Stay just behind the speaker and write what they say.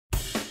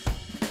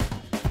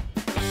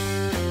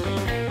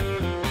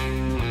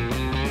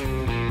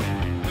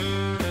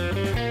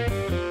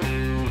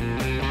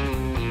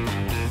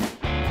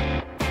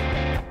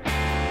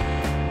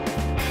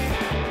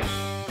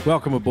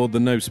Welcome aboard the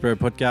Spearo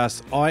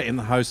podcast. I am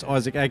the host,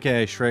 Isaac,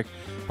 aka Shrek.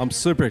 I'm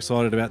super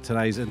excited about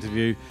today's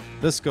interview.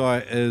 This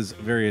guy is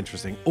very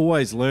interesting.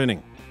 Always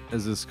learning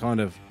is this kind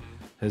of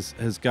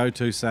his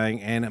go-to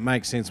saying, and it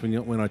makes sense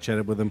when I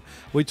chatted with him.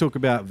 We talk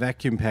about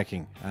vacuum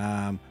packing,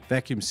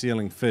 vacuum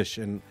sealing fish,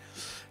 and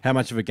how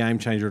much of a game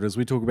changer it is.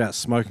 We talk about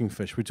smoking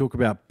fish. We talk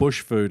about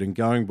bush food and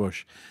going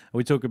bush.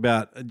 We talk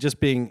about just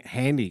being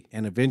handy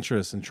and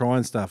adventurous and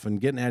trying stuff and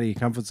getting out of your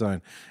comfort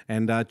zone.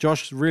 And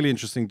Josh, really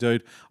interesting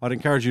dude. I'd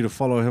encourage you to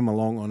follow him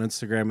along on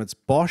Instagram. It's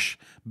Bosh,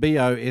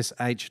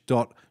 B-O-S-H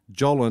Jollen,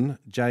 Jollen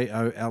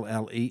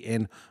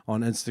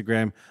on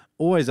Instagram.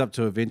 Always up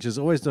to adventures,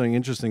 always doing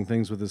interesting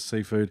things with his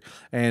seafood,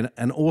 and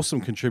an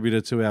awesome contributor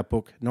to our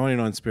book,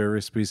 99 Spearo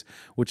Recipes,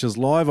 which is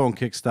live on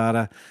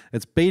Kickstarter.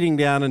 It's beating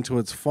down into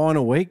its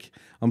final week.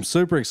 I'm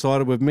super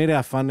excited. We've met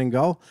our funding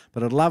goal,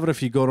 but I'd love it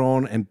if you got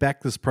on and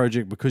back this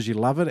project because you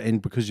love it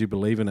and because you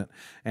believe in it.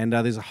 And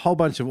there's a whole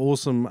bunch of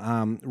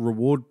awesome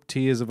reward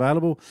tiers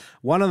available.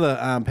 One of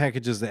the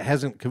packages that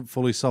hasn't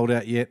fully sold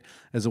out yet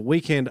is a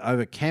weekend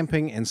over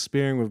camping and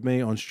spearing with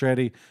me on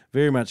Stratty,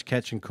 very much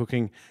catch and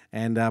cooking,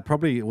 and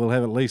probably we'll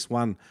have at least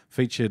one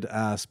featured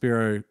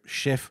Spearo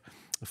chef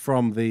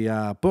from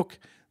the book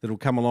that'll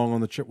come along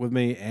on the trip with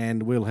me,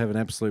 and we'll have an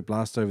absolute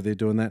blast over there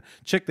doing that.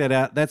 Check that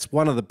out. That's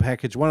one of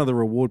the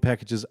reward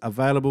packages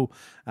available.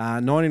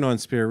 99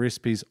 Spearo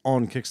Recipes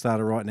on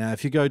Kickstarter right now.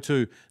 If you go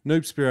to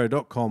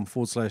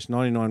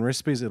noobspearo.com/99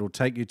 recipes, it'll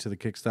take you to the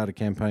Kickstarter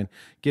campaign.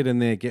 Get in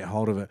there, get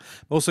hold of it.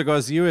 Also,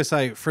 guys, the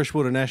USA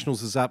Freshwater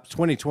Nationals is up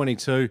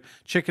 2022.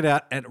 Check it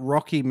out at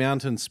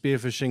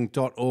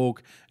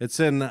rockymountainspearfishing.org. It's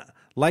in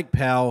Lake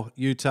Powell,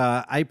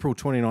 Utah, April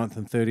 29th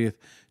and 30th.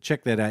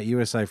 Check that out,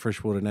 USA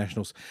Freshwater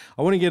Nationals.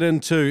 I want to get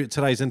into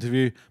today's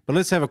interview, but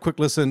let's have a quick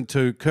listen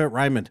to Kurt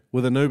Raymond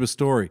with a Nooba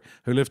story,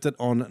 who left it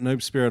on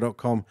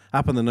noobspearo.com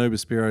up in the Nooba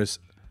Spearo's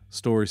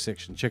story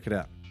section. Check it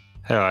out.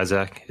 Hey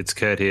Isaac, it's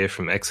Kurt here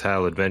from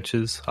Exhale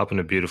Adventures up in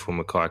a beautiful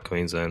Mackay,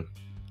 Queensland.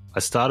 I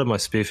started my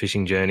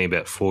spearfishing journey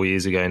about 4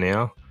 years ago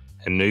now,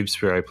 and Noob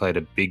Spearo played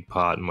a big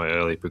part in my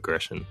early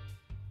progression.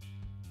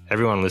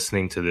 Everyone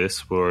listening to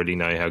this will already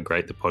know how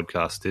great the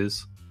podcast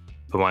is,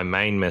 but my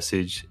main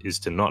message is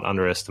to not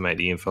underestimate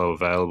the info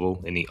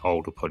available in the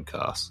older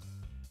podcasts.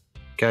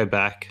 Go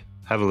back,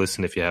 have a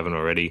listen if you haven't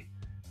already.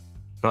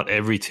 Not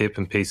every tip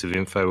and piece of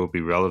info will be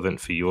relevant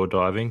for your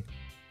diving,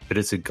 but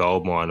it's a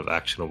goldmine of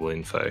actionable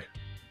info.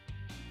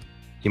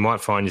 You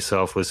might find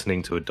yourself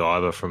listening to a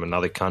diver from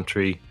another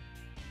country,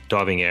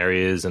 diving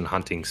areas and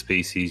hunting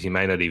species you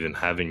may not even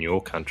have in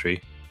your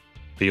country,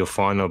 but you'll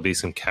find there'll be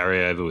some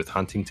carryover with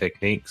hunting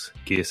techniques,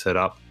 gear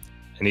setup,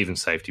 and even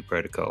safety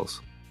protocols.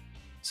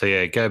 So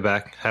yeah, go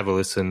back, have a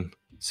listen,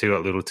 see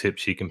what little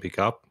tips you can pick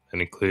up and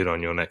include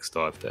on your next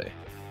dive day.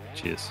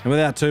 Cheers. And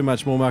without too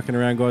much more mucking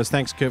around, guys,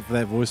 thanks, Kurt, for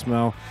that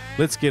voicemail.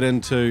 Let's get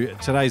into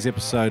today's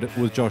episode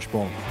with Josh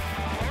Bollen.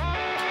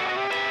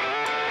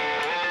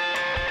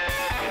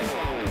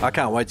 I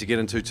can't wait to get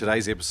into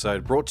today's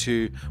episode, brought to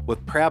you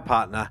with proud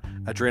partner,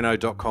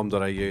 adreno.com.au.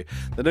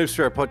 The Noob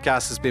Spearo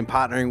podcast has been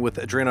partnering with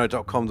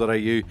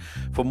adreno.com.au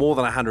for more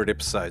than 100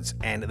 episodes,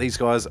 and these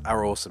guys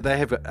are awesome. They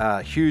have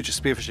huge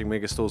spearfishing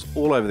mega stores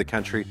all over the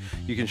country.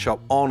 You can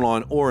shop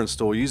online or in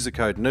store. Use the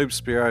code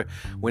NoobSpearo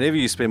whenever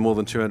you spend more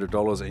than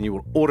 $200, and you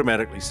will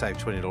automatically save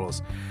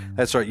 $20.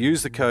 That's right,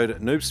 use the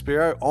code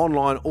NoobSpearo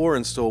online or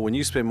in store when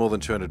you spend more than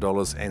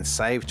 $200 and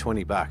save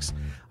 $20.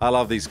 I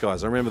love these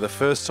guys. I remember the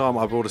first time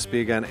I bought a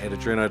spear gun at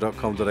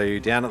adreno.com.au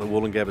down at the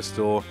Wollongabba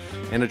store,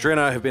 and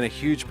Adreno have been a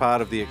huge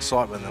part of the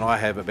excitement that I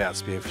have about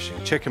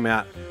spearfishing. Check them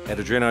out at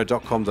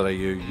adreno.com.au.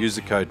 Use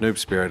the code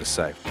NoobSpearo to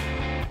save.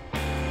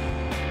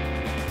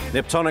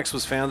 Neptonics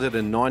was founded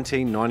in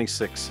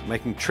 1996,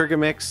 making trigger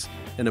mechs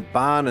in a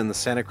barn in the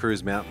Santa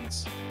Cruz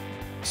Mountains.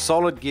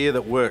 Solid gear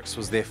that works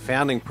was their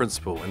founding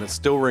principle, and it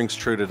still rings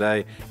true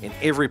today in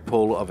every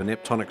pull of a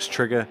Neptonics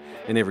trigger,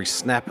 in every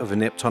snap of a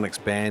Neptonics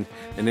band,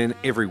 and in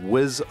every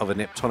whiz of a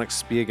Neptonics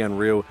spear gun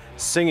reel,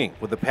 singing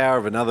with the power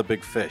of another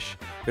big fish.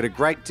 Got a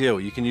great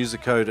deal. You can use the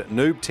code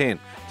NOOB10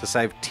 to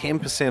save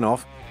 10%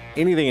 off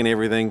anything and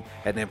everything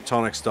at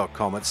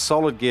neptonics.com. It's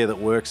solid gear that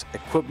works,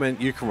 equipment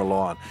you can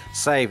rely on.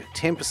 Save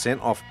 10%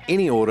 off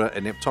any order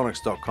at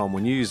neptonics.com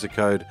when you use the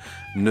code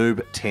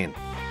NOOB10.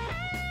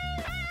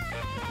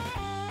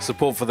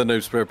 Support for the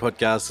Noob Spearo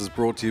podcast is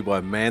brought to you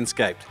by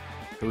Manscaped,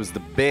 who is the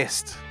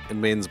best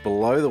in men's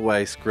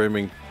below-the-waist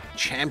grooming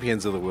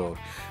champions of the world.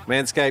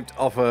 Manscaped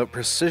offer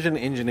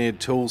precision-engineered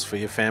tools for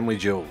your family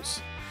jewels.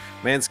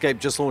 Manscaped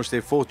just launched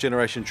their 4th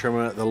generation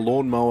trimmer, the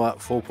Lawnmower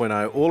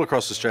 4.0, all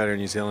across Australia and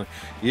New Zealand.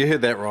 You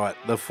heard that right,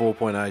 the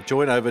 4.0.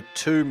 Join over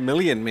 2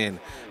 million men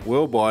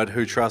worldwide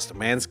who trust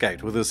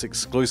Manscaped with this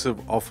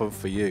exclusive offer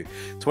for you.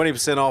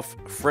 20% off,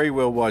 free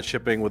worldwide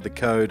shipping with the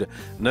code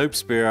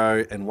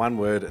NOOBSPEARO and one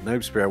word,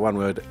 NOOBSPEARO, one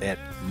word, at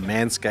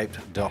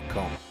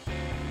manscaped.com.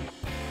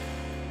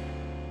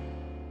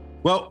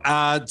 Well,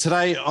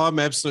 today I'm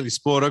absolutely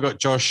spoiled. I've got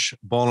Josh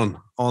Bollen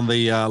on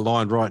the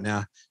line right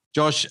now.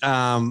 Josh,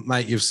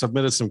 mate, you've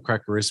submitted some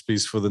cracker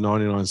recipes for the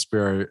 99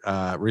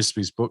 Spearo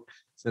Recipes book.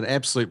 It's an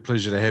absolute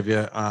pleasure to have you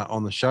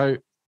on the show.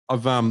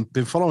 I've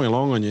been following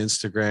along on your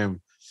Instagram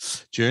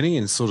journey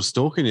and sort of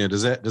stalking you.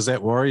 Does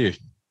that worry you?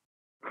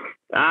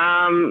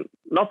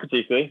 Not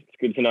particularly. It's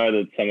good to know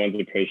that someone's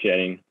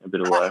appreciating a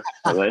bit of work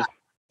at least.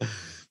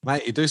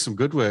 Mate, you do some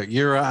good work.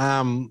 You're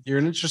an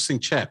interesting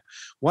chap.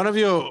 At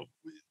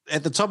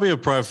the top of your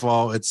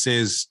profile, it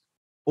says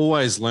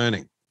always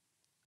learning.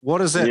 What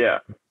is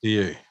that to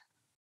you?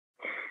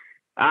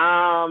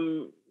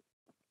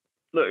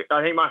 Look,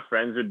 I think my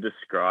friends would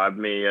describe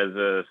me as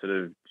a sort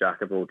of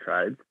jack of all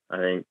trades. I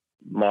think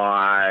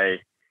my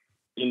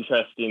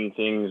interest in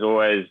things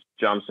always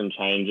jumps and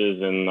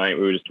changes, and like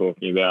we were just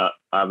talking about,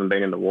 I haven't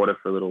been in the water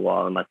for a little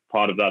while, and like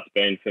part of that's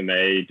been for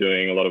me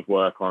doing a lot of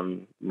work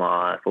on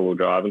my four-wheel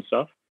drive and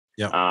stuff.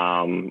 Yeah.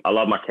 I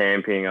love my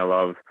camping, I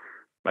love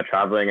my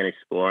traveling and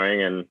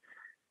exploring, and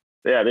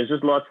yeah, there's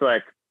just lots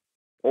like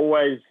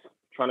always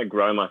trying to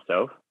grow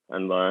myself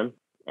and learn,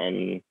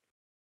 and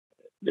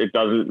it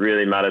doesn't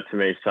really matter to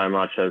me so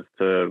much as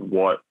to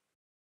what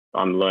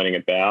I'm learning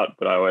about,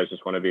 but I always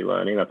just want to be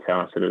learning. That's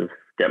how I sort of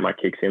get my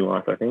kicks in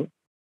life, I think.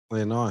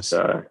 Yeah, nice.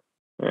 So,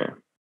 yeah.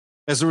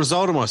 As a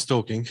result of my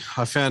stalking,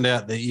 I found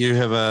out that you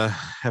have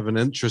an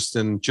interest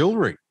in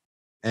jewelry,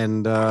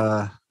 and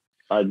I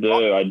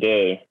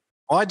do.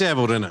 I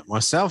dabbled in it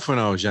myself when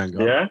I was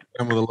younger. Yeah,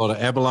 I with a lot of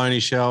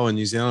abalone shell in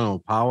New Zealand or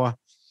Paua,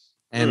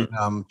 and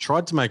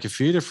tried to make a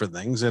few different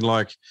things, and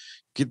like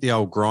get the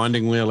old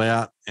grinding wheel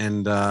out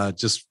and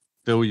just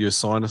fill your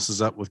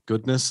sinuses up with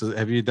goodness.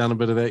 Have you done a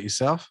bit of that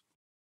yourself?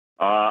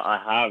 I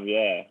have.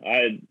 Yeah,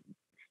 I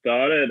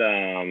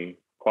started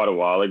quite a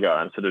while ago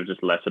and sort of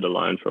just left it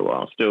alone for a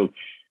while. Still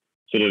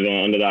sort of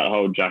under that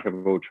whole jack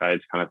of all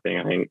trades kind of thing.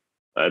 I think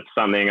it's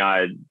something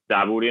I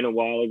dabbled in a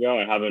while ago.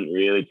 I haven't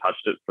really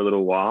touched it for a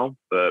little while,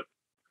 but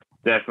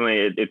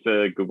definitely it's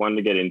a good one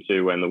to get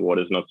into when the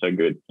water's not so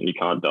good and you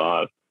can't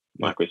dive,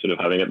 like we're sort of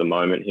having at the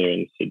moment here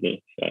in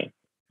Sydney. So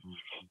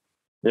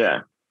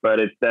yeah, but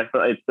it's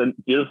a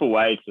beautiful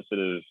way to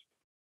sort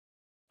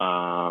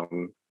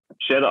of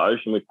share the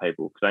ocean with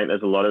people, because I think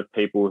there's a lot of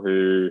people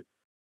who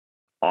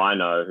I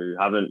know who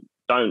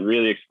don't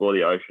really explore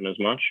the ocean as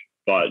much,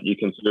 but you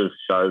can sort of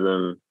show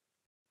them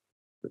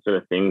the sort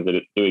of things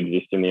that do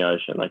exist in the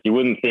ocean. Like you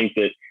wouldn't think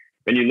that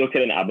when you look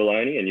at an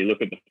abalone and you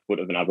look at the foot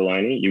of an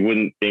abalone, you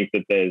wouldn't think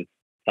that there's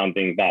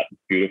something that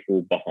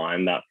beautiful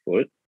behind that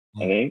foot.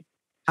 I think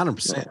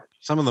 100%.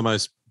 Some of the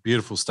most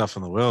beautiful stuff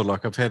in the world.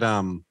 Like I've had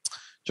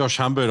Josh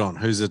Humbert on,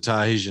 who's a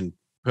Tahitian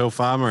pearl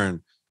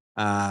farmer,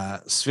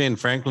 and Sven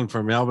Franklin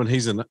from Melbourne.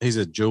 He's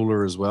a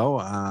jeweler as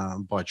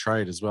well, by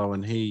trade as well,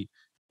 and he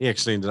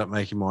actually ended up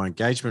making my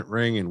engagement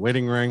ring and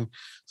wedding ring.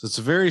 So it's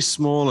a very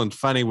small and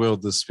funny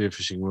world, this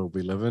spearfishing world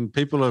we live in.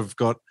 People have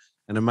got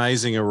an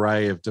amazing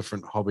array of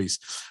different hobbies.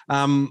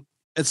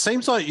 It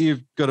seems like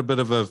you've got a bit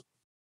of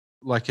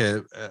I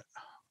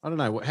don't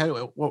know,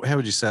 how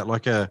would you say it?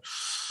 Like an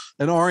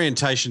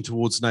orientation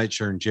towards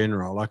nature in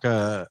general. Like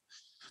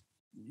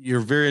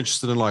you're very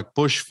interested in like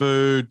bush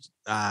food,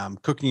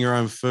 cooking your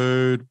own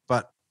food,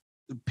 but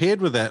paired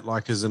with that,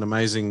 like, is an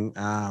amazing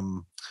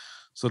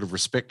sort of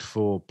respect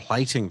for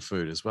plating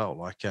food as well.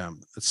 Like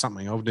it's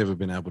something I've never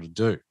been able to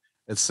do.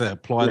 It's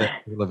apply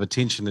that level of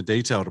attention to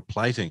detail to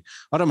plating.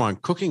 I don't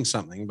mind cooking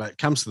something, but it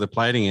comes to the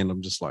plating end,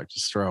 I'm just like,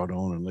 just throw it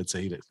on and let's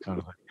eat it kind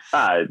of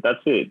thing. That's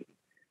it.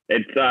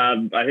 It's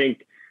I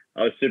think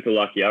I was super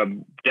lucky. I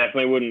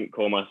definitely wouldn't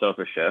call myself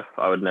a chef.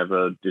 I would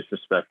never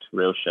disrespect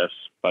real chefs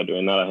by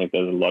doing that. I think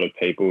there's a lot of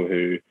people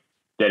who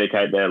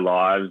dedicate their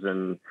lives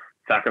and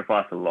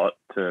sacrifice a lot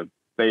to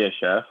be a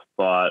chef,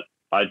 but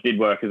I did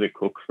work as a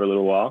cook for a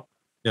little while.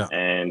 Yeah.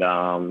 And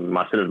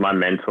my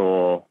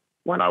mentor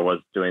when I was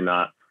doing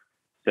that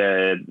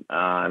said,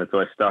 and it's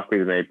always stuck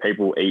with me,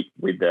 people eat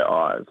with their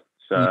eyes.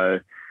 So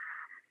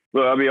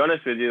look, I'll be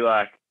honest with you,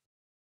 like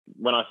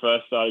when I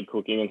first started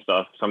cooking and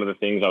stuff, some of the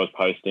things I was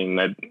posting,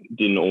 they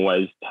didn't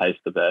always taste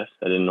the best.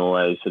 They didn't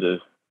always sort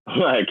of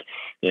like,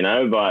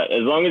 but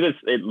as long as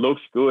it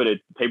looks good,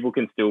 people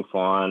can still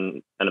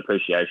find an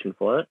appreciation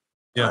for it.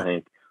 Yeah. I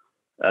think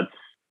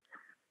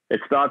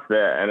it starts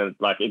there. And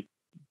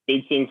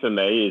big thing for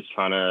me is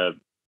trying to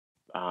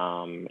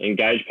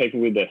engage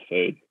people with their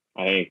food.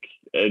 I think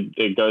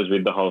it goes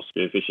with the whole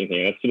spearfishing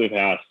thing. That's sort of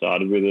how I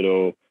started with it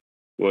all.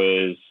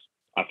 Was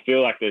I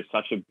feel like there's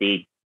such a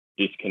big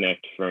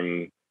disconnect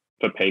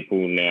for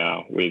people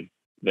now with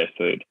their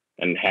food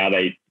and how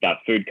that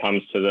food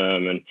comes to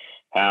them, and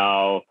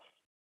how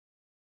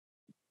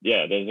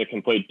there's a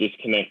complete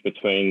disconnect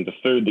between the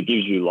food that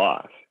gives you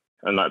life.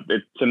 And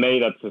to me,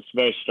 that's a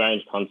very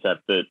strange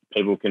concept that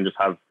people can just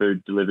have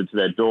food delivered to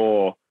their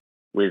door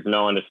with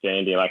no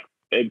understanding, like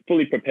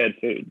fully prepared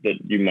food that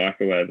you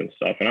microwave and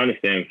stuff. And I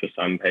understand for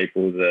some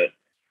people that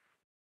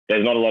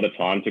there's not a lot of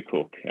time to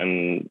cook,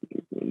 and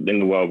in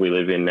the world we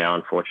live in now,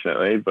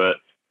 unfortunately. But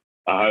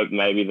I hope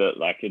maybe that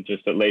it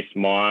just at least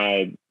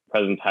my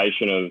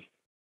presentation of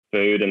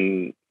food,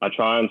 and I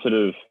try and sort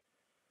of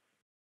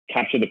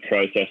capture the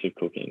process of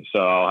cooking. So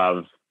I'll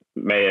have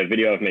a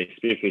video of me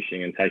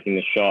spearfishing and taking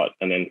the shot,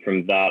 and then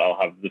from that I'll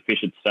have the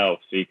fish itself,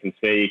 so you can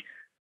see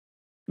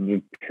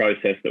the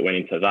process that went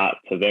into that,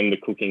 to then the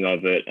cooking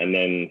of it, and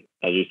then,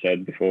 as you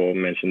said before,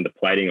 mentioned the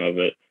plating of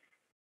it.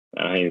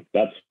 I think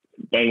that's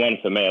been one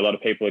for me. A lot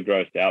of people are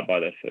grossed out by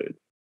their food,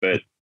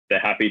 but they're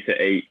happy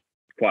to eat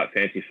quite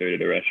fancy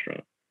food at a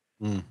restaurant.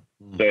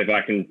 So if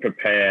I can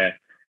prepare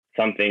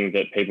something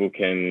that people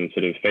can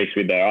sort of feast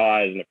with their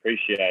eyes and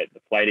appreciate the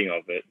plating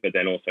of it, but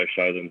then also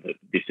show them that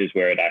this is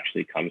where it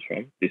actually comes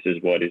from. This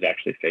is what is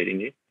actually feeding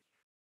you.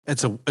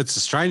 It's a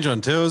strange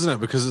one too, isn't it?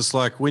 Because it's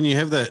like when you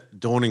have that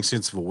dawning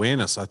sense of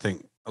awareness, I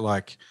think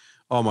like,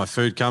 oh, my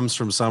food comes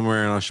from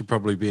somewhere and I should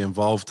probably be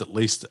involved, at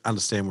least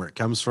understand where it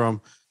comes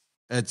from.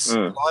 It's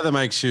either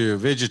makes you a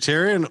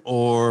vegetarian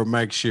or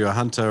makes you a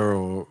hunter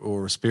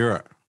or a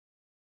Spearo.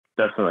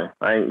 Definitely.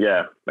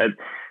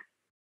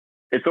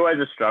 It's always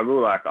a struggle.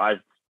 Like, I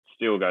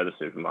still go to the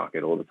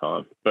supermarket all the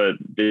time, but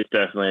there's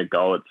definitely a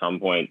goal at some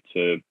point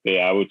to be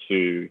able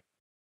to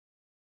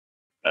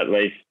at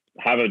least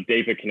have a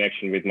deeper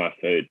connection with my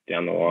food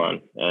down the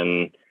line.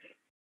 And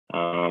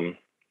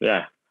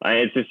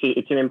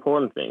it's an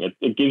important thing.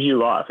 It gives you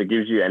life. It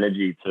gives you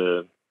energy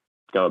to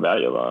go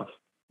about your life.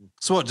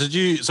 So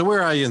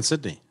where are you in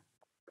Sydney?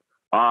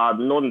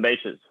 Northern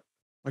Beaches.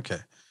 Okay.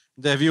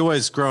 Have you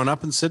always grown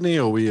up in Sydney,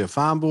 or were you a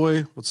farm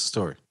boy? What's the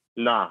story?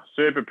 Nah,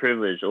 super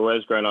privileged.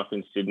 Always grown up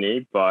in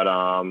Sydney, but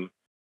on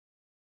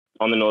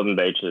the Northern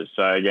Beaches.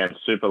 So again,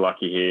 super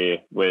lucky here.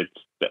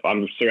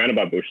 I'm surrounded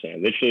by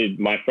bushland. Literally,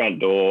 my front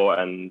door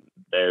and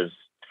there's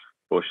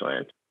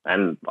bushland.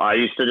 And I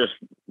used to just,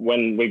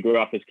 when we grew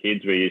up as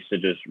kids, we used to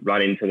just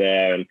run into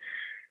there and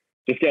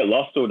just get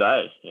lost all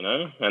day, you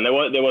know. And there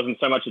wasn't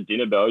so much a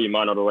dinner bell. You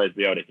might not always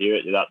be able to hear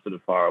it. You're that sort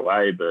of far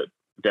away, but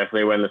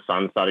definitely when the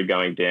sun started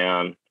going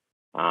down.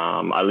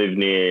 I live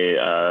near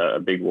a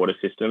big water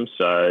system,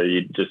 so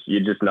you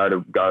just know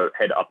to go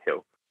head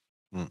uphill.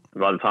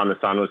 By the time the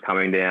sun was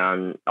coming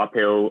down,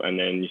 uphill, and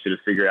then you sort of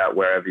figure out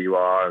wherever you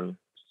are and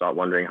start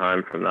wandering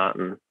home from that.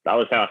 And that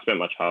was how I spent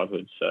my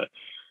childhood.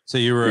 So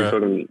you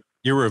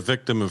were a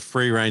victim of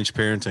free range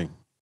parenting.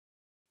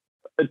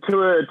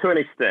 To an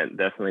extent,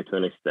 definitely to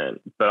an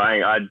extent. But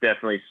I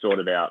definitely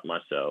sorted out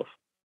myself.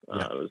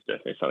 It was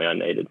definitely something I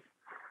needed.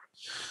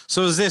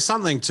 So is there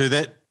something to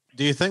that?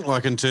 Do you think,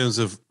 like, in terms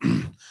of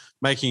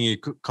making you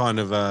kind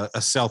of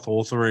a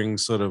self-authoring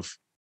sort of,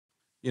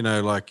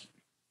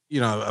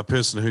 a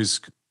person who's,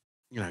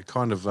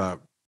 kind of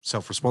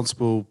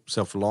self-responsible,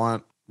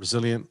 self-reliant,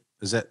 resilient?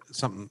 Is that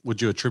something?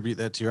 Would you attribute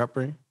that to your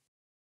upbringing?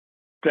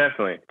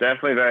 Definitely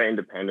very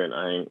independent.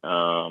 I think,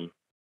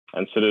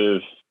 and sort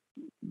of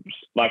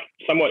like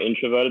somewhat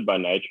introverted by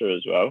nature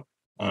as well.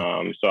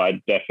 So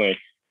I definitely.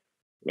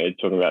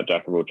 Talking about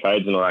jack of all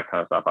trades and all that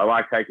kind of stuff. I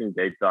like taking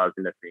deep dives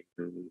into things,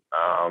 and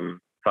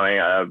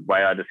a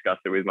way I discuss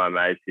it with my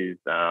mates is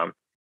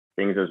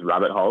things as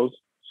rabbit holes.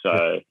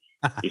 So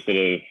you sort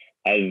of,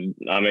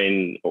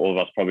 all of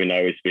us probably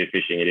know with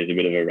spearfishing, it is a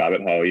bit of a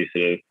rabbit hole. You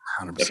sort of,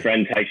 100%. A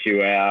friend takes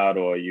you out,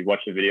 or you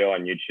watch a video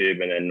on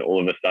YouTube, and then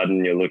all of a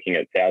sudden you're looking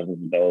at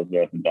thousands of dollars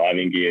worth of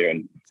diving gear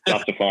and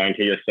justifying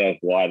to yourself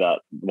why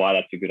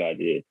that's a good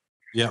idea.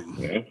 Yep.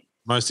 Yeah.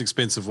 Most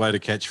expensive way to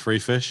catch free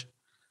fish.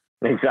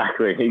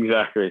 Exactly.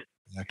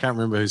 I can't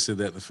remember who said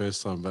that the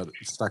first time, but it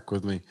stuck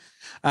with me.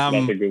 That's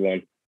a good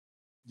one.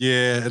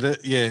 Yeah,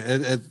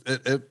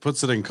 it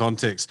puts it in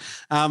context.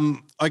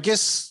 I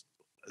guess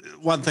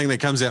one thing that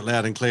comes out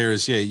loud and clear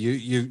is,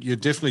 you're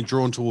definitely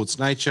drawn towards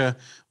nature,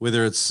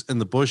 whether it's in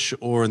the bush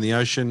or in the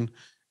ocean,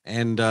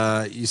 and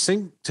you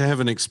seem to have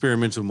an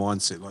experimental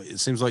mindset. Like,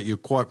 it seems like you're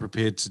quite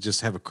prepared to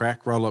just have a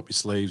crack, roll up your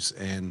sleeves,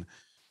 and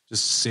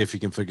just see if you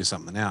can figure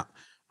something out.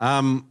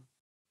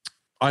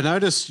 I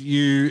noticed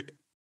you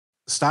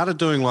started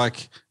doing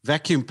like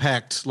vacuum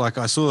packed, like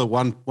I saw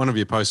one of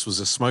your posts was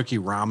a smoky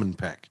ramen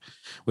pack,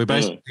 where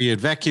basically you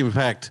had vacuum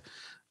packed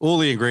all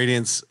the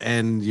ingredients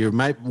and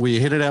were you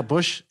headed out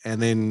bush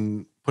and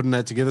then putting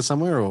that together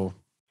somewhere, or?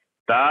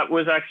 That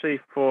was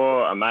actually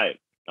for a mate.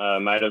 A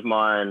mate of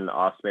mine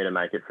asked me to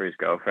make it for his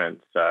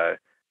girlfriend. So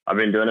I've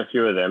been doing a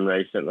few of them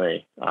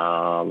recently.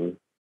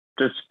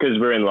 Just because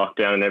we're in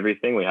lockdown and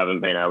everything, we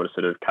haven't been able to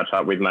sort of catch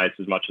up with mates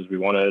as much as we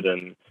wanted.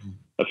 And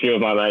a few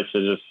of my mates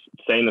have just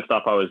seen the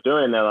stuff I was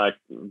doing. They're like,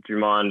 do you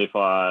mind if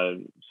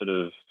I sort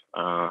of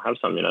have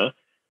some, And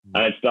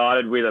it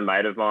started with a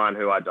mate of mine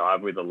who I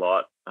dive with a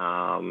lot.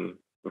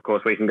 Of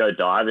course, we can go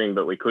diving,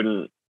 but we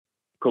couldn't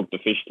cook the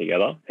fish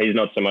together. He's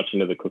not so much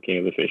into the cooking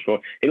of the fish.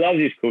 Well, he loves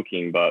his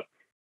cooking, but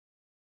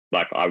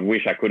like, I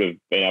wish I could have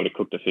been able to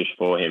cook the fish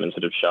for him and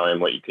sort of show him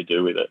what you could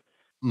do with it.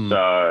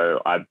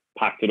 So I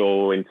packed it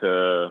all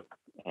into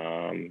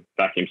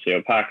vacuum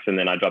seal packs, and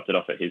then I dropped it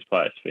off at his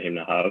place for him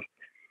to have.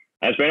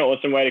 And it's been an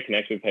awesome way to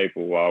connect with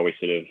people while we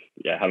sort of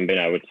haven't been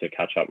able to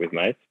catch up with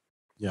mates.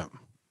 Yeah.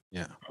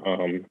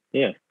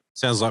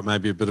 Sounds like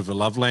maybe a bit of a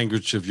love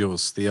language of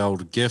yours, the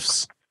old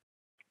gifts.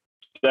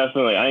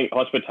 Definitely. I think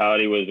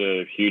hospitality was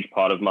a huge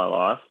part of my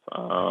life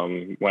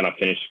when I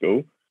finished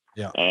school.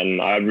 Yeah.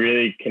 And I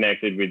really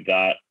connected with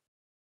that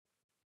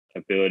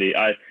ability.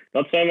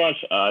 Not so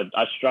much.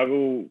 I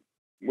struggle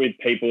with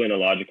people in a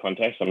larger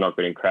context. I'm not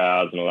good in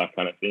crowds and all that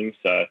kind of thing.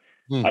 So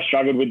I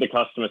struggled with the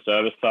customer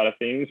service side of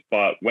things,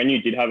 but when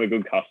you did have a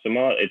good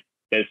customer,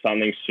 there's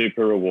something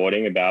super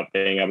rewarding about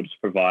being able to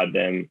provide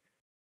them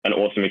an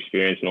awesome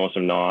experience, an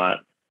awesome night,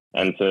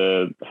 and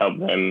to help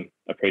them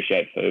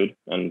appreciate food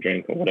and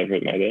drink or whatever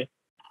it may be.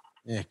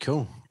 Yeah,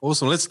 cool.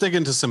 Awesome. Let's dig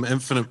into some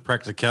infinite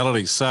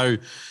practicality. So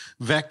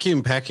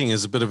vacuum packing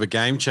is a bit of a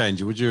game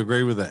changer. Would you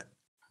agree with that?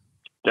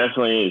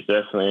 Definitely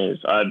is.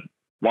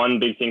 One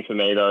big thing for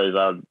me, though, is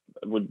I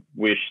would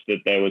wish that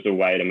there was a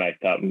way to make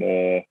that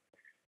more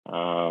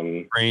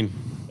green.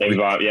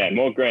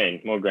 More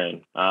green.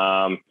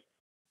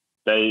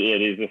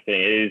 It is the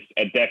thing. It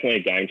is definitely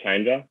a game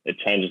changer. It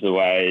changes the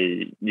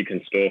way you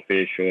can store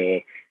fish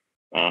or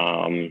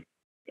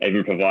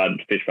even provide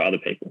fish for other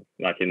people,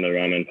 like in the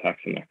ramen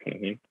packs and that kind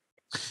of thing.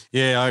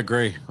 Yeah, I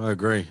agree.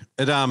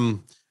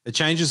 It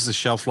changes the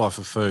shelf life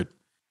of food,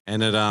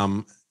 and it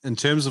in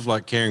terms of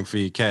like caring for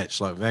your catch,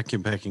 like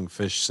vacuum packing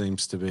fish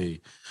seems to be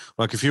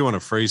like if you want to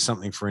freeze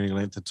something for any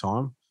length of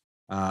time,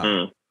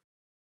 but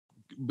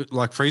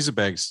like freezer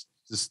bags,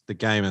 just the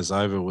game is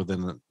over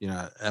within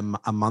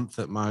a month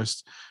at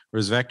most.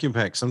 Whereas vacuum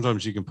pack,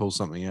 sometimes you can pull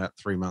something out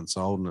 3 months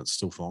old and it's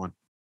still fine.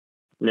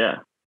 Yeah,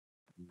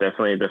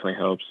 definitely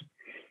helps.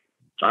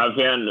 I've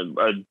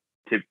found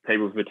tip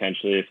people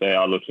potentially if they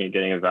are looking at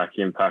getting a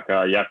vacuum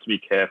packer, you have to be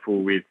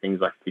careful with things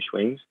like fish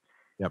wings.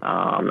 Yep.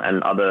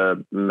 And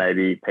other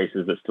maybe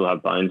pieces that still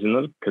have bones in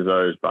them because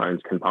those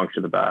bones can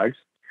puncture the bags.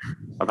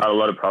 I've had a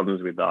lot of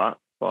problems with that,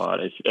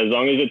 but as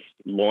long as it's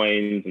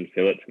loins and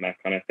fillets and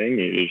that kind of thing,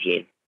 you're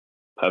usually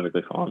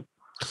perfectly fine.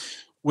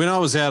 When I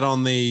was out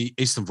on the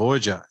Eastern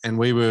Voyager and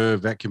we were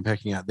vacuum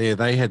packing out there,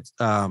 they had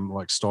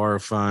like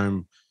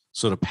styrofoam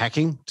sort of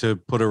packing to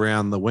put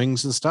around the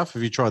wings and stuff.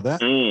 Have you tried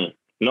that?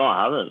 No,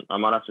 I haven't. I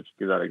might have to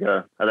give that a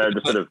go. Are they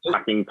the sort of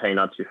packing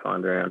peanuts you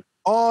find around?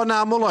 Oh,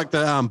 no, more like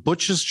the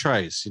butcher's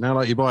trays.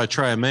 Like you buy a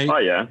tray of meat. Oh,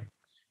 yeah.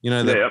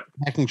 The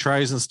packing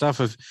trays and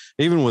stuff.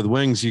 Even with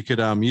wings, you could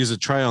use a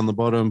tray on the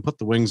bottom, put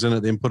the wings in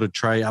it, then put a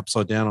tray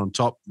upside down on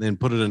top, then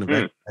put it in a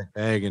vacuum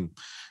bag. And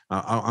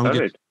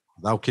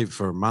they'll keep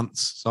for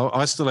months. So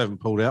I still haven't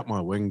pulled out my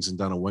wings and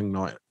done a wing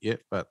night yet.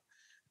 But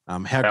how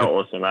good?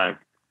 Awesome, mate.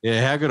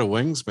 Yeah, how good are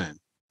wings, man?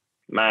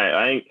 Mate,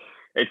 I think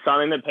it's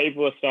something that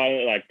people are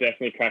starting, like,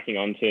 definitely cracking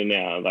onto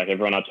now. Like,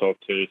 everyone I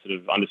talk to sort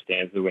of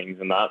understands the wings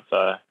and that.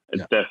 So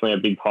it's definitely a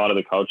big part of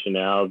the culture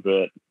now.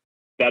 But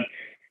that's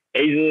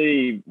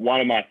easily one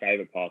of my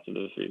favorite parts of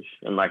the fish.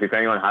 And, like, if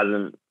anyone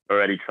hasn't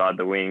already tried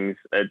the wings,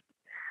 it's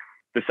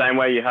the same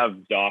way you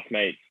have dark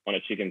meat on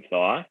a chicken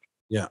thigh.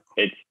 Yeah.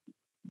 It's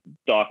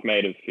dark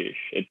meat of fish.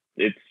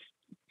 It's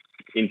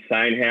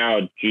insane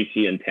how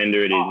juicy and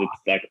tender it is.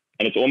 It's like,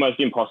 and it's almost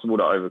impossible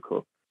to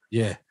overcook.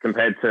 Yeah.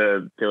 Compared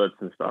to fillets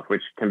and stuff,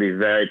 which can be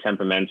very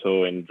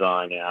temperamental in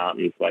drying out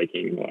and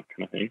flaking, that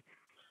kind of thing.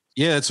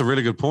 Yeah, that's a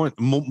really good point.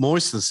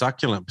 Moist and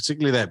succulent,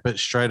 particularly that bit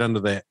straight under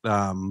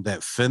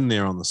that fin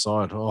there on the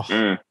side. Oh,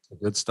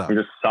 good stuff. You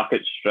just suck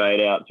it straight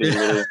out to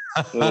a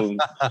little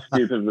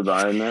scoop of the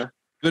bone there.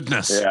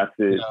 Goodness. Yeah, that's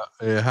it.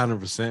 Yeah,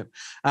 100%.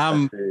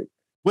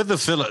 With the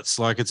fillets,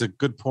 like it's a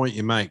good point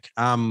you make.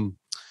 I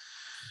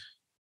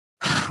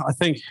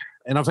think,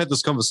 and I've had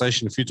this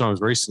conversation a few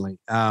times recently,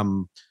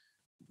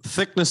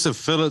 thickness of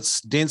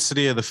fillets,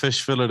 density of the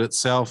fish fillet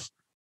itself.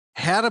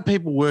 How do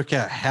people work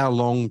out how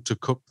long to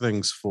cook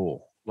things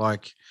for?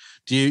 Like,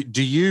 do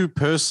you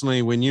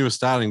personally, when you were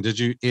starting, did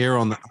you err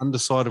on the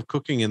underside of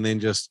cooking and then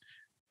just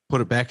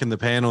put it back in the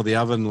pan or the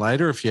oven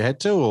later if you had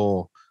to,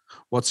 or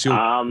what's your?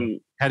 How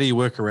do you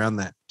work around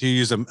that? Do you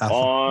use a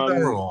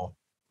or?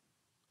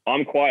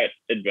 I'm quite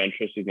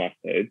adventurous with my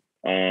food,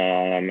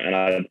 and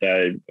I'd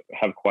say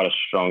have quite a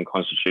strong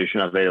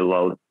constitution. I've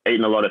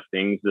eaten a lot of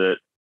things that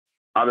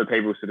other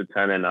people sort of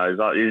turn their nose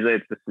up. Usually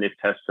it's the sniff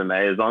test for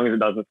me. As long as it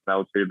doesn't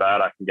smell too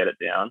bad, I can get it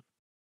down.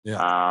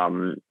 Yeah.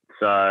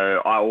 So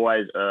I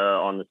always err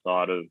on the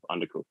side of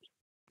undercooked.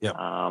 Yeah.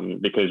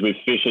 Because with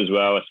fish as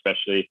well,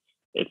 especially,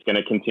 it's going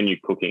to continue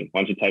cooking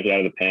once you take it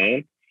out of the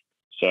pan.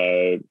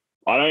 So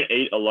I don't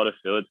eat a lot of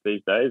fillets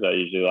these days. I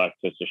usually like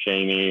to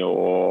sashimi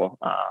or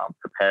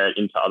prepare it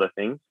into other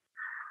things.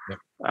 Yep.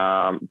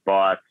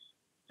 But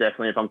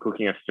definitely if I'm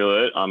cooking a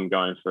fillet, I'm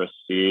going for a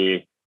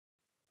sear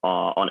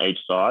on each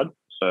side.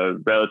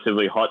 So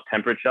relatively hot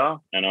temperature,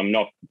 and I'm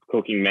not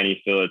cooking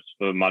many fillets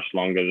for much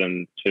longer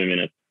than 2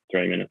 minutes,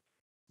 3 minutes.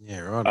 Yeah,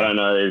 right. I don't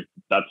know if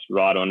that's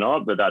right or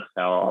not, but that's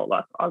how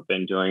I've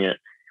been doing it.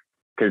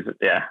 Because,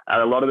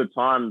 a lot of the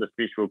time the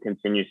fish will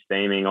continue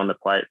steaming on the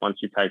plate once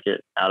you take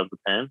it out of the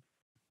pan,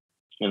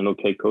 and it'll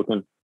keep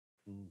cooking.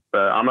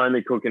 But I'm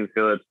only cooking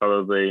fillets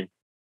probably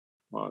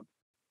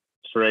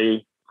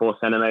 3-4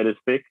 centimeters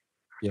thick.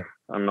 Yeah.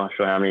 I'm not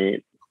sure how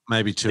many.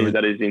 Maybe 2.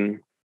 That is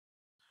in.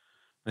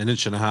 1.5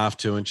 inches,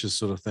 2 inches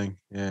sort of thing.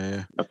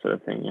 Yeah. That sort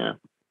of thing, yeah.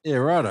 Yeah,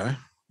 righto.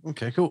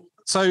 Okay, cool.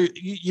 So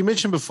you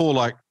mentioned before,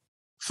 like,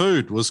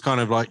 food was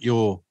kind of like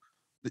your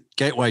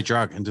gateway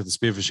drug into the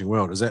spearfishing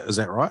world. Is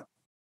that right?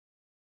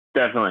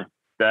 Definitely.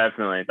 That's,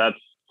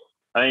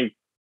 I think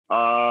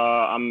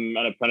I'm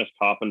an apprentice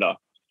carpenter,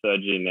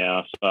 third year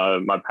now.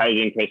 So my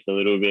pay's increased a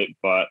little bit,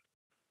 but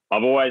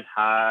I've always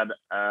had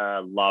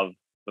a love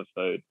for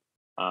food.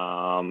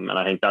 And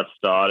I think that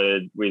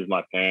started with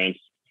my parents.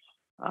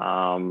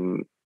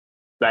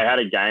 They had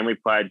a game we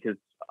played because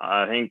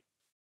I think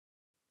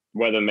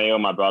whether me or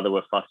my brother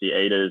were fussy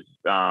eaters,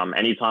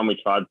 anytime we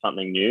tried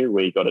something new,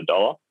 we got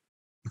 $1,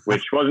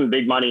 which wasn't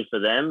big money for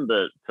them,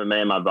 but for me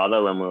and my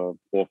brother, when we were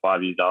 4 or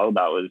 5 years old,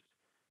 that was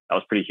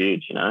pretty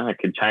huge. You know, it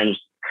could change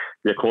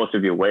the course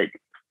of your week.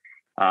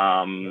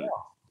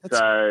 That's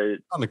So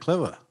kind of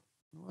clever.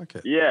 I like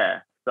it. yeah,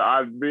 so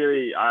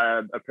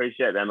I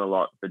appreciate them a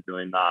lot for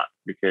doing that,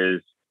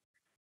 because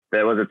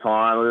there was a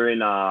time we were in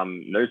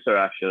Noosa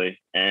actually,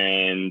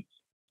 and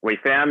we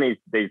found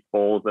these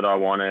balls that I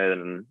wanted,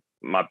 and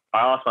I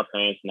asked my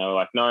parents, and they were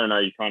like, no,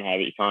 you can't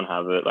have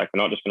it. Like,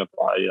 we're not just going to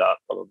buy you that,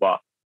 blah, blah, blah.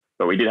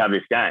 But we did have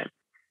this game.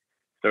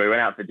 So we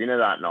went out for dinner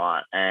that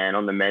night, and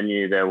on the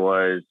menu there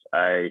was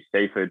a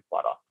seafood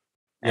platter.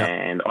 Yeah.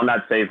 And on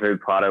that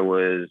seafood platter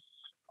was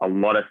a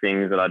lot of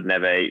things that I'd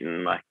never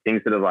eaten, like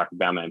things that are like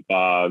Balmain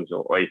bugs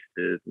or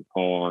oysters and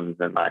prawns,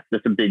 and like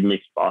just a big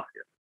mixed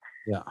basket.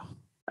 Yeah.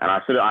 And I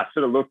sort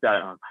of looked at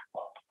it and I was like,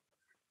 oh,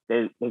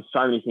 there's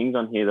so many things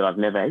on here that I've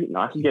never eaten.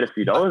 I can get a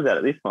few dollars out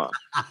of this one.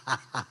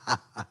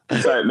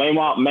 So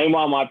meanwhile,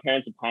 my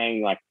parents are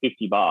paying like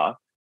 $50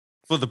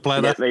 for the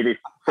platter. To get me this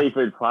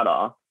seafood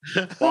platter,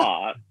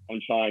 but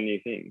I'm trying new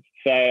things.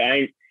 So I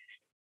think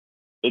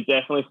it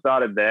definitely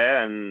started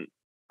there, and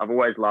I've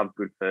always loved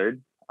good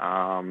food.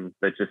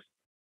 But just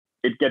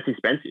it gets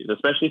expensive,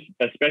 especially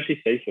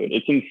seafood.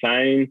 It's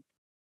insane.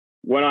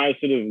 When I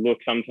sort of look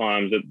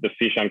sometimes at the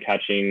fish I'm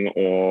catching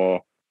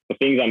or the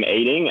things I'm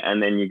eating,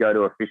 and then you go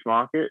to a fish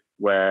market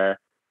where,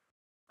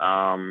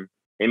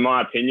 in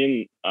my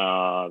opinion,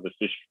 the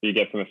fish you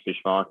get from a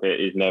fish market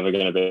is never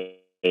going to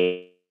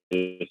be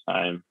the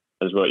same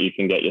as what you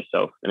can get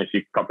yourself. And if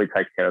you properly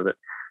take care of it,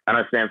 I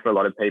understand for a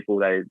lot of people,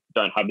 they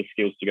don't have the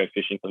skills to go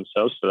fishing for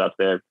themselves, so that's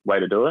their way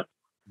to do it.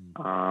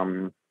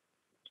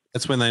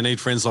 That's when they need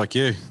friends like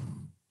you.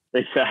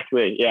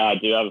 Exactly. Yeah, I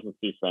do have a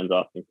few friends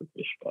asking for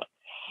fish, but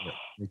yeah,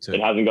 me too.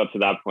 It hasn't got to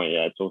that point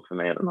yet. It's all for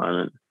me at the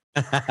moment.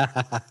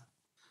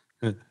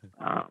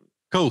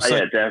 Cool. So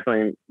yeah,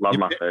 definitely love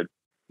my food.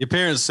 Your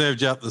parents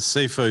served you up the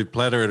seafood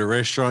platter at a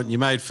restaurant. You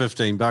made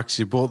 $15.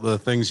 You bought the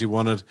things you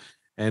wanted,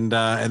 and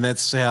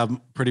that's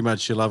how pretty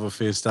much your love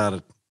affair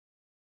started.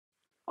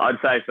 I'd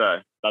say so.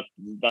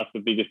 That's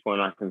the biggest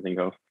point I can think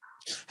of.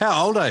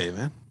 How old are you,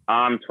 man?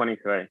 I'm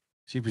 23.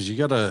 Jeepers, you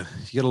got a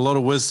lot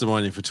of wisdom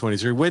on you for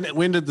 23.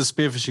 When did the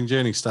spearfishing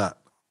journey start?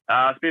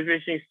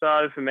 Spearfishing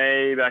started for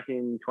me back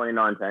in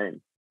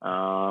 2019.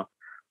 I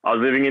was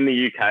living in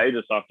the UK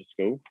just after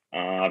school.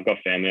 I've got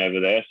family over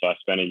there, so I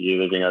spent a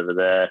year living over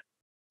there,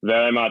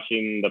 very much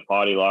in the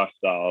party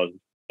lifestyle. I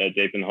was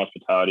deep in the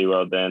hospitality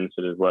world then,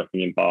 sort of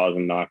working in bars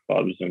and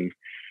nightclubs. And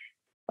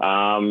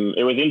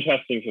it was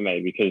interesting for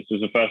me because it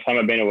was the first time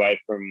I'd been away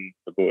from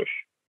the bush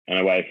and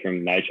away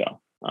from nature.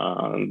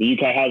 The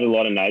UK has a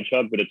lot of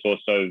nature, but it's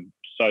also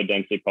so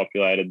densely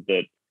populated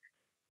that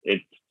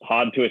it's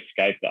hard to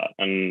escape that.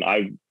 And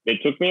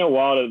it took me a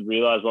while to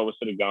realize what was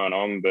sort of going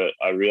on, but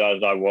I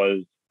realized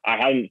I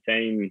hadn't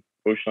seen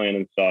bushland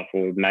and stuff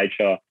or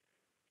nature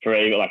for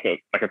even like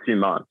a few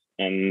months,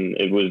 and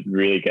it was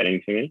really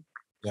getting to me.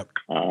 Yep.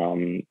 I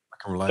can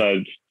relate.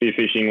 So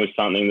spearfishing was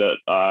something that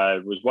I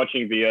was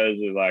watching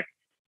videos of, like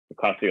the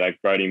classic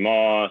like Brody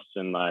Moss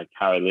and like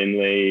Harry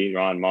Lindley,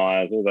 Ryan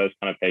Myers, all those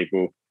kind of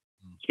people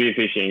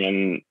spearfishing,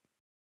 and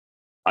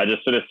I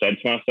just sort of said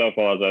to myself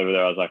while I was over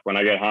there, I was like, when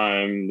I get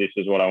home, this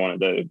is what I want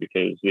to do,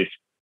 because this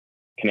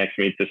connects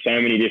me to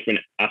so many different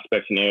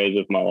aspects and areas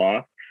of my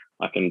life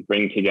I can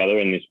bring together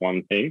in this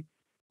one thing.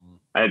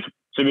 And it's,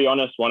 to be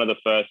honest, one of the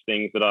first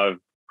things that I've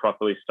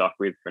properly stuck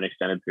with for an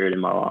extended period in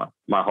my life.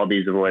 My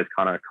hobbies have always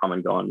kind of come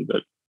and gone,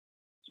 but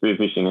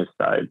spearfishing has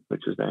stayed,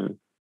 which has been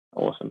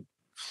awesome.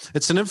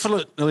 It's an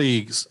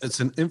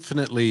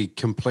infinitely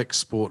complex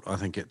sport, I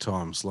think, at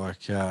times.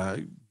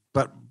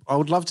 But I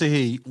would love to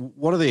hear,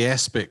 what are the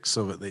aspects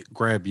of it that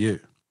grab you?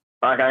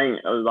 I think,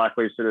 like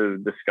we sort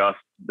of discussed,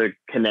 the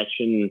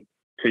connection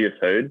to your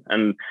food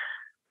and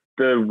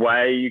the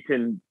way you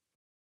can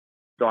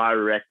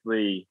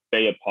directly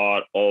be a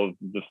part of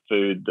the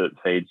food that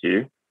feeds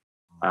you.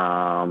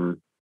 I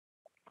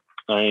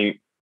think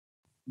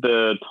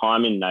the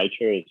time in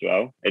nature as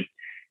well.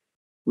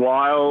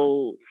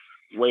 While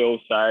we all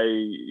say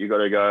you got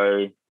to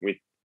go with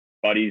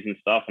buddies and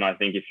stuff, and I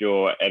think if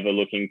you're ever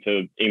looking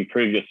to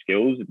improve your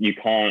skills, you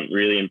can't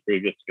really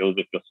improve your skills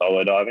if you're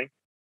solo diving.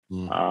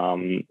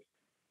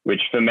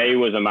 Which for me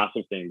was a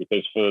massive thing,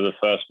 because for the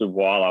first good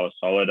while I was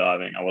solo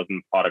diving. I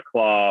wasn't part of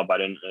club. I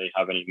didn't really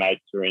have any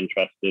mates who were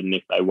interested, and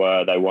if they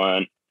were, they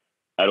weren't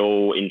at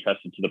all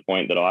interested to the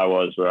point that I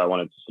was, where I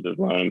wanted to sort of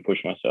learn and push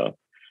myself.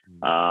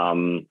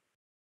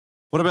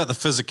 What about the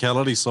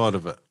physicality side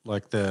of it,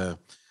 like the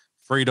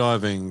free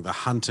diving, the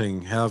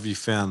hunting? How have you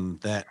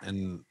found that?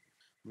 And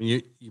I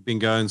mean, you've been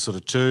going sort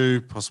of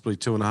possibly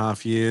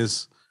 2.5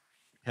 years.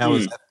 How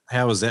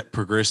has that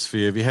progressed for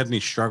you? Have you had any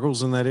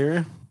struggles in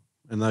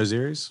those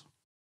areas?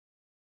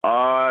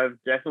 I've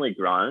definitely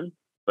grown.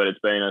 but it's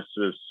been a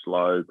sort of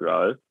slow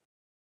growth.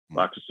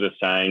 Like just sort of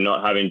saying,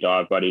 not having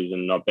dive buddies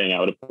and not being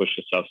able to push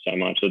yourself so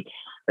much. It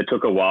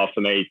took a while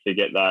for me to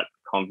get that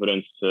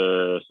confidence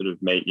to sort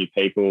of meet new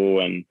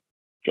people and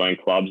join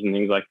clubs and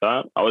things like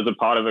that. I was a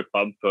part of a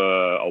club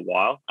for a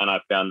while, and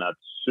I found that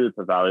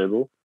super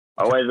valuable.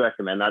 I always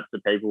recommend that to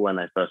people when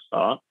they first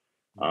start.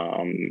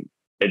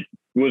 It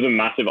was a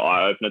massive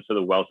eye-opener to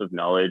the wealth of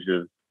knowledge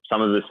of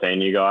some of the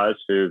senior guys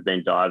who've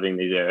been diving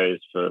these areas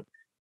for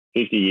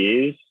 50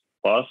 years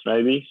plus,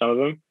 maybe, some of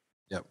them.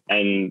 Yep.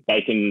 And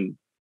they can,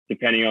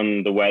 depending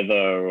on the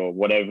weather or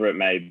whatever it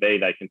may be,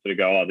 they can sort of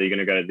go, oh, you're going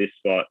to go to this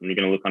spot and you're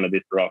going to look under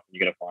this rock and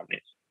you're going to find this.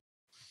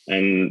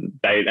 And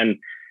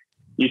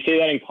you see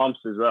that in comps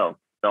as well.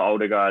 The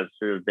older guys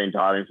who have been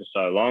diving for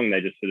so long,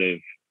 they just sort of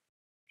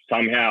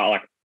somehow,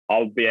 like,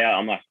 I'll be out,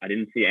 I'm like, I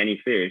didn't see any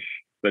fish,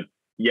 but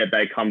yet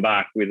they come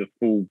back with a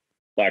full,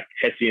 like,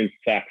 Hessian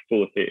sack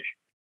full of fish.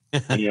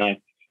 And you're like,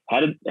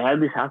 how did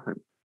this happen?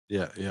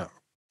 Yeah, yeah.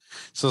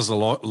 So it's a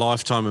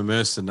lifetime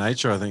immersed in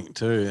nature, I think,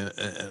 too,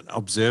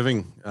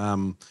 observing.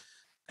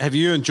 Have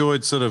you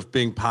enjoyed sort of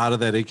being part of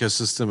that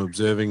ecosystem,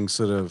 observing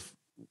sort of,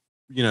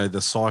 you know,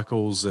 the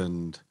cycles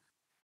and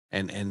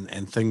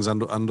things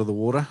under the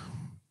water?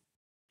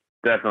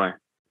 Definitely.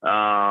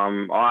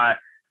 I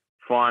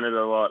find it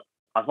a lot.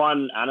 I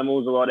find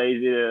animals a lot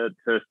easier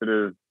to sort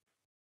of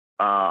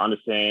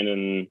understand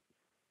and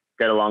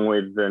get along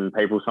with than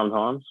people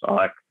sometimes. I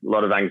like a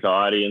lot of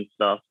anxiety and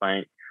stuff.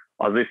 I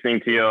was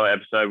listening to your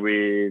episode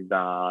with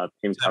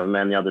Tim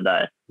Coverman the other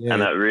day,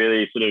 and that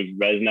really sort of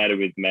resonated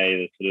with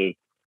me.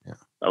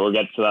 We'll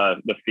get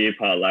to the fear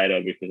part later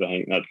because I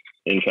think that's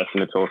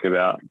interesting to talk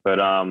about. But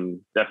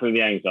definitely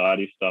the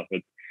anxiety stuff.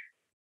 It's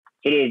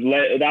sort of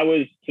that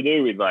was to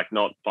do with like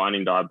not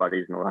finding dive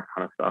buddies and all that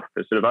kind of stuff.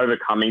 But sort of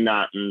overcoming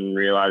that and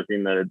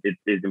realizing that it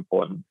is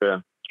important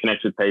to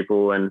connect with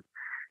people and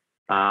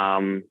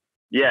the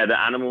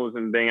animals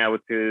and being able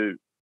to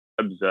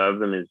observe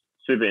them is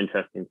super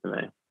interesting to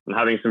me. And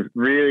having some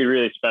really,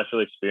 really special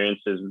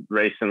experiences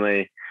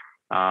recently,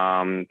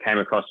 came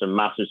across a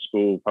massive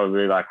school,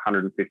 probably like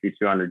 150,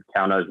 200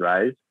 cow-nose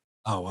rays.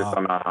 Oh, wow. Just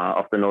on,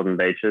 off the northern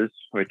beaches.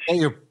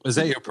 Is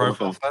that your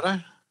profile photo?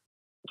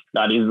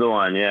 That is the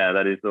one, yeah,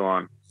 that is the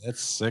one.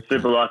 That's sick.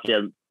 Super lucky.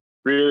 A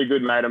really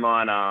good mate of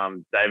mine,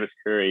 Davis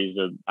Curry, he's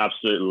an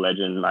absolute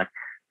legend. Like,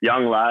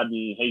 young lad, and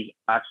he's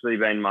actually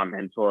been my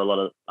mentor a lot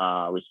of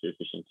with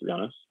spearfishing, to be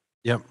honest.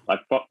 Yep.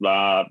 Like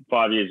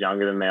 5 years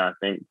younger than me, I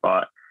think.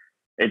 But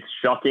it's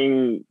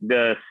shocking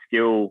the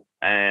skill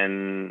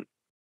and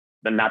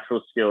the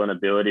natural skill and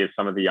ability of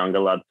some of the younger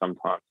lads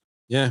sometimes.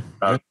 Yeah.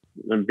 A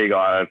big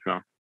eye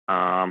opener.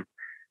 But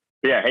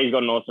yeah, he's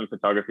got an awesome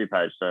photography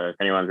page. So if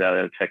anyone's out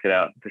there, check it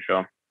out for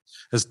sure.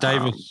 It's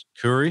Davis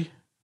Curry?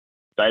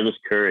 Davis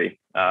Curry.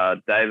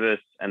 Davis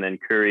and then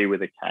Curry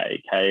with a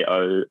K.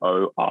 Koorey.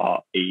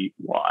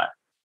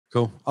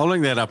 Cool. I'll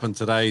link that up in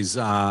today's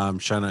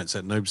show notes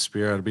at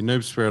Spearo. It'll be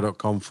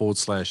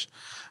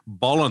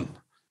noobspearo.com/Bollen.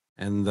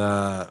 And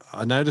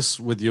I noticed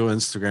with your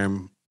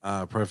Instagram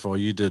profile,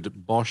 you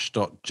did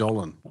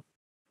bosh.jollen.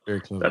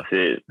 Very clever. That's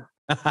it.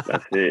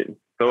 That's it. It's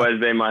always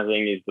been my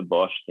thing is the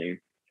Bosch thing.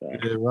 So.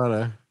 Yeah,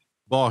 righto.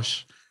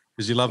 Bosh,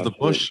 because you love the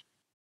bush.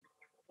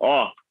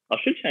 Oh, I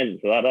should change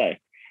it to that, eh?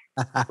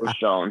 Bush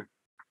Jollen.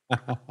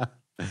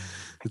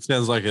 It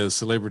sounds like a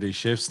celebrity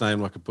chef's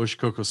name, like a bush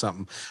cook or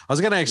something. I was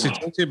going to actually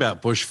talk to you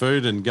about bush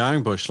food and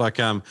going bush. Like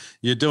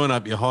you're doing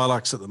up your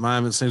Hilux at the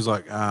moment. It seems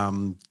like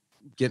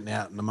getting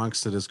out and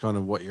amongst it is kind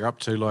of what you're up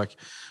to. Like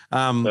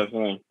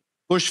Definitely.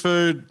 Bush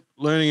food,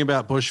 learning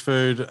about bush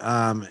food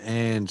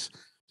and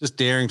just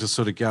daring to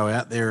sort of go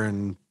out there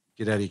and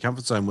get out of your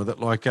comfort zone with it.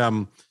 Like,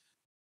 how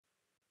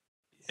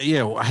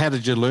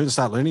did you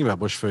start learning about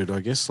bush food, I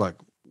guess? Like,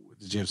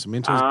 did you have some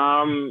mentors?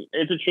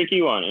 It's a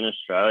tricky one in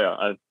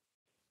Australia.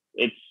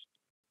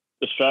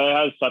 Australia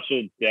has such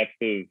a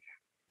depth of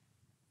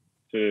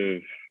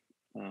the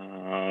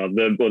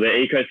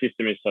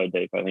ecosystem is so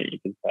deep, I think you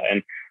could say.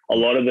 And a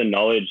lot of the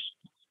knowledge,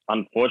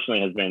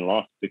 unfortunately, has been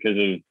lost because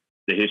of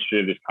the history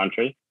of this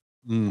country.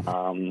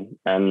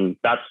 And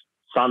that's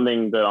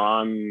something that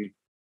I'm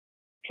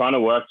trying to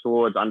work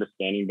towards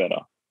understanding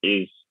better,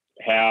 is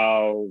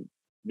how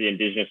the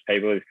Indigenous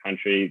people of this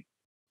country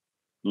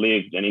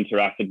lived and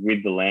interacted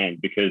with the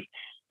land, because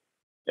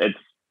it's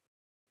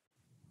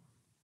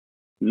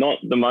not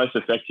the most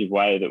effective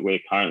way that we're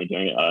currently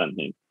doing it, I don't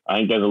think. I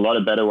think there's a lot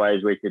of better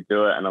ways we could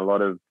do it, and a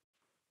lot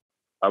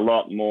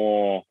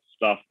more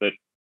stuff that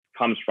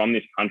comes from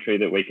this country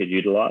that we could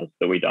utilize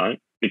that we don't,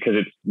 because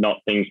it's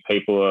not things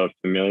people are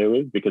familiar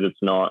with, because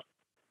it's not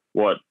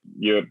what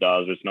Europe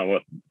does, or it's not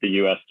what the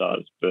US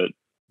does, but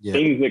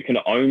things that can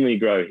only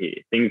grow here,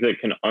 things that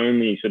can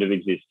only sort of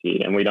exist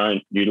here, and we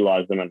don't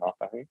utilize them enough,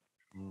 I think.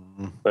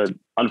 But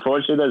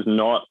unfortunately, there's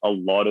not a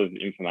lot of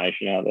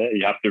information out there.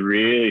 You have to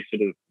really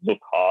sort of look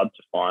hard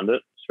to find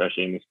it,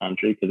 especially in this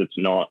country, because it's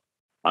not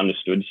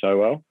understood so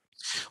well.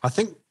 I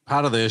think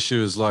part of the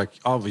issue is, like,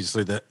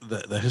 obviously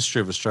the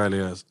history of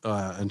Australia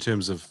in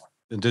terms of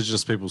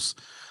Indigenous peoples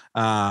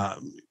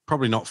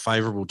probably not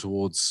favourable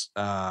towards,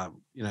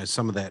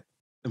 some of that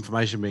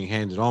information being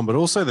handed on, but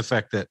also the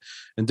fact that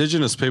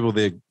Indigenous people,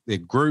 their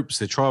groups,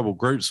 their tribal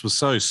groups were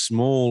so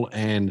small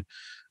and,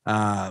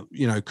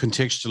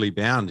 contextually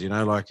bound,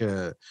 like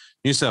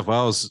New South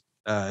Wales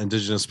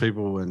Indigenous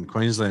people and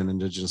Queensland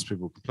Indigenous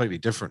people completely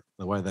different.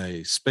 The way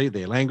they speak,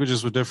 their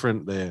languages were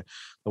different, the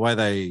way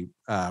they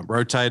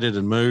rotated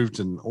and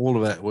moved and all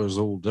of that was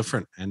all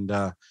different. And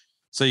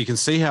so you can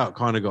see how it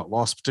kind of got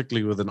lost,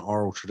 particularly with an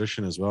oral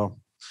tradition as well.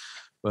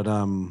 But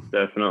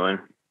definitely.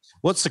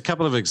 What's a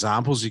couple of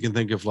examples you can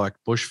think of, like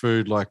bush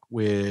food, like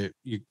where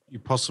you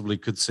possibly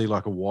could see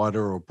like a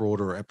wider or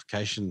broader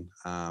application,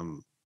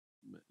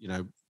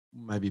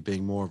 maybe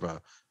being more of a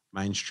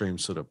mainstream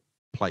sort of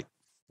plate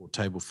or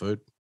table food?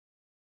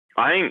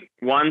 I think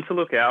one to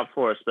look out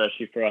for,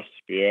 especially for us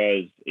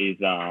spearos, is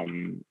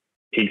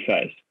pig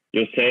face.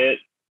 You'll see it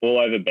all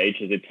over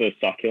beaches. It's a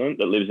succulent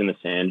that lives in the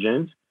sand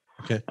dunes.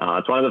 Okay.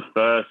 It's one of the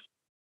first.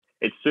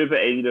 It's super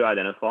easy to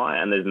identify,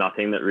 and there's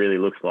nothing that really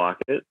looks like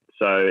it.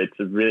 So it's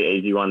a really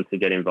easy one to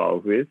get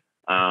involved with.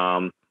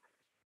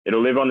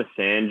 It'll live on the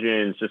sand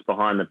dunes just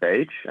behind the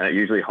beach, and it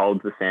usually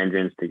holds the sand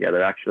dunes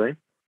together, actually.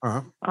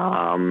 Uh-huh.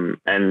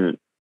 And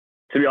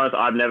to be honest,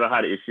 I've never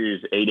had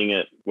issues eating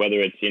it, whether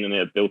it's in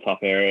a built-up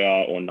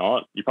area or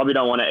not. You probably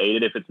don't want to eat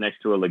it if it's next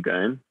to a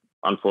lagoon.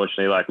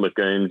 Unfortunately, like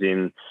lagoons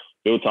in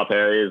built-up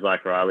areas,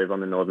 like where I live on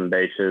the northern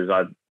beaches,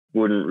 I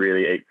wouldn't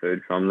really eat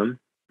food from them.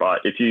 But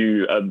if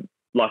you are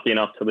lucky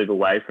enough to live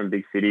away from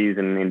big cities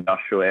and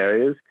industrial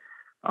areas,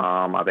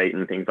 I've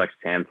eaten things like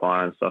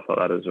sandfly and stuff like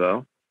that as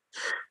well.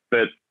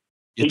 But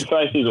pig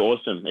face is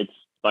awesome. It's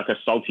like a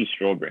salty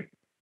strawberry.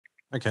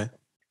 Okay.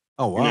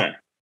 Oh, wow. Yeah.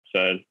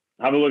 So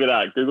have a look at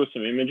that. Google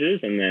some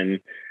images, and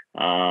then,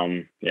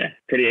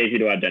 pretty easy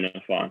to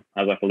identify.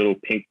 Has like a little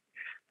pink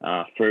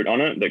fruit on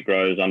it that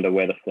grows under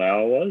where the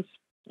flower was.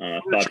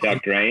 Starts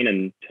out green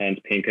and turns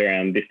pink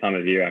around this time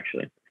of year,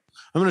 actually.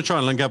 I'm going to try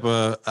and link up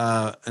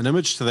an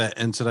image to that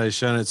in today's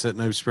show notes at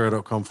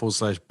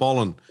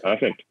noobspearo.com/Bollen.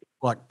 Perfect.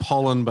 Like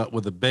pollen, but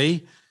with a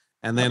B.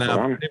 And then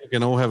people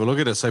can all have a look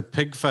at it. So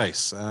pig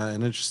face,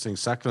 an interesting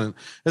succulent.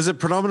 Is it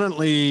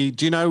predominantly,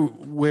 do you know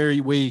where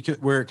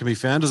it can be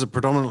found? Is it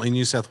predominantly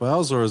New South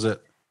Wales, or is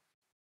it?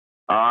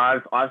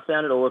 I've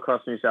found it all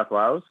across New South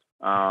Wales,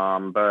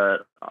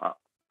 but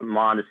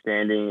my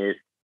understanding it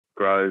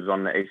grows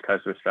on the east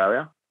coast of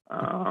Australia,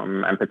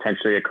 and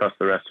potentially across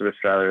the rest of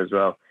Australia as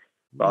well.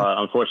 But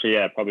unfortunately,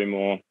 probably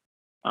more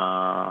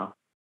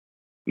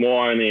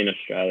only in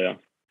Australia.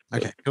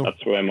 Okay, cool.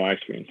 That's where my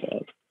experience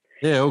is.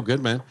 Yeah, all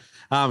good, man.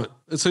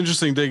 It's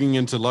interesting digging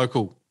into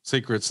local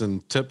secrets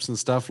and tips and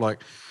stuff.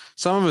 Like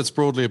some of it's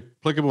broadly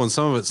applicable and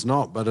some of it's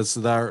not, but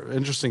there are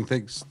interesting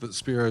things that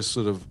Spearos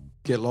sort of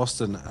get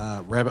lost in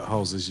rabbit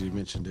holes, as you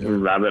mentioned earlier.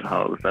 Rabbit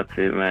holes, that's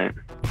it, mate.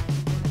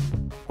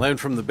 Learn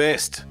from the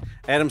best.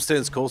 Adam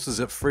Stern's courses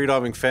at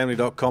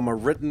freedivingfamily.com are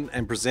written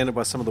and presented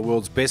by some of the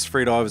world's best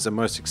freedivers and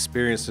most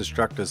experienced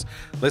instructors.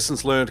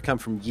 Lessons learned come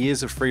from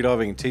years of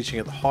freediving and teaching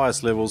at the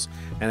highest levels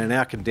and are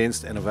now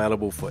condensed and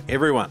available for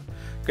everyone.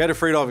 Go to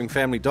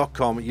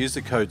freedivingfamily.com, use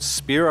the code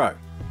SPEARO,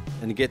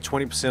 and you get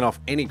 20% off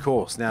any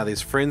course. Now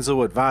there's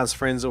Frenzel, Advanced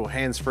Frenzel,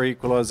 Hands-Free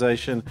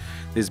Equalization,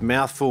 there's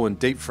Mouthful and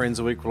Deep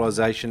Frenzel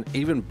Equalization,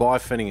 even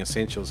Bi-Finning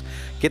Essentials.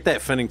 Get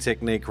that finning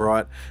technique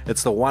right.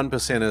 It's the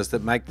 1%ers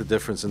that make the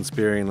difference in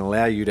spearing and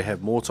allow you to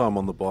have more time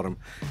on the bottom,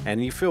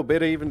 and you feel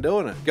better even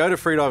doing it. Go to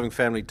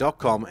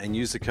freedivingfamily.com and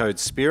use the code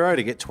SPEARO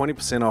to get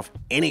 20% off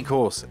any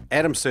course.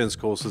 Adam Stern's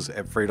courses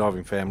at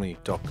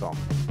freedivingfamily.com.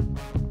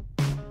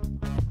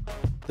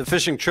 The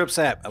Fishing Trips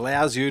app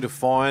allows you to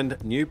find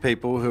new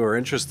people who are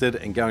interested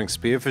in going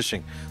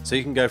spearfishing, so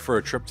you can go for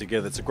a trip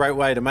together. It's a great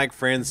way to make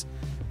friends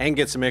and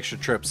get some extra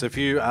trips. If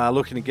you are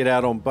looking to get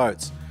out on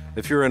boats,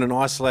 if you're in an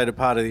isolated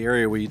part of the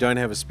area where you don't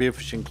have a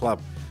spearfishing club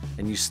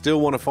and you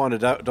still want to find a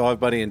dive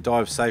buddy and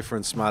dive safer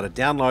and smarter,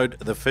 download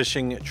the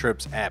Fishing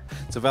Trips app.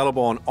 It's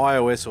available on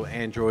iOS or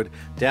Android.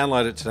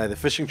 Download it today. The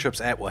Fishing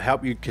Trips app will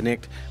help you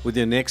connect with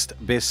your next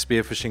best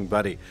spearfishing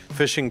buddy.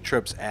 Fishing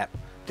Trips app.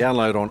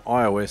 Download on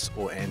iOS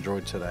or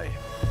Android today.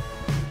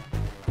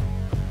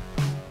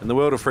 In the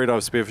world of freedive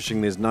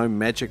spearfishing, there's no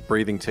magic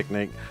breathing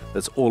technique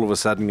that's all of a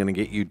sudden going to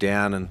get you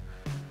down and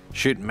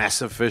shoot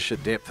massive fish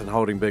at depth and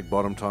holding big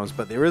bottom times,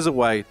 but there is a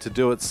way to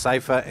do it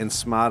safer and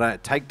smarter,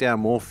 take down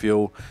more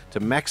fuel to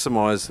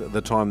maximize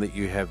the time that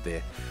you have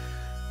there.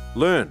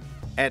 Learn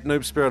at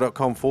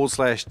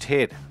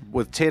noobspearo.com/TED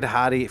with Ted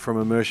Hardy from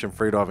Immersion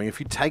Freediving. If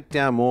you take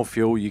down more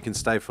fuel, you can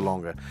stay for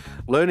longer.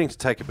 Learning to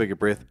take a bigger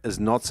breath is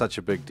not such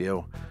a big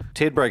deal.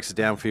 Ted breaks it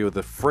down for you with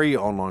a free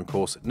online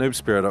course at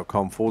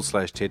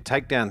noobspearo.com/TED.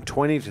 Take down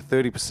 20 to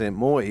 30%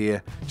 more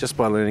air just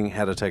by learning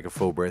how to take a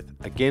full breath.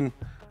 Again,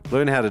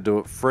 learn how to do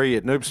it free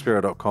at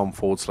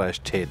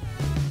noobspearo.com/TED.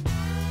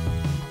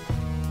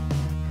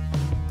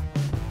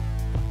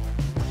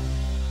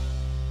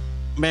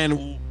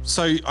 Man,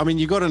 so, I mean,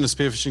 you got into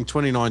spearfishing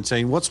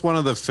 2019. What's one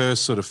of the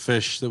first sort of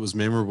fish that was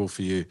memorable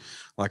for you,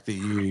 like that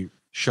you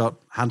shot,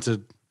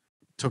 hunted,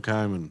 took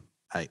home and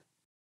ate?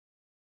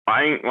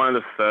 I think one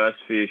of the first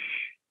fish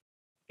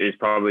is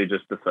probably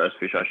just the first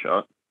fish I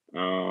shot.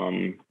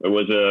 It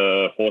was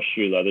a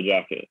horseshoe leather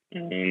jacket,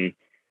 and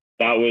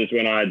that was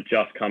when I had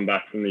just come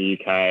back from the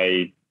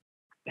UK.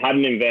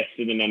 Hadn't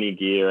invested in any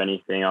gear or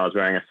anything. I was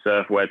wearing a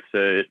surf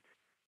wetsuit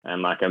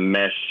and like a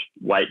mesh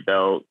weight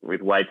belt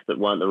with weights that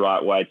weren't the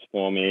right weights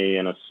for me,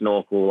 and a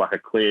snorkel, like a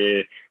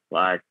clear,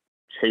 like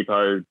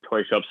cheapo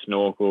toy shop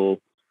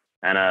snorkel,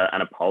 and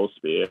a pole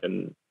spear.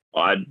 And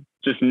I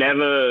just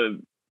never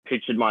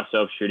pictured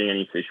myself shooting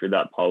any fish with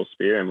that pole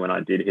spear. And when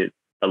I did hit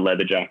a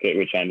leather jacket,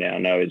 which I now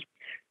know is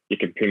you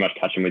can pretty much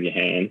catch them with your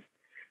hands.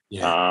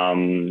 Yeah.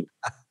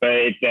 But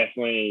it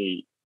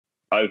definitely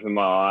opened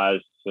my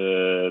eyes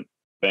to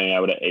being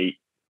able to eat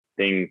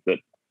things that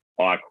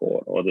I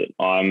caught, or that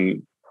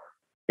I'm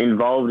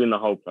involved in the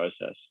whole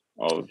process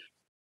of.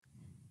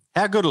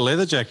 How good are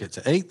leather jacket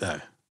to eat, though?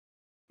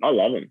 I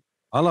love them.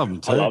 I love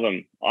them too. I love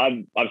them.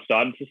 I've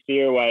started to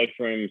steer away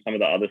from some of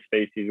the other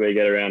species we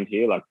get around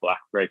here, like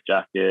black reef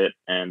jacket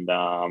and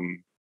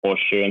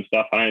horseshoe and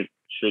stuff. I don't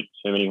shoot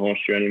too many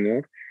horseshoe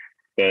anymore,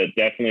 but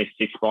definitely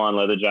six spine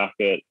leather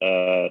jacket.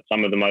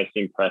 Some of the most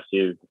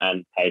impressive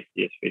and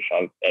tastiest fish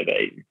I've ever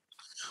eaten.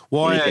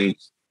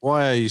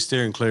 Why are you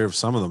steering clear of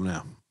some of them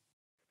now?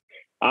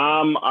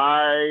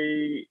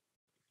 I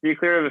steer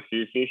clear of a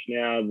few fish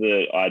now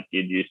that I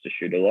did used to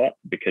shoot a lot,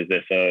 because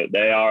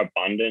they are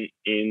abundant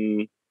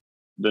in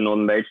the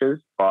northern beaches,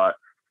 but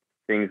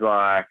things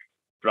like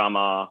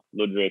drummer,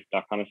 ludwig,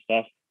 that kind of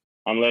stuff,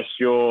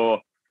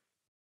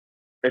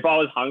 if I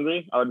was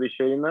hungry, I would be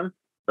shooting them,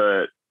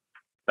 but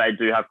they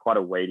do have quite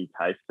a weedy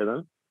taste to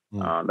them.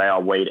 They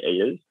are weed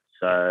eaters,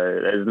 so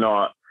there's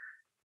not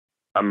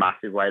a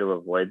massive way to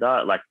avoid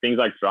that. Like things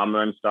like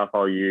drummer and stuff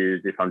I'll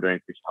use if I'm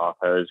doing fish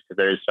tacos, because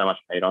there is so much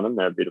meat on them.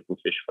 They're beautiful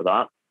fish for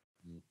that.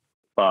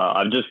 But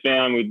I've just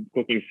found with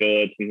cooking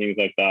fillets and things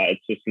like that,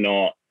 it's just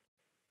not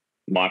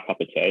my cup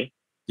of tea.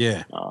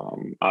 Yeah.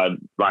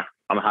 I'm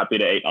happy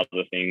to eat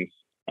other things.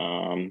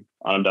 I'm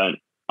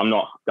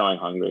not going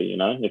hungry, you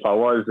know. If I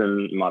was,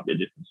 then it might be a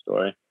different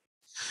story.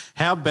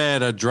 How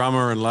bad are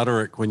drummer and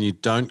luderick when you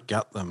don't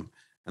gut them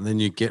and then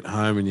you get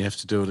home and you have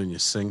to do it in your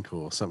sink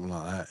or something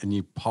like that, and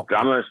you pop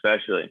drummer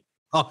especially?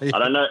 Oh, yeah.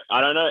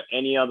 I don't know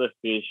any other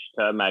fish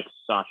to make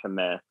such a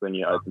mess when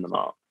you open them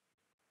up.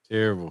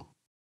 Terrible.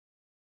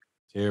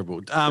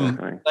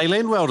 They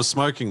lend well to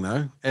smoking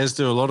though, as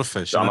do a lot of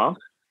fish. Drummer?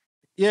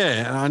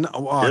 Yeah, I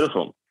know.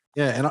 Beautiful.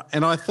 Yeah,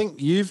 and I think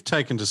you've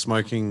taken to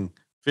smoking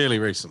fairly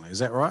recently. Is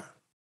that right?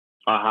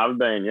 I have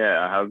been.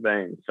 Yeah, I have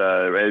been.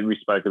 So we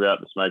spoke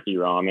about the smoky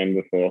ramen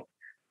before.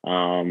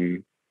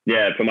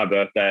 For my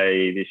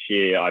birthday this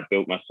year, I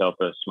built myself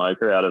a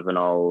smoker out of an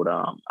old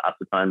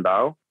acetone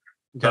barrel.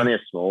 It's only a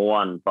small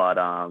one, but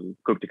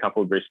cooked a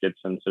couple of briskets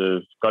and sort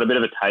of got a bit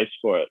of a taste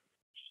for it.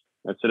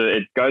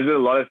 It goes with a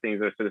lot of things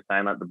that are sort of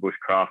saying, like the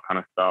bushcraft kind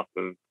of stuff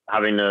of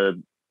having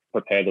to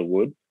prepare the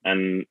wood,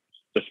 and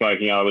the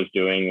smoking I was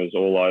doing was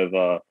all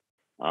over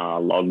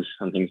logs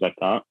and things like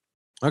that.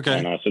 Okay.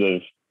 And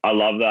I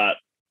love that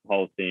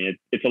whole thing.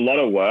 It's a lot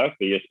of work,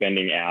 but you're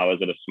spending hours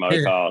at a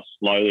smoker,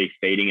 slowly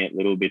feeding it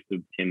little bits of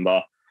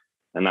timber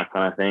and that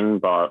kind of thing.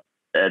 But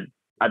at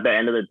the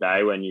end of the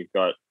day, when you've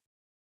got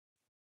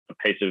a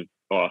piece of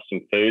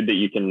some food that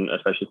you can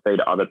especially feed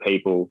to other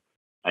people,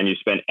 and you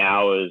spend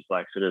hours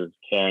like sort of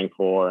caring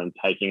for and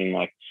taking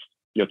like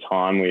your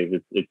time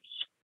with, it's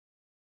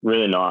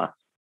really nice.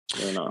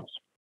 Really nice.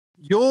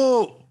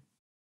 Your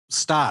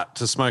start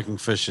to smoking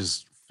fish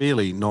is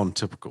fairly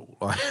non-typical.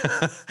 Like,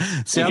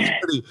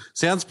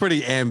 sounds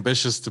pretty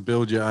ambitious to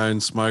build your own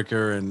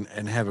smoker and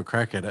have a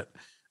crack at it.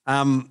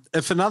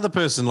 If another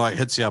person like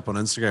hits you up on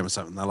Instagram or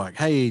something, they're like,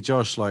 "Hey,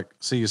 Josh, like,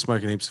 see you're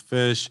smoking heaps of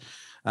fish.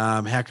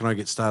 How can I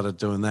get started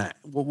doing that?"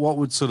 What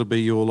would sort of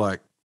be your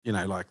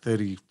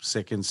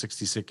 30-second,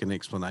 60-second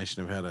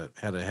explanation of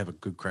how to have a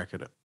good crack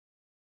at it?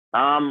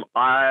 I'm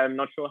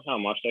not sure how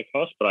much they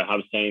cost, but I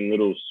have seen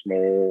little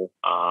small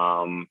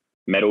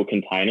metal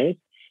containers,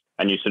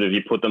 and you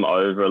put them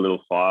over a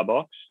little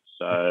firebox,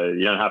 so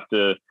you don't have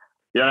to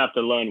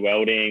learn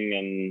welding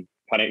and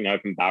cutting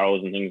open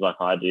barrels and things like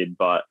I did.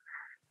 But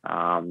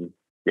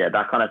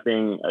that kind of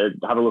thing.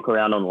 Have a look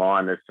around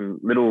online. There's some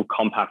little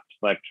compact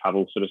like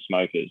travel sort of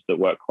smokers that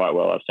work quite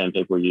well. I've seen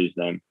people use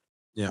them.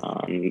 Yeah.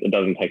 It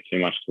doesn't take too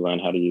much to learn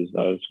how to use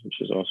those, which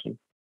is awesome.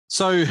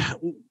 So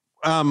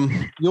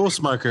your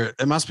smoker,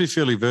 it must be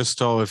fairly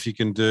versatile if you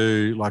can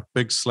do like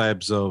big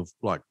slabs of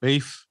like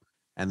beef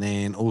and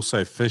then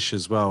also fish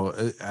as well.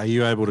 Are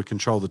you able to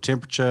control the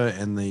temperature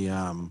and the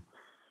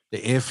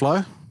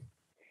airflow?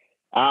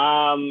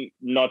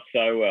 Not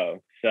so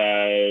well. So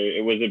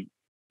it was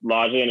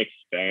largely an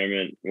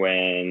experiment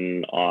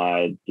when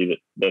I did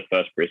the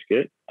first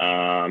brisket.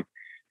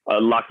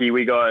 Lucky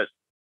we got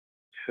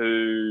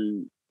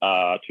two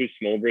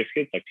small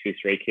briskets, like 2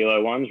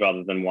 3-kilo ones,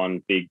 rather than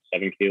one big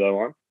 7-kilo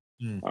one.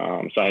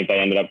 So I think they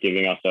ended up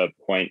giving us a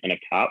point and a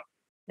cap,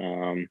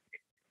 and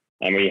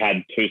we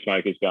had 2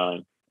 smokers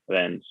going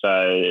then.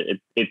 So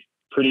it's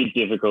pretty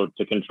difficult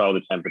to control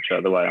the temperature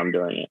the way I'm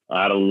doing it.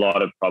 I had a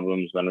lot of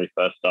problems when we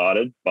first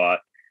started, but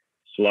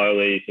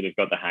slowly sort of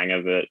got the hang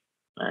of it.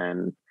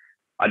 And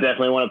I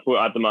definitely want to put,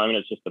 at the moment,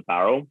 it's just the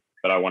barrel,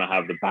 but I want to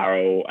have the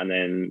barrel and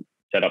then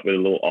set up with a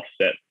little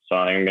offset. So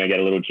I think I'm going to get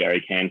a little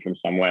jerry can from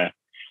somewhere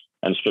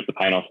and strip the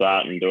paint off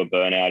that and do a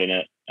burnout in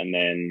it. And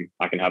then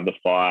I can have the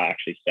fire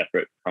actually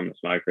separate from the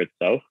smoker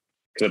itself.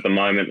 Because at the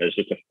moment, there's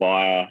just a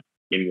fire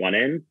in one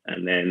end,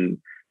 and then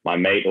my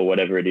meat or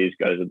whatever it is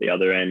goes at the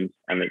other end,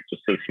 and it's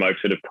just the smoke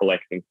sort of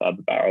collects inside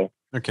the barrel.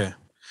 Okay.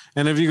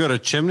 And have you got a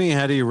chimney?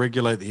 How do you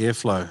regulate the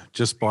airflow?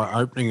 Just by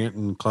opening it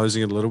and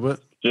closing it a little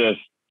bit? Just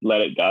let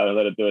it go,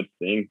 let it do its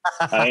thing.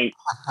 I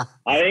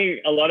think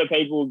a lot of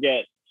people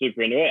get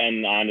super into it,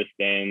 and I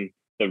understand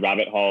the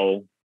rabbit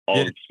hole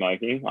of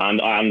smoking. I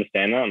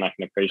understand that, and I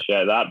can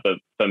appreciate that. But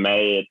for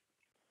me,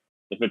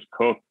 if it's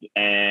cooked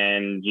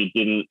and you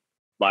didn't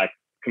like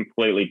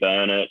completely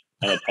burn it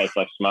and it tastes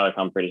like smoke,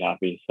 I'm pretty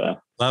happy. So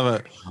love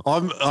it.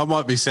 I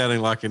might be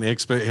sounding like an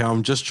expert here.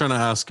 I'm just trying to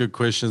ask good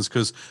questions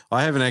because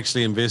I haven't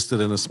actually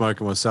invested in a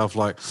smoker myself.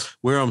 Like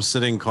where I'm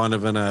sitting, kind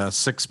of in a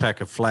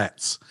 6-pack of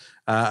flats.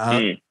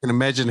 I can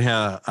imagine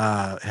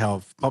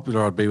how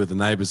popular I'd be with the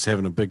neighbours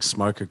having a big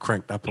smoker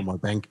cranked up on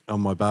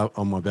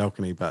my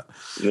balcony. But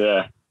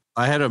yeah,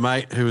 I had a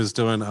mate who was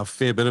doing a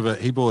fair bit of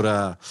it. He bought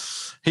a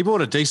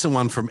decent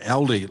one from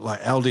Aldi.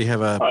 Like Aldi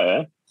have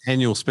a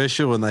annual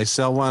special and they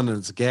sell one and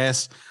it's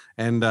gas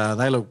and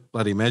they look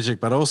bloody magic.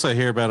 But I also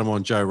hear about them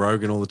on Joe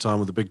Rogan all the time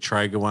with the big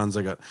Traeger ones.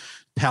 They got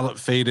pellet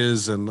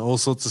feeders and all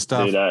sorts of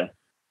stuff.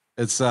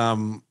 It's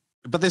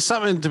but there's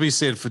something to be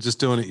said for just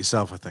doing it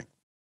yourself, I think.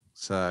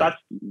 So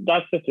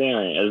that's the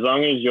thing. As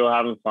long as you're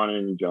having fun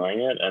and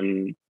enjoying it,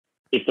 and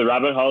if the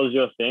rabbit hole is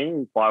your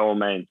thing, by all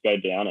means, go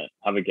down it.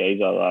 Have a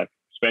geezer. Like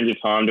spend your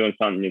time doing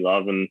something you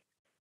love and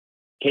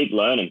keep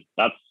learning.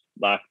 That's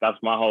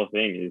my whole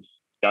thing is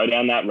go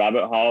down that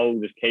rabbit hole.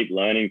 Just keep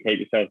learning. Keep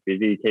yourself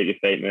busy. Keep your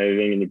feet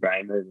moving and your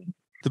brain moving.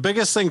 The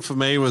biggest thing for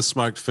me with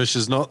smoked fish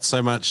is not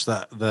so much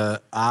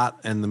the art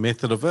and the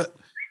method of it.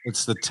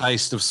 It's the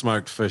taste of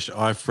smoked fish.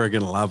 I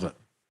friggin' love it.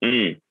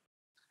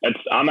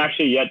 I'm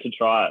actually yet to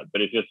try it,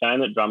 but if you're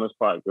saying that drummer's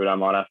quite good, I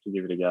might have to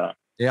give it a go.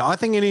 Yeah, I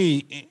think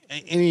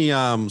any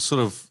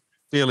sort of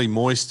fairly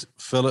moist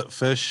fillet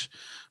fish,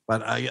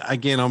 but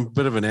again, I'm a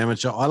bit of an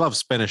amateur. I love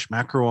Spanish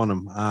mackerel on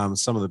them.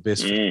 Some of the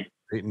best fish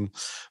I've eaten.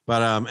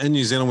 But in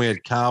New Zealand, we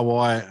had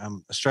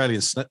carwai. Australian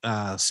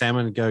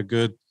salmon go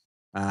good.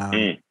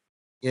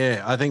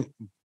 Yeah, I think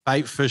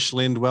bait fish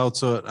lend well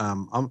to it.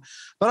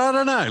 But I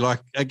don't know. Like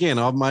again,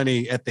 I'm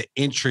only at the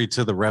entry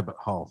to the rabbit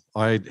hole.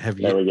 I have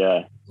yet we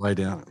go. Way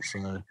down it.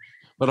 So,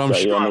 but I'm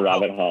sure you're on the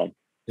rabbit hole.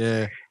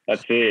 Yeah,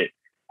 that's it.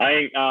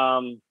 I think,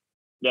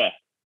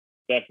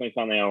 definitely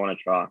something I want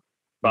to try.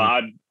 But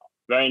I'm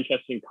very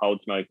interested in cold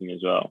smoking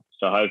as well.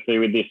 So hopefully,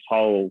 with this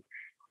whole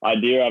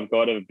idea I've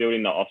got of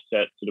building the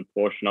offset sort of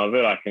portion of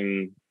it, I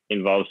can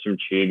involve some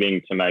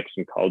tubing to make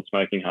some cold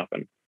smoking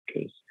happen.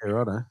 Because I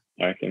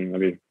reckon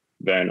that'd be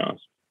very nice.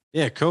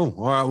 Yeah, cool.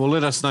 All right, well,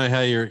 let us know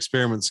how your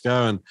experiments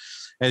go. And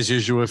as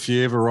usual, if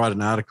you ever write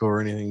an article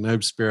or anything,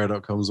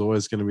 noobspearo.com is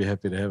always going to be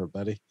happy to have it,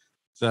 buddy.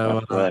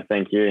 So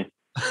thank you.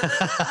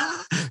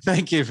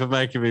 Thank you for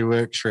making me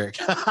work, Shrek.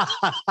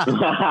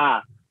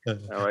 I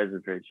always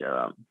appreciate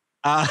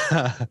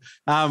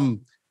that.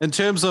 In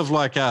terms of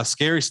like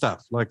scary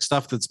stuff, like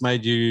stuff that's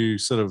made you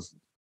sort of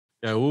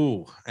go,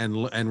 ooh,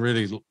 and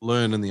really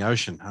learn in the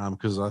ocean,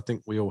 because I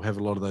think we all have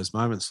a lot of those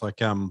moments.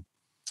 Like,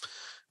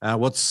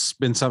 what's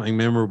been something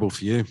memorable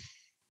for you?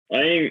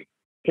 I'm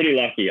pretty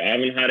lucky. I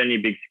haven't had any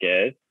big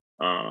scares.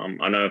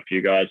 I know a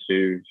few guys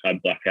who've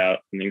had blackouts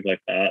and things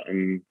like that,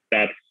 and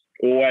that's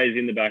always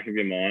in the back of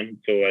your mind.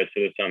 It's always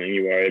sort of something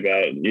you worry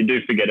about. You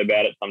do forget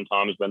about it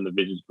sometimes when the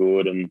vision's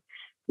good and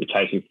you're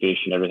chasing fish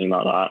and everything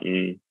like that,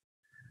 and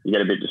you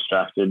get a bit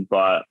distracted.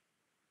 But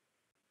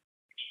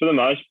for the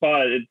most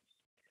part, it's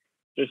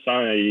just some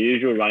of the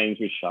usual run-ins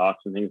with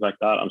sharks and things like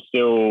that. I'm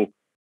still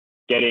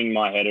getting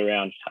my head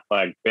around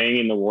like being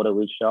in the water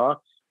with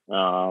sharks. If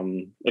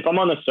I'm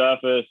on the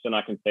surface and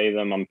I can see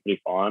them, I'm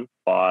pretty fine.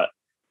 But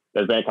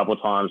there's been a couple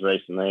of times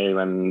recently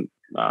when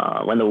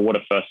the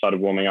water first started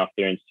warming up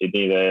here in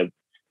Sydney, the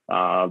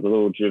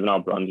little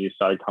juvenile bronzies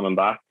started coming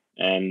back,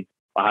 and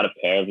I had a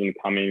pair of them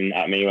coming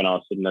at me when I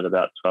was sitting at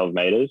about 12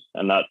 meters,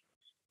 and that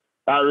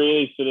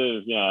really sort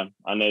of,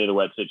 I needed a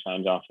wetsuit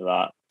change after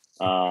that.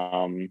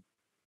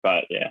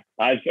 But yeah,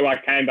 I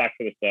came back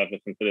to the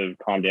surface and sort of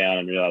calmed down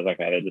and realized,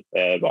 okay, they're just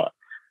there, but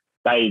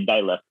they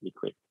left pretty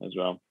quick as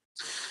well.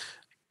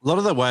 A lot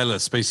of the whaler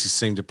species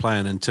seem to play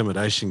an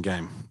intimidation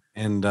game,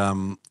 and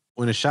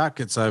when a shark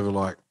gets over,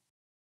 like,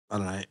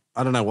 I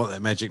don't know what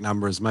that magic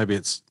number is. Maybe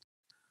it's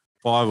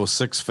 5 or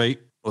 6 feet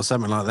or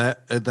something like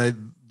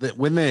that.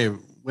 When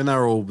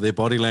they're all, their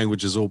body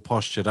language is all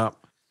postured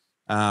up,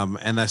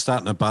 and they're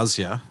starting to buzz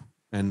you,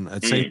 and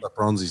it seems like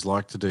bronzies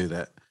like to do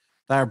that.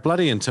 They're a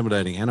bloody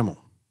intimidating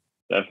animal.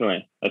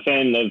 Definitely. I've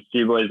seen a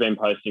few boys been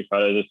posting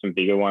photos of some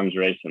bigger ones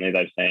recently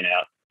they've seen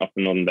out off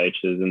the northern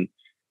beaches, and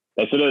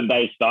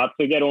they start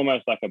to get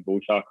almost like a bull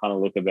shark kind of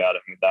look about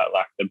it, with that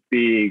like the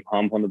big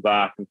hump on the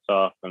back and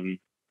stuff, and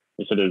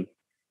you sort of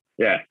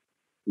get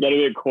a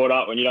bit caught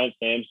up when you don't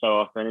see them so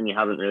often and you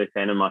haven't really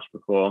seen them much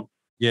before.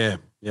 Yeah.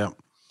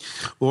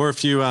 Or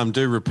if you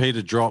do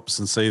repeated drops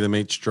and see them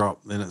each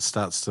drop, then it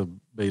starts to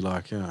be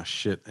like, oh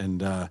shit,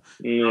 and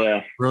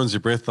ruins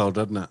your breath hold,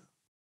 doesn't it?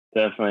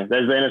 Definitely.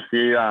 There's been a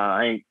few.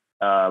 I think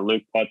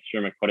Luke Potts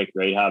from Aquatic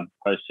Rehab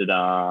posted.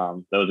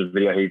 There was a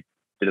video he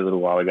did a little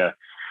while ago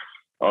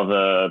of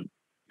a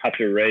patch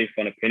of reef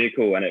on a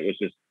pinnacle, and it was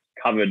just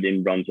covered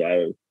in bronze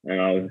whales.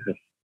 And I was just,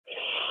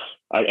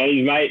 and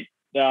his mate,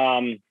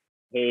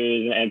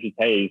 who's an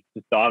amputee, he's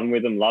just diving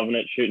with him, loving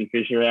it, shooting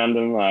fish around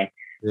him, like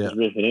just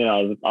ripping in.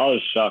 I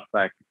was shocked,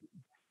 like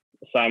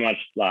so much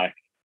like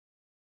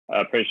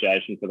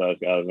appreciation for those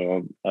guys,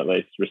 or at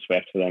least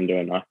respect for them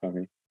doing that kind of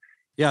thing.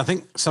 Yeah, I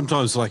think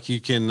sometimes like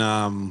you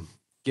can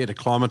get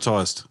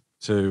acclimatized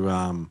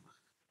to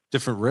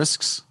different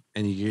risks,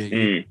 and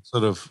you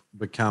sort of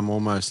become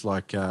almost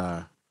like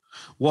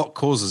what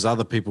causes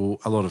other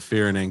people a lot of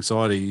fear and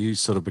anxiety, you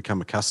sort of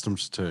become accustomed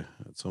to.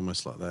 It's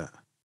almost like that.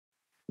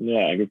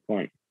 Yeah, good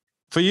point.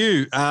 For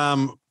you,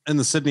 in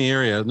the Sydney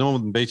area,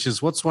 Northern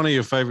Beaches, what's one of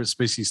your favourite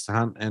species to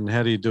hunt, and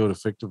how do you do it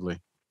effectively?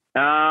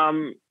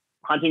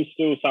 Hunting's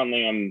still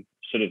something I'm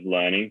sort of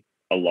learning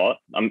a lot.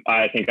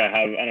 I think I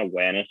have an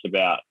awareness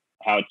about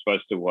how it's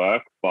supposed to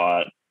work,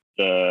 but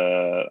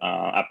the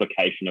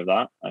application of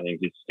that, I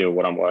think, is still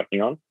what I'm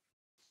working on.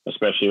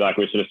 Especially like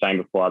we were sort of saying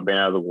before, I've been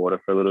out of the water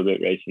for a little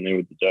bit recently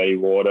with the dirty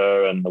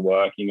water and the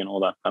working and all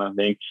that kind of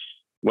thing.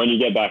 When you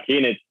get back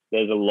in,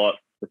 there's a lot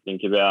to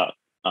think about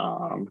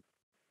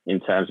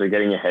in terms of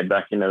getting your head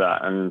back into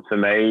that. And for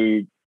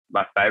me,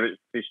 my favourite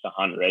fish to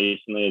hunt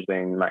recently has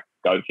been like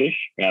goatfish.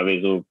 We have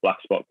these little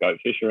black spot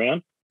goatfish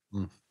around.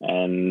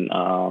 And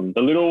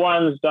the little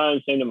ones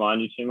don't seem to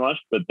mind you too much,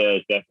 but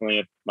there's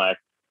definitely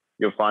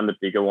you'll find the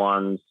bigger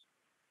ones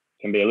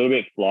can be a little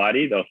bit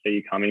flighty. They'll see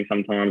you coming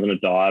sometimes on a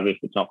dive if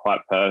it's not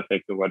quite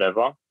perfect or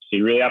whatever. So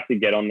you really have to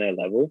get on their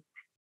level.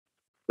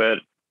 But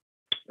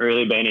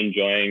really been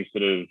enjoying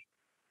sort of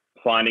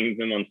finding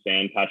them on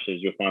sand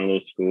patches. You'll find a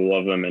little school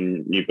of them,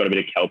 and you've got a bit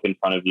of kelp in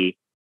front of you,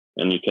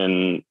 and you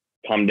can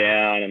come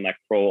down and like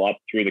crawl up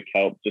through the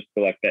kelp just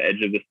to like the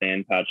edge of the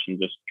sand patch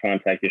and just try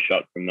and take your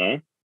shot from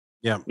there.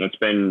 Yeah. And it's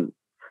been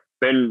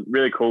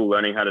really cool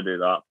learning how to do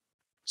that.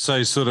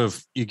 So sort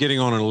of you're getting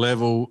on a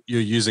level,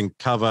 you're using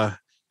cover,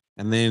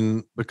 and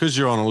then because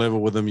you're on a level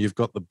with them, you've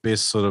got the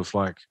best sort of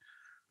like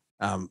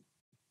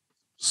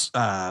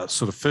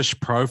sort of fish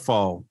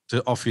profile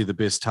to offer you the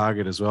best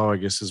target as well, I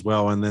guess, as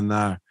well. And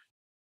then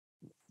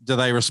do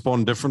they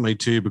respond differently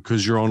to you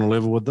because you're on a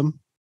level with them?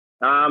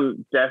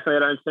 Definitely. I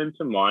don't seem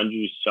to mind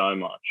you so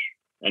much.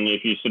 And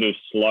if you sort of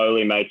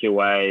slowly make your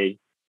way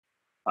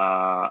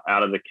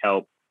out of the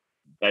kelp,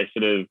 they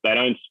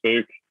don't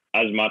spook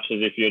as much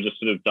as if you're just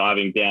sort of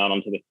diving down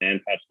onto the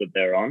sand patch that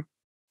they're on.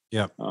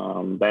 Yeah.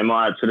 They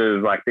might sort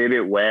of like be a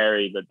bit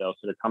wary, but they'll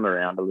sort of come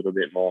around a little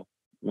bit more,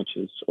 which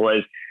is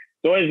always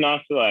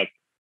nice to like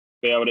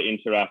be able to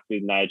interact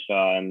with nature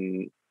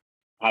and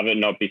have it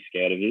not be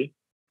scared of you,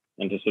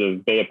 and to sort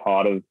of be a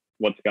part of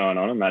what's going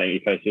on in that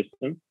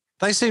ecosystem.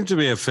 They seem to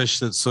be a fish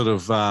that sort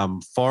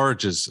of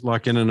forages,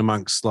 like in and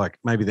amongst like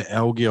maybe the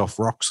algae off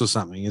rocks or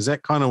something. Is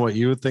that kind of what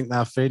you would think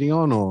they're feeding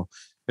on, or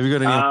have you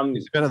got any?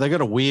 They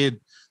got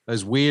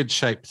those weird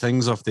shaped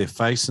things off their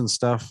face and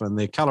stuff, and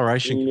their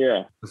coloration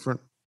different.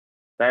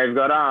 They've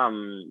got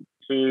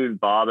two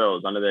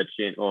barbels under their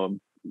chin, or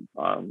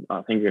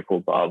I think they're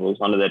called barbels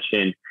under their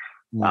chin.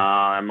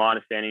 And my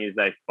understanding is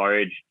they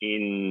forage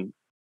in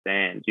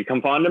sand. You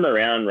can find them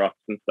around rocks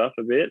and stuff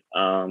a bit,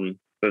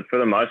 but for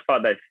the most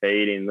part, they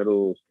feed in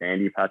little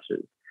sandy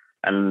patches.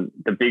 And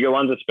the bigger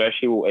ones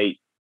especially will eat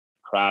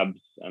crabs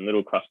and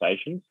little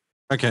crustaceans.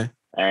 Okay.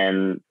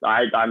 And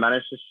I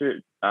managed to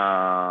shoot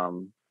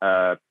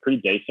a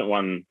pretty decent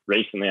one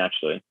recently,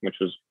 actually, which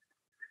was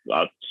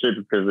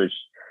super privileged.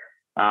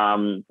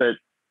 But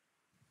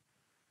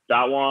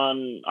that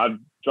one, I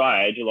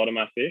dry age a lot of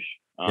my fish.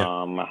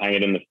 I hang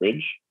it in the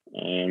fridge,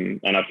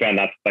 and I found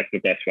that's like the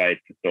best way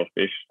to store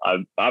fish.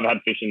 I've had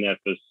fish in there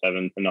for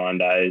 7 to 9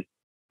 days,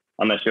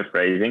 unless you're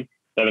freezing,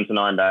 7 to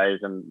 9 days,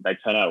 and they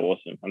turn out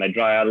awesome. And they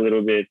dry out a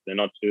little bit. They're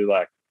not too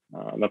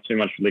not too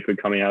much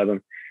liquid coming out of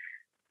them.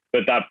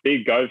 But that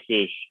big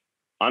goatfish,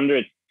 under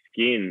its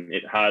skin,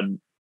 it had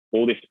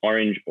all this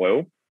orange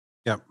oil.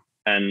 Yep.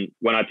 And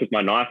when I took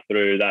my knife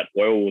through, that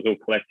oil was all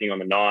collecting on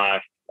the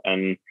knife,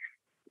 and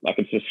I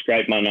could just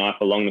scrape my knife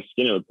along the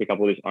skin. It would pick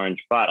up all this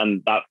orange fat,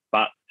 and that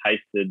fat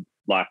tasted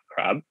like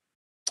crab.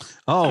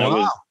 Oh, and wow. It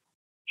was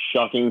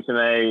shocking to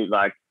me,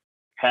 like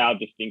how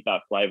distinct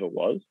that flavor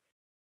was.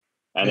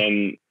 And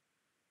then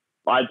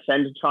I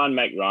tend to try and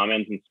make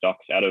ramens and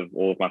stocks out of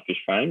all of my fish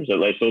frames, at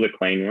least all the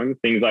clean ones.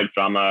 Things like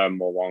drummer,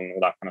 morwong, all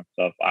that kind of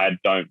stuff, I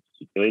don't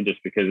particularly,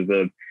 just because of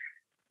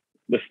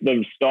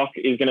the stock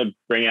is going to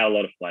bring out a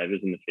lot of flavors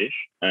in the fish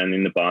and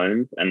in the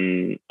bones.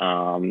 And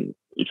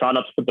you try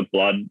not to put the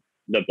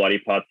bloody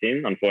parts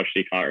in.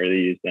 Unfortunately, you can't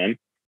really use them.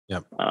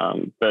 Yep.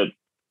 But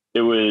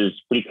it was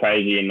pretty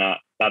crazy, and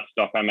that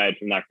stock I made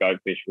from that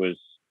goatfish was,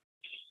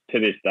 to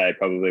this day,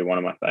 probably one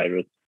of my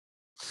favorites.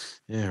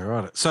 Yeah,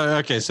 right. So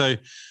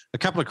a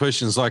couple of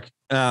questions, like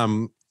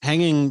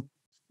hanging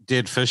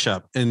dead fish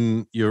up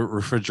in your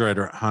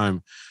refrigerator at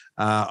home,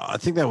 I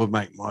think that would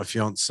make my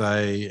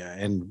fiance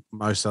and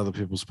most other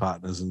people's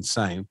partners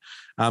insane.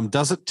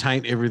 Does it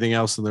taint everything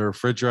else in the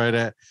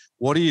refrigerator?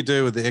 What do you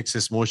do with the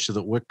excess moisture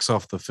that wicks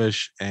off the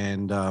fish?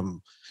 And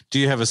do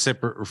you have a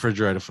separate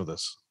refrigerator for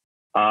this?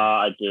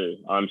 I do.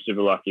 I'm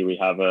super lucky. We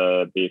have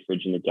a beer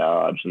fridge in the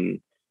garage,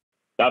 and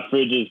that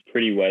fridge is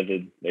pretty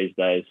weathered these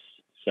days.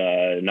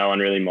 So no one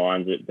really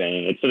minds it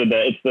being. It's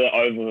the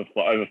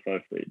overflow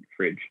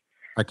fridge.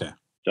 Okay.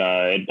 So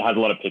it has a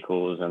lot of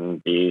pickles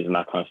and beers and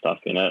that kind of stuff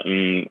in it.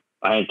 And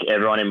I think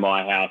everyone in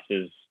my house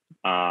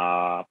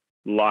has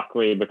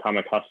luckily become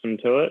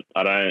accustomed to it.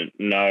 I don't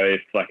know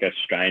if like a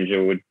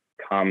stranger would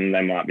come,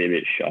 they might be a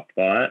bit shocked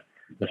by it,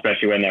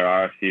 especially when there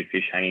are a few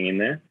fish hanging in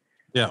there.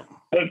 Yeah.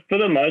 But for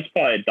the most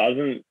part, it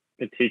doesn't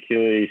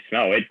particularly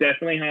smell. It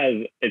definitely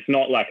has, it's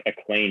not like a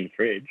clean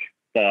fridge,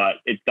 but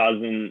it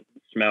doesn't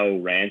smell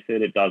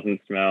rancid. It doesn't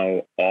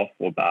smell off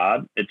or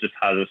bad. It just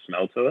has a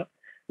smell to it.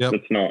 Yep.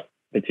 It's not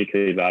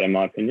particularly bad in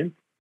my opinion.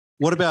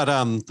 What about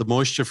the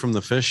moisture from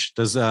the fish?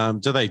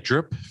 Do they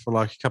drip for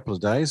like a couple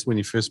of days when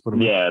you first put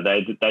them in? Yeah,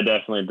 they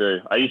definitely do.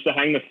 I used to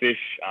hang the fish.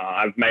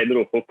 I've made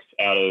little hooks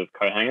out of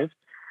coat hangers,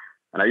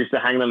 and I used to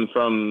hang them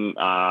from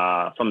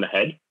the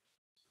head,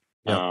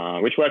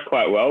 which worked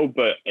quite well.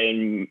 But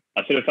I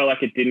sort of felt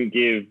like it didn't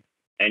give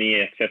any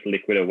excess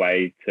liquid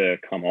away to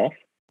come off.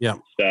 Yeah.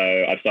 So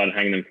I started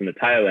hanging them from the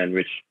tail end,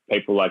 which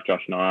people like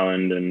Josh and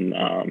Ireland and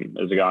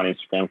there's a guy on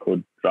Instagram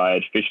called Dry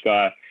Edge Fish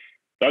Guy.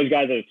 Those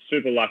guys are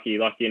super lucky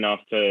enough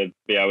to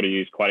be able to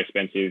use quite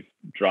expensive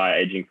dry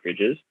aging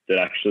fridges that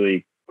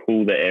actually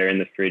cool the air in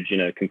the fridge in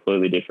a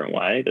completely different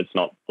way. That's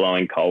not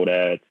blowing cold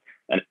air. It's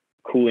a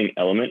cooling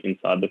element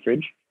inside the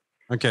fridge.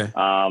 Okay.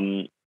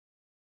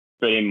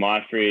 But in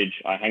my fridge,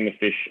 I hang the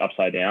fish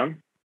upside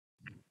down.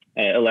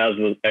 And it allows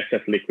the excess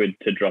liquid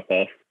to drop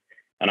off.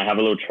 And I have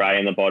a little tray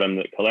in the bottom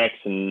that collects,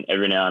 and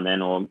every now and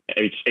then, or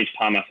each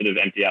time I sort of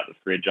empty out the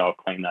fridge, I'll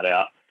clean that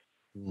out.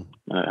 And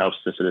it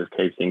helps to sort of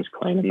keep things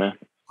clean in there.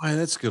 Oh,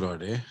 that's a good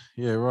idea.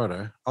 Yeah,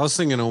 righto. I was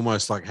thinking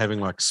almost like having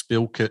like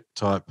spill kit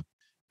type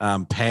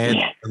pad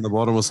in the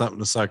bottom or something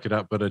to soak it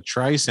up, but a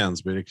tray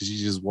sounds better because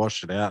you just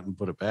wash it out and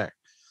put it back.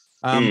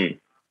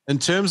 In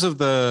terms of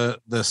the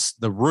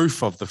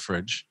roof of the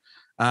fridge,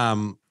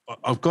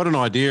 I've got an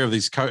idea of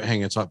these coat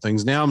hanger type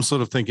things. Now I'm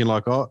sort of thinking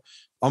like,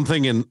 I'm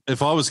thinking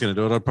if I was going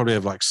to do it, I'd probably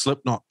have like slip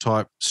knot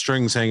type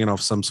strings hanging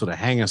off some sort of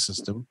hanger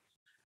system,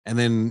 and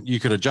then you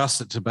could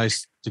adjust it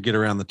to get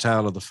around the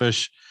tail of the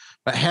fish.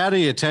 But how do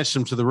you attach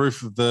them to the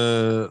roof of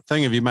the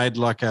thing? Have you made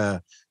like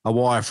a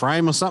wire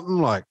frame or something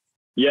like?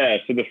 Yeah,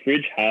 so the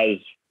fridge has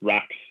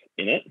racks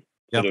in it,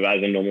 sort of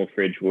as a normal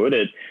fridge would.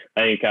 I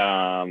think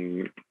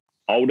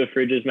older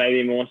fridges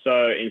maybe more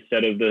so,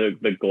 instead of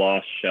the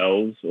glass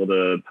shelves or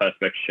the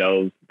Perspex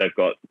shelves, they've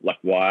got like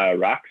wire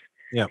racks.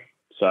 Yeah.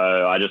 So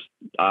I just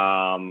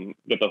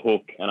get the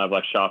hook and I've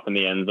like sharpened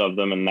the ends of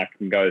them, and that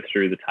can go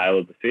through the tail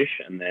of the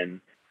fish, and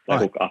then they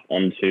hook up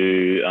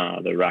onto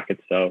the rack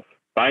itself.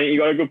 But I think you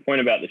got a good point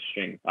about the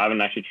string. I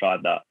haven't actually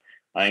tried that.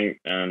 I think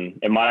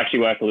it might actually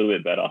work a little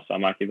bit better, so I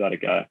might give that a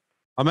go.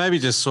 I maybe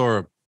just saw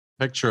a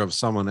picture of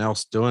someone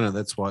else doing it.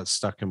 That's why it's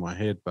stuck in my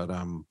head. But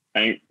I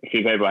think a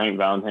few people, I think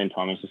Valentine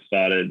Thomas has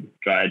started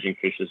dry aging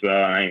fish as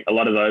well. I think a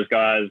lot of those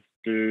guys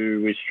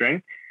do with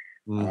string.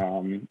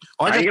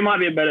 I think it might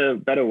be a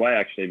better way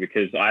actually,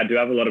 because I do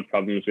have a lot of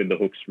problems with the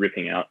hooks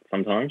ripping out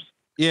sometimes.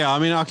 Yeah, I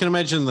mean, I can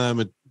imagine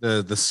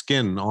the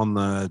skin on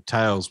the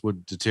tails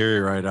would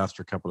deteriorate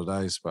after a couple of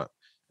days,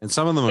 and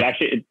some of them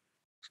it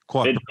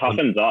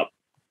toughens up.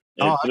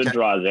 It sort of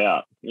dries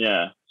out.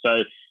 Yeah,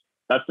 so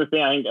that's the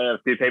thing. I think a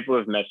few people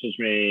have messaged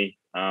me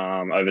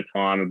over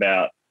time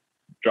about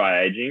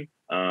dry aging,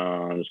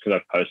 just because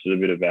I've posted a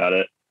bit about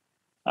it.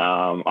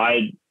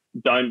 I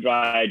don't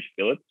dry age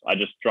fillets. I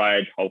just dry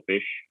age whole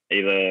fish,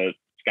 either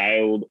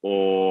scaled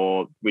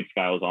or with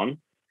scales on.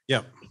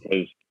 Yeah.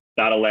 Because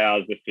that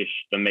allows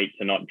the meat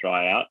to not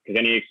dry out, because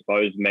any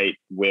exposed meat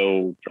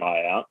will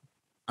dry out.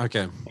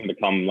 Okay. And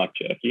become like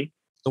jerky.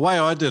 The way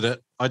I did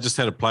it, I just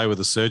had to play with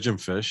the surgeon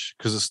fish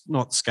because it's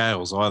not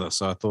scales either.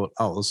 So I thought,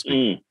 this will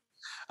be.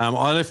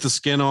 I left the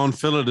skin on,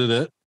 filleted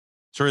it,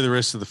 threw the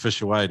rest of the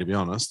fish away, to be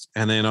honest.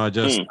 And then I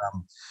just,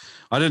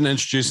 I didn't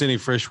introduce any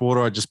fresh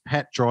water. I just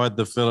pat dried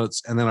the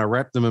fillets, and then I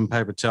wrapped them in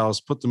paper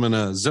towels, put them in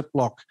a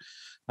Ziploc,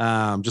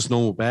 just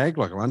normal bag,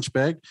 like a lunch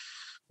bag,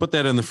 put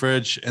that in the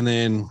fridge. And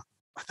then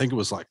I think it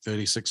was like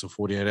 36 or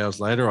 48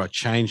 hours later, I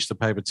changed the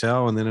paper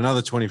towel. And then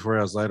another 24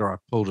 hours later, I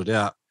pulled it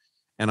out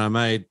and I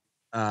made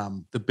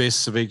the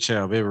best ceviche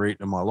I've ever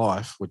eaten in my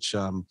life, which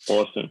awesome.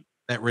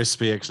 That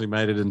recipe actually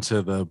made it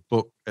into the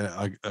book.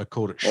 I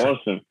called it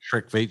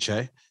Shrek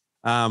Viche.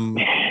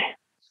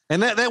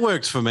 And that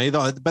works for me,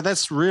 though. But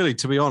that's really,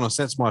 to be honest,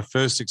 that's my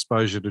first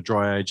exposure to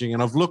dry aging.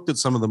 And I've looked at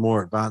some of the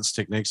more advanced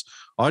techniques.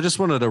 I just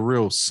wanted a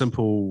real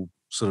simple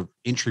sort of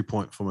entry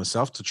point for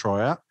myself to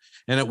try out.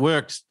 And it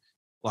worked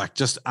like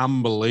just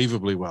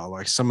unbelievably well.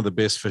 Like some of the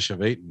best fish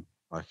I've eaten.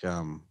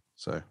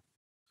 So.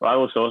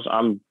 Rival sauce.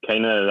 I'm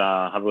keen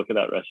to have a look at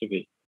that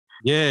recipe.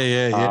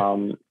 Yeah.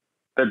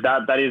 But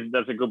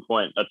that's a good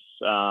point. That's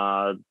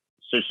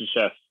sushi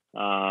chef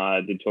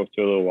I did talk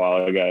to a little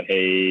while ago.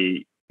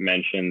 He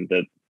mentioned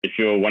that if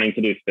you're wanting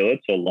to do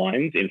fillets or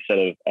loins instead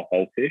of a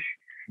whole fish,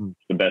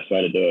 the best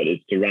way to do it is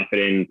to wrap it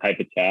in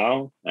paper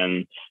towel.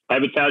 And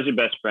paper towel is your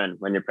best friend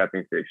when you're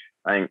prepping fish.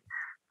 I think,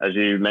 as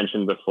you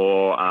mentioned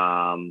before,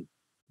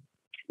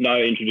 no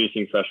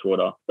introducing fresh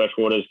water. Fresh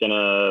water is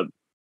gonna,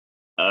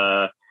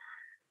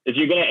 if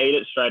you're gonna eat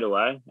it straight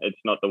away, it's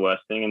not the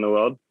worst thing in the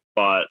world.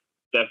 But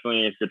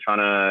definitely, if you're trying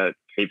to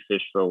keep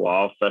fish for a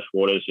while, fresh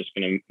water is just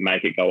gonna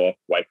make it go off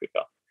way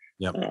quicker.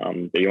 Yep.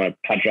 But you want to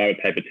pat dry with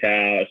paper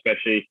towel,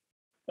 especially.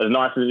 As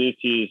nice as it is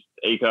to use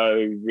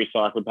eco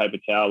recycled paper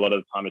towel, a lot of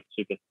the time it's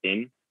super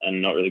thin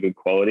and not really good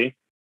quality.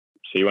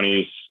 So you want to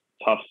use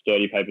tough,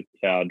 sturdy paper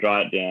towel,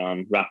 dry it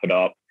down, wrap it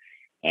up.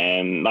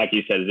 And like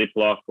you said,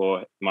 Ziploc,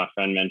 or my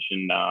friend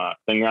mentioned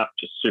cling wrap,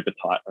 just super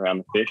tight around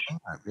the fish.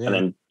 Yeah. And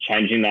then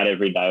changing that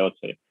every day or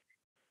two.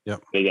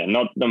 Yep. So yeah,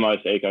 not the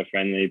most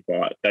eco-friendly,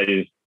 but that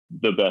is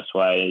the best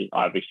way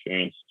I've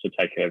experienced to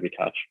take care of your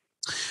catch.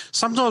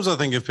 Sometimes I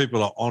think if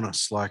people are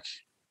honest, like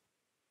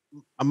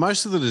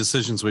most of the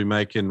decisions we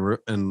make in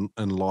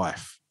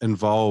life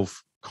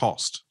involve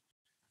cost,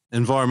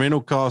 environmental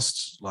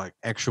costs, like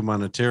actual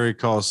monetary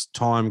cost,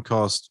 time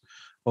cost,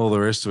 all the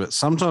rest of it.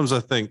 Sometimes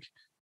I think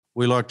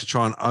we like to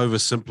try and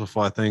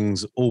oversimplify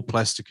things. All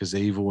plastic is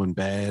evil and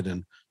bad,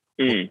 and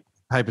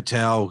paper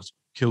towel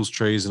kills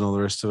trees and all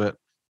the rest of it.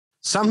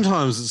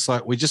 Sometimes it's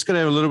like we just got to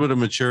have a little bit of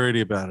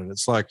maturity about it.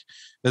 It's like,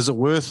 is it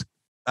worth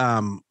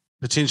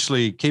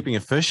potentially keeping a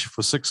fish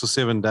for 6 or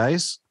 7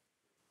 days?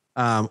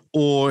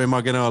 Or am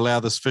I going to allow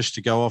this fish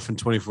to go off in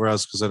 24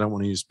 hours because I don't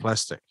want to use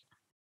plastic?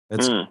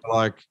 It's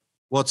like,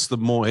 what's the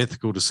more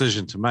ethical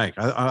decision to make?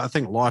 I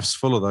think life's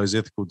full of those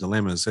ethical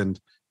dilemmas. And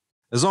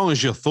as long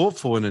as you're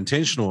thoughtful and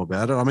intentional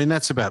about it, I mean,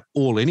 that's about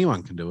all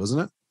anyone can do, isn't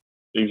it?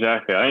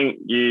 Exactly. I think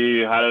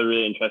you had a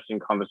really interesting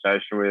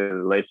conversation with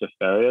Lisa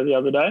Ferrier the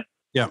other day.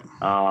 Yeah.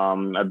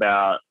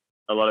 About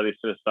a lot of this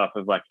sort of stuff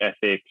of like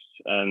ethics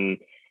and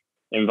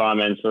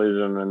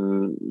environmentalism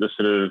and the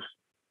sort of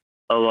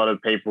a lot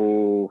of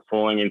people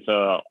falling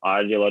into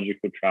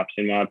ideological traps,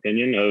 in my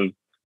opinion, of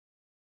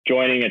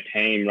joining a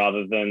team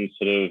rather than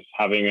sort of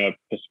having a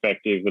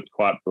perspective that's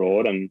quite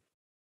broad and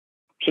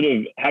sort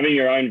of having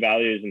your own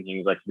values and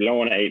things. Like, if you don't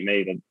want to eat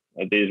meat, then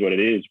it is what it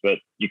is, but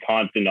you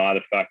can't deny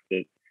the fact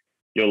that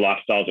your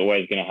lifestyle is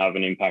always going to have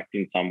an impact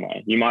in some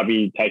way. You might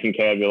be taking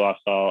care of your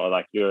lifestyle, or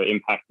like you're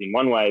impacting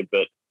one way,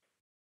 but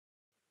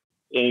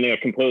in a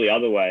completely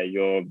other way,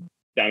 you're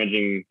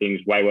damaging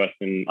things way worse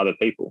than other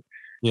people.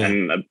 Yeah.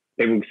 And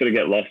people sort of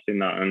get lost in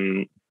that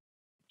and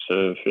sort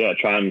of,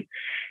 try and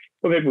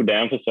put people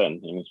down for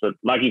certain things. But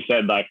like you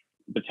said, like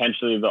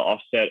potentially the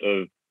offset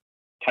of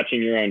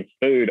catching your own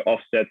food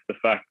offsets the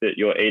fact that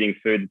you're eating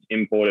food that's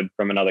imported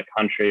from another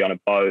country on a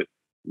boat.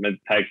 It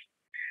takes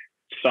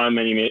so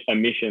many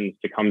emissions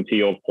to come to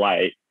your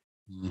plate,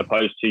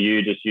 opposed to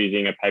you just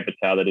using a paper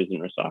towel that isn't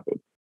recycled.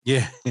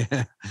 Yeah.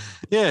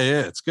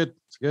 It's good.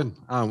 It's good.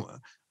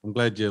 I'm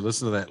glad you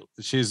listened to that.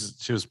 She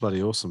was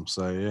bloody awesome.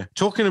 So yeah.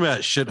 Talking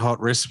about shit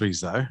hot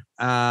recipes though,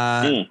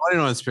 99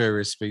 Spearo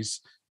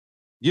Recipes,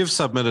 you've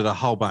submitted a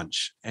whole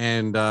bunch,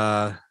 and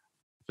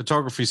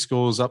photography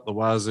scores up the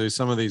wazoo.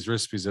 Some of these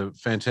recipes are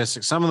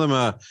fantastic. Some of them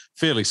are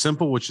fairly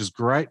simple, which is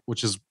great,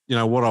 which is,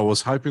 what I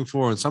was hoping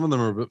for, and some of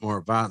them are a bit more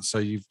advanced. So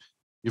you've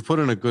put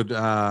in a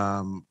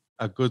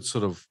good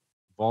sort of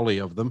volley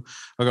of them.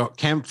 I got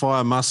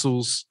campfire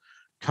mussels,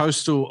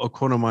 coastal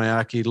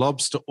okonomiyaki,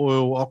 lobster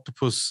oil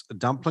octopus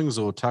dumplings,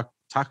 or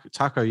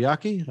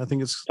takoyaki. I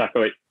think it's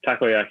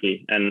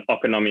takoyaki and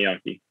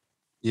okonomiyaki.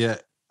 Yeah.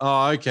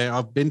 Oh, okay.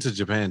 I've been to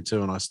Japan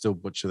too, and I still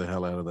butcher the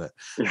hell out of that.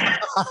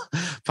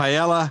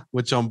 Paella,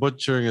 which I'm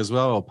butchering as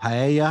well, or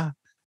paella.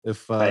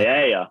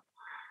 Paella.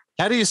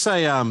 How do you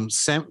say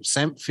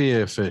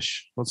samphire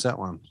fish? What's that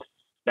one?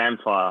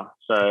 Samphire.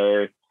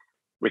 So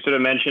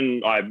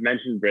I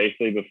mentioned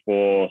briefly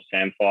before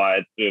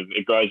samphire.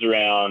 It grows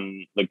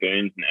around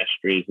lagoons and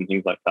estuaries and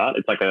things like that.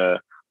 It's like a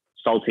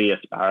salty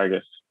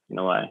asparagus in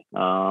a way.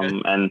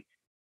 And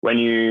when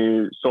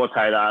you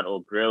saute that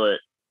or grill it,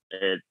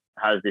 it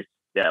has this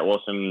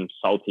awesome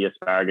salty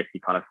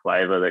asparagus-y kind of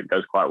flavor that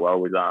goes quite well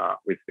with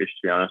fish,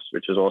 to be honest,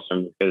 which is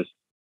awesome because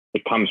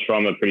it comes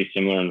from a pretty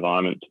similar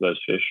environment to those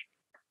fish.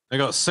 They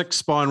got 6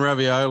 spine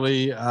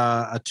ravioli,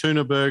 a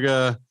tuna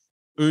burger,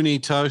 uni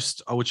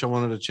toast, which I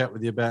wanted to chat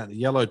with you about, the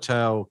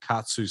yellowtail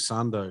katsu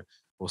sando,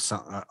 or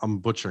something. I'm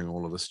butchering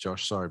all of this,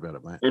 Josh. Sorry about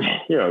it, mate.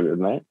 You're all good,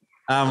 mate.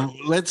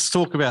 Let's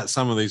talk about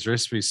some of these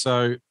recipes.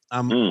 So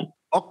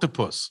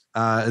octopus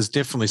is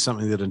definitely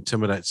something that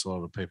intimidates a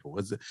lot of people.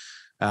 It's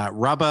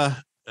rubber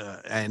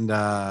and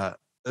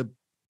it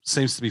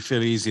seems to be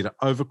fairly easy to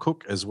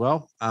overcook as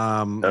well.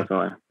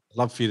 Definitely. I'd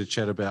love for you to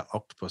chat about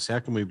octopus. How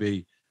can we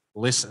be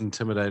less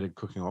intimidated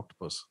cooking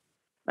octopus?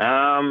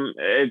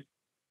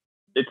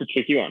 It's a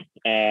tricky one,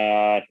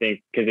 I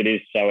think, because it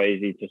is so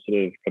easy to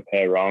sort of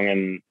prepare wrong.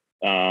 And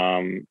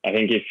I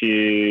think if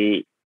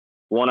you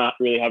want to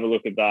really have a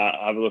look at that,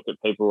 have a look at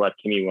people like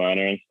Kimmy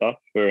Werner and stuff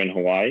who are in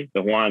Hawaii.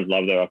 The Hawaiians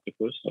love their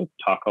octopus, or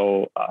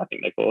taco, I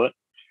think they call it.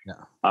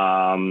 Yeah.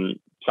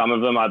 Some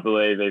of them, I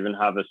believe, even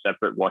have a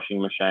separate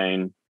washing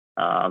machine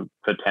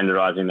for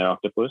tenderizing their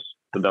octopus.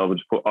 So they'll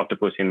just put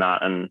octopus in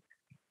that, and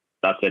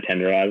that's their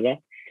tenderizer.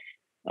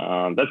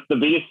 That's the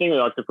biggest thing with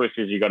octopus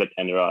is you got to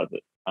tenderize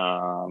it.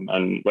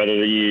 And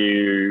whether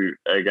you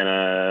are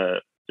gonna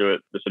do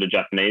it the sort of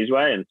Japanese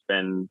way and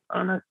spend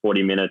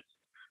 40 minutes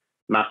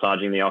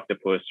massaging the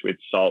octopus with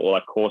salt or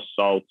like coarse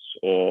salts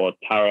or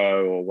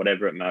taro or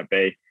whatever it might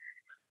be,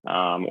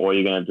 or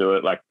you're gonna do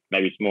it like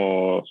maybe it's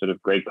more sort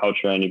of Greek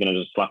culture and you're gonna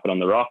just slap it on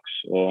the rocks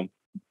or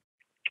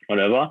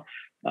whatever.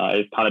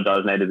 It kind of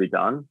does need to be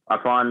done. I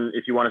find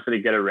if you want to sort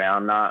of get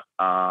around that,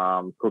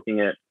 cooking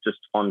it just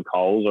on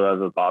coals or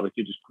over a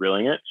barbecue, just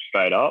grilling it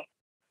straight up.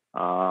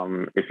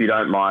 If you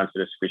don't mind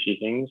sort of squishy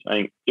things, I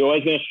think you're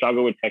always going to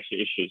struggle with texture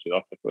issues with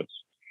octopus.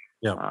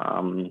 Yeah.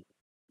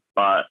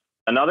 But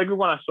another good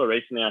one I saw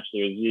recently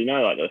actually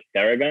was, like the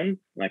Theragun,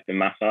 like the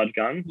massage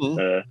gun,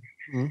 and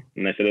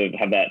they sort of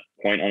have that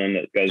point on them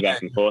that goes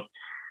back and forth.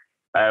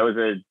 It was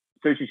a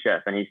sushi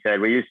chef, and he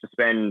said we used to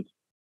spend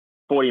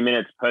 40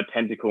 minutes per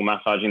tentacle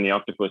massaging the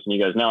octopus, and he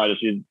goes, no, I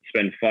just should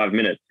spend 5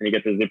 minutes. And he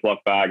gets a Ziploc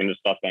bag and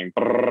just starts going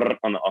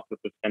on the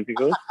octopus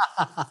tentacles,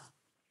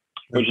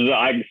 which is,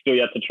 I still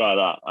yet to try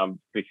that. I'm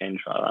pretty keen to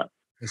try that.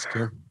 That's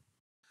cool.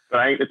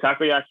 But I think the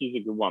takoyaki is a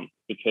good one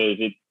because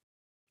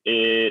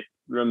it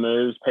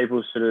removes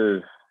people's sort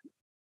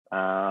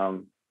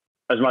of,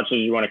 as much as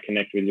you want to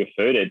connect with your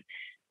food,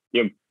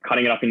 you're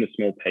cutting it up into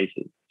small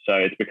pieces. So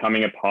it's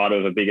becoming a part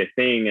of a bigger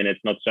thing, and it's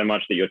not so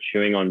much that you're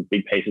chewing on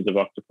big pieces of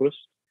octopus.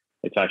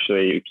 It's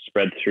actually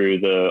spread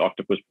through the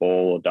octopus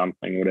ball or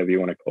dumpling, whatever you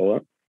want to call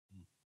it.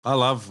 I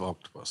love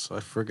octopus. I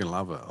freaking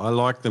love it. I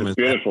like them. It's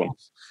beautiful.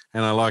 Animals,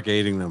 and I like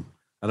eating them.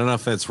 I don't know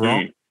if that's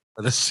wrong,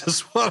 but it's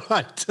just what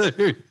I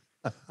do.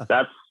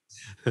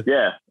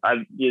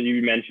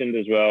 You mentioned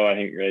as well, I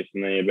think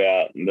recently,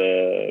 about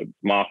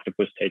my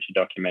octopus teacher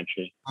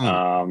documentary.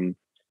 There's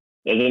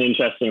an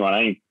interesting one.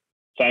 I think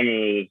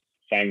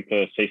same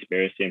for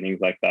Seaspiracy and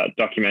things like that.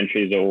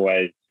 Documentaries are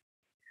always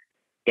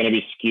going to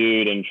be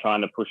skewed and trying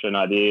to push an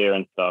idea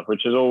and stuff,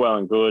 which is all well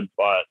and good,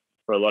 but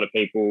for a lot of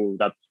people,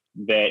 that's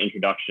their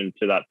introduction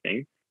to that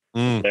thing,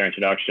 their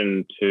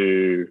introduction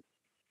to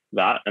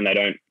that, and they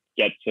don't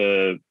get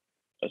to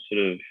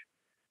sort of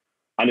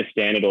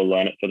understand it or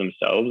learn it for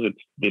themselves.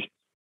 It's this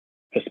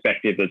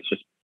perspective that's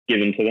just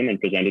given to them and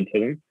presented to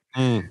them.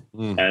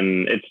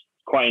 And it's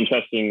quite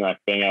interesting, like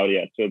being able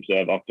to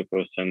observe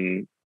octopus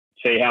and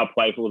see how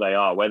playful they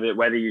are,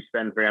 whether you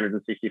spend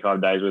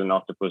 365 days with an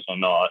octopus or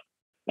not.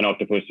 An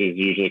octopus is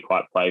usually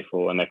quite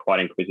playful, and they're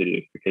quite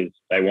inquisitive because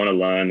they want to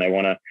learn. They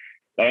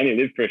only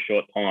live for a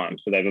short time,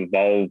 so they've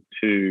evolved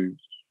to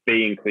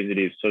be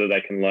inquisitive so that they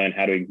can learn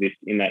how to exist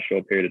in that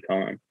short period of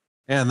time.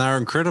 Yeah, and they're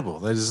incredible.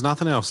 There's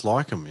nothing else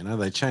like them.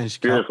 They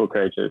change beautiful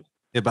creatures.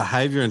 Their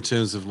behavior in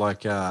terms of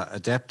like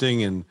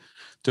adapting and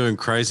doing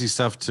crazy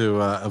stuff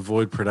to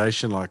avoid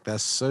predation. Like,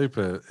 that's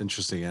super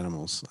interesting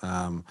animals.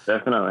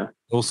 Definitely.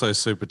 Also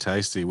super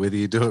tasty, whether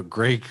you do it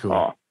Greek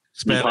or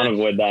Spanish, you can't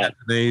avoid that.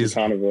 Japanese.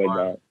 You can't avoid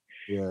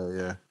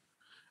that.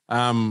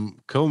 Yeah.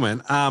 Cool,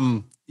 man.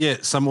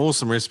 Some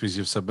awesome recipes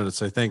you've submitted.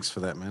 So thanks for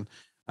that, man.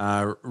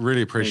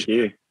 Really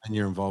appreciate it and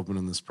your involvement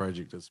in this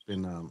project. It's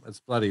been it's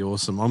bloody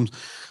awesome.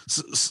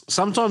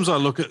 Sometimes I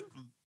look at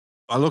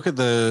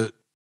the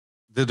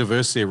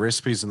diversity of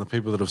recipes and the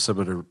people that have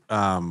submitted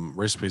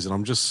recipes, and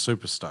I'm just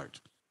super stoked.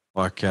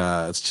 Like,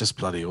 it's just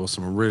bloody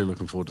awesome. I'm really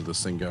looking forward to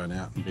this thing going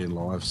out and being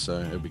live. So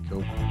it'll be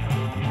cool.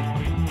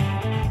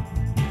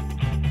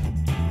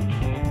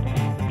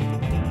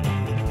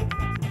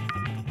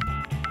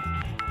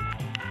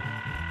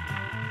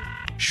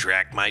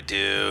 Shrek, my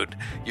dude,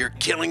 you're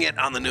killing it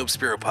on the Noob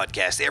Spearo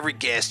podcast. Every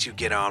guest you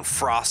get on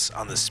frosts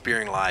on the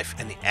spearing life,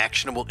 and the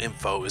actionable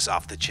info is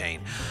off the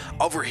chain.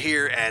 Over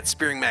here at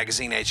Spearing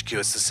Magazine HQ,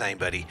 it's the same,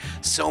 buddy.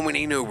 So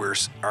many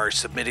noobers are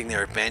submitting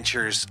their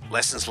adventures,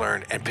 lessons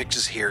learned, and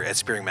pictures here at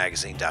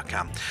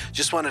spearingmagazine.com.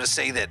 Just wanted to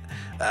say that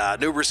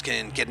noobers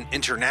can get an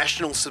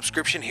international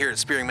subscription here at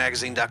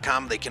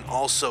spearingmagazine.com. They can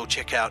also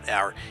check out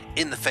our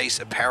In the Face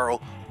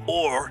apparel,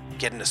 or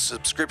getting a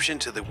subscription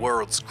to the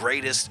world's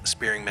greatest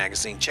spearing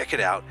magazine. Check it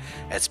out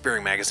at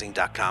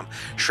spearingmagazine.com.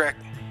 Shrek,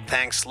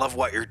 thanks. Love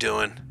what you're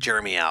doing.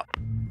 Jeremy out.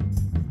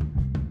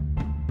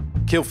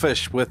 Kill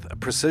fish with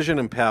precision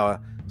and power,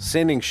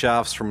 sending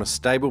shafts from a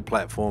stable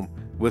platform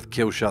with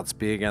Killshot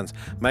spear guns.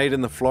 Made in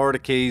the Florida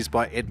Keys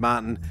by Ed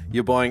Martin,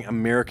 you're buying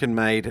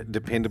American-made,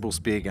 dependable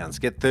spear guns.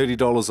 Get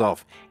 $30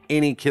 off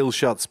any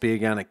Killshot spear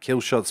gun at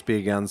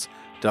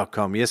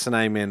killshotspearguns.com. Yes and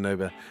amen,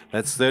 Noober.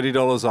 That's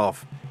 $30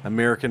 off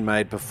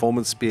American-made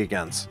performance spear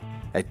guns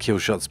at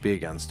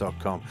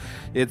killshotspearguns.com.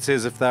 It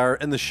says if they're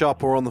in the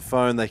shop or on the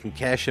phone, they can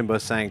cash in by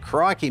saying,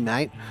 "Crikey,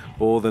 mate,"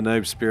 or the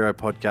Noob Spearo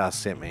podcast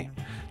sent me.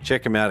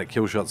 Check them out at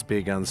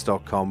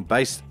killshotspearguns.com,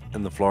 based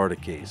in the Florida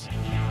Keys.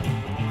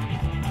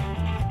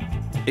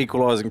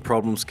 Equalizing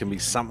problems can be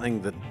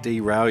something that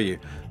derail you.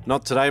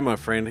 Not today, my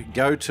friend.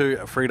 Go to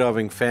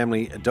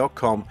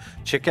freedivingfamily.com.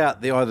 Check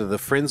out either the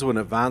Frenzel and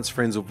Advanced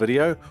Frenzel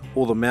video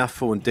or the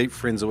Mouthful and Deep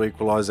Frenzel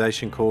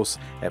Equalization course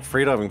at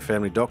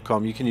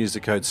freedivingfamily.com. You can use the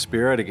code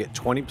Spearo to get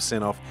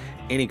 20% off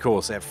any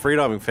course at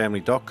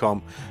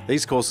freedivingfamily.com.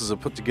 These courses are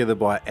put together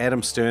by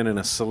Adam Stern and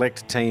a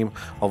select team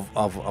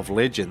of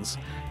legends,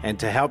 and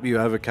to help you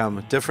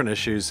overcome different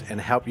issues and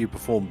help you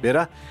perform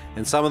better.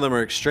 And some of them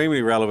are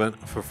extremely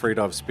relevant for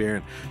freedive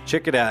spearing.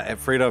 Check it out at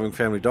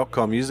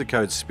freedivingfamily.com. Use the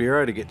code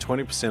Spearo to get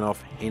 20%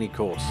 off any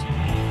course.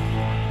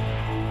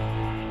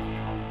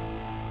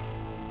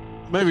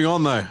 Moving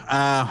on though,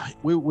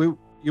 we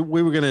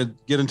were going to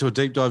get into a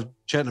deep dive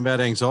chatting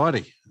about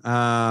anxiety.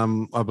 I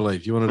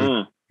believe you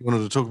wanted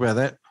to talk about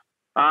that.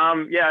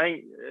 Yeah, I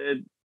think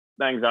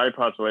the anxiety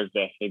part's always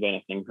definitely been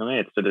a thing for me.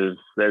 It's sort of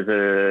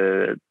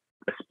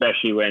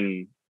especially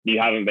when you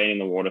haven't been in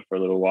the water for a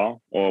little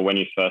while, or when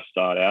you first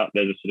start out,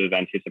 there's a sort of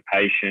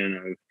anticipation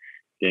of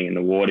getting in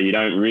the water. You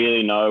don't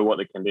really know what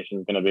the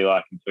conditions are going to be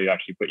like until you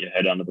actually put your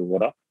head under the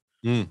water.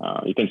 You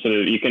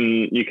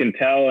can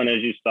tell, and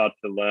as you start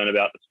to learn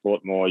about the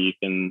sport more, you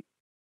can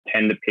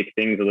tend to pick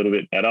things a little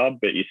bit better,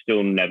 but you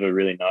still never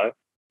really know.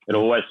 It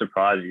always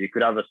surprises you. You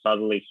could have a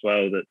southerly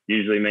swell that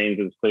usually means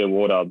it's clear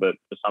water, but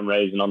for some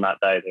reason on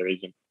that day there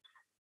isn't.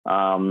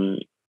 I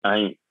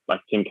think, like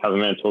Tim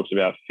Casamento talks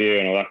about fear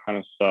and all that kind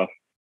of stuff.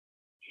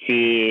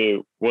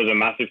 Fear was a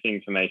massive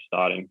thing for me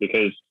starting,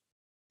 because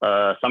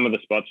some of the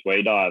spots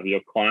we dive,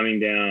 you're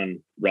climbing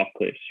down rock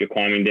cliffs, you're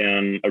climbing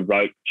down a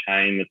rope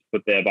chain that's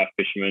put there by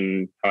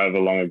fishermen however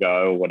long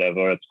ago or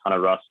whatever. It's kind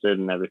of rusted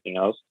and everything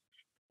else.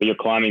 But you're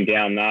climbing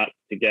down that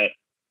to get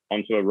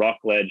onto a rock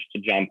ledge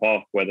to jump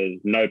off where there's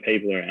no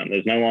people around.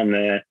 There's no one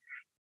there.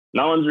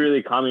 No one's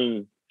really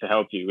coming to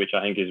help you, which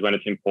I think is when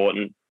it's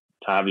important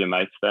to have your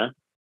mates there.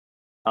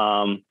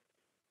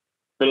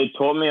 But it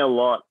taught me a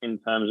lot in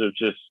terms of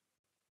just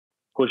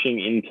pushing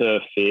into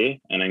fear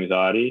and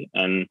anxiety,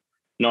 and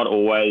not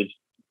always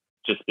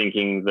just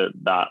thinking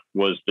that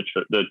was the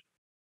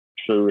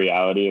true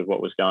reality of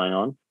what was going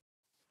on.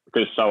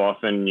 Because so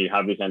often you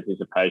have this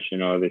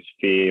anticipation or this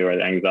fear or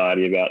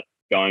anxiety about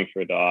going for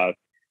a dive,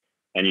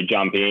 and you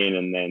jump in,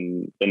 and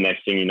then the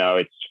next thing you know,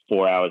 it's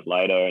 4 hours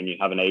later and you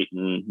haven't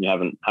eaten, you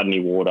haven't had any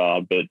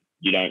water, but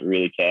you don't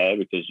really care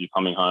because you're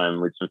coming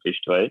home with some fish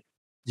to eat.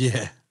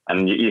 Yeah.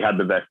 And you had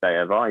the best day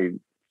ever.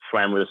 You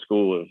swam with a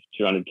school of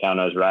 200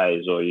 cow-nose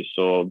rays, or you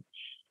saw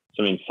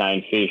some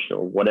insane fish,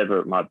 or whatever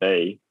it might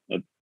be.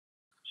 It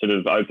sort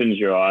of opens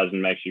your eyes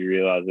and makes you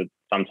realize that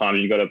sometimes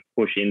you've got to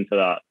push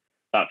into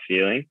that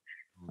feeling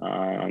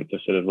to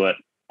sort of let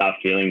that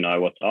feeling know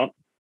what's up.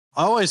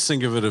 I always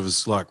think of it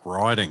as like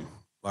riding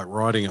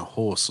a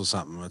horse or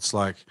something. It's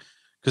like,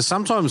 because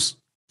sometimes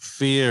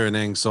fear and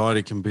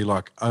anxiety can be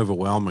like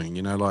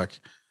overwhelming, like,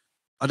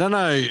 I don't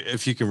know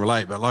if you can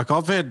relate, but like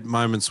I've had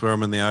moments where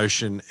I'm in the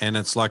ocean and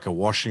it's like a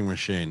washing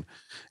machine,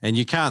 and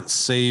you can't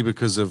see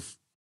because of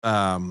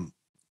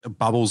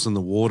bubbles in the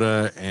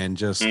water and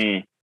just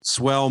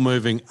swell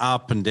moving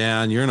up and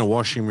down. You're in a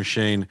washing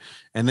machine,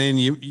 and then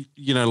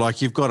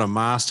like you've got a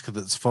mask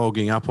that's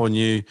fogging up on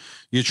you.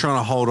 You're trying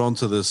to hold on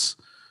to this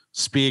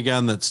spear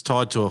gun that's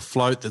tied to a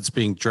float that's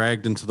being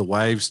dragged into the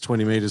waves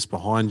 20 meters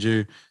behind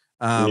you.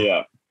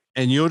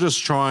 And you're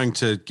just trying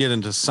to get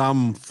into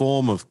some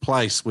form of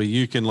place where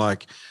you can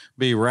like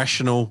be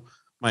rational,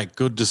 make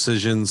good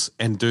decisions,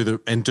 and do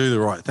the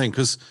right thing.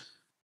 Because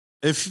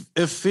if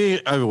fear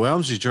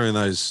overwhelms you during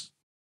those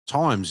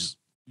times,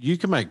 you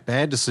can make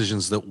bad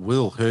decisions that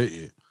will hurt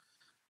you.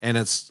 And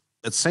it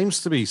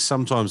seems to be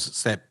sometimes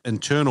it's that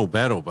internal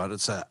battle, but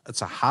it's a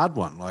hard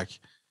one. Like,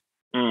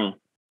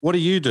 what do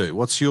you do?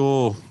 What's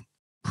your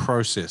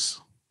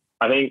process?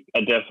 I think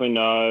I definitely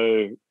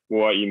know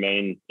what you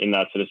mean in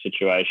that sort of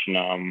situation.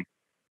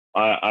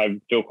 I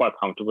feel quite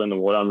comfortable in the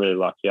water. I'm really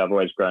lucky. I've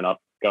always grown up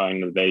going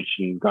to the beach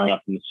and growing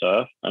up in the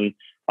surf, and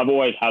I've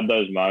always had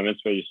those moments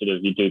where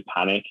you do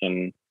panic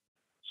and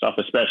stuff,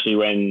 especially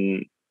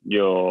when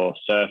you're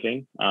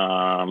surfing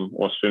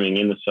or swimming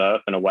in the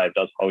surf and a wave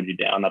does hold you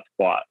down. That's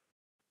quite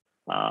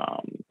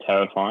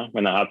terrifying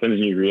when that happens,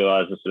 and you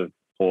realize the sort of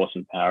force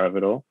and power of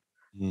it all.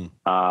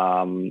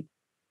 Spearfishing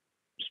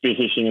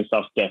and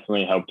stuff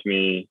definitely helped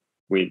me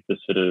with the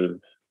sort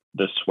of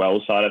the swell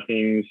side of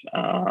things,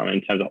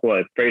 in terms of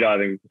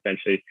freediving,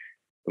 essentially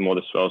the more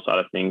the swell side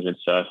of things with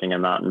surfing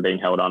and that and being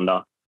held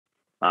under.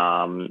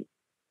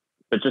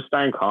 But just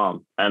staying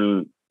calm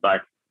and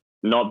like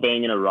not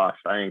being in a rush.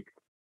 I think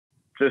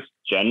just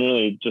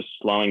generally just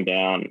slowing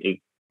down is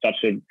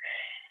such a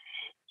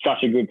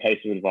good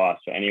piece of advice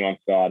for anyone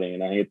starting.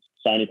 And I think it's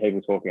so many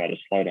people talk about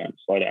just slow down,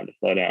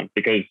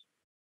 because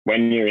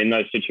when you're in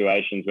those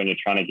situations, when you're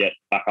trying to get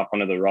back up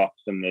onto the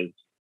rocks and there's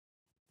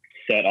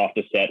set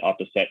after set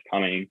after set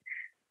coming,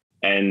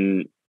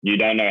 and you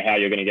don't know how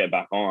you're going to get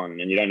back on,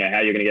 and you don't know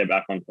how you're going to get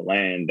back onto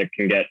land, it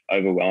can get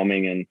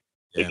overwhelming and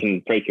it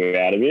can freak you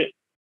out a bit.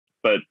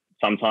 But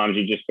sometimes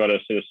you just got to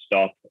sort of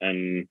stop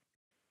and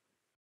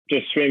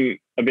just swim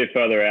a bit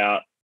further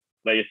out,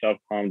 let yourself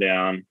calm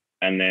down,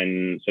 and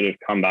then sort of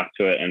come back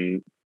to it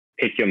and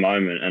pick your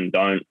moment, and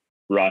don't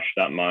rush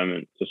that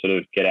moment to sort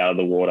of get out of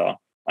the water.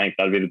 I think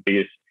that'd be the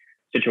biggest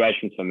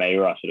situation for me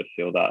where I sort of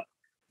feel that.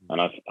 And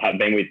I've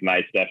been with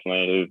mates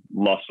definitely who've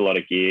lost a lot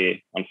of gear,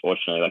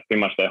 unfortunately, like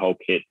pretty much their whole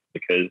kit,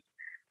 because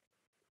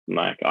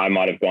like I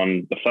might have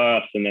gone the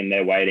first and then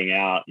they're waiting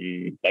out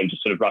and they've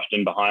just sort of rushed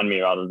in behind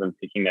me rather than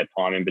picking their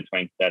time in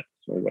between sets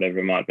or whatever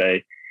it might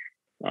be.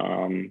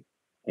 And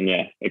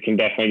yeah, it can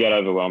definitely get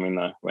overwhelming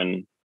though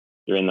when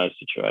you're in those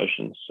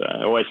situations. So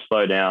always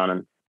slow down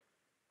and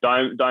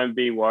don't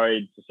be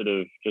worried to sort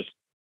of just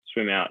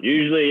swim out.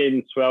 Usually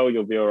in swell,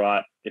 you'll be all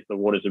right if the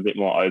water's a bit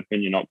more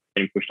open, you're not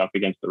being pushed up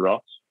against the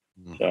rocks.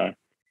 So I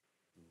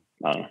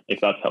don't know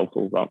if that's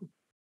helpful, but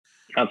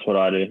that's what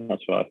I do.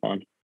 That's what I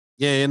find.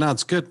 Yeah, no,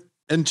 it's good.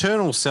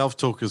 Internal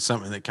self-talk is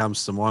something that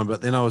comes to mind,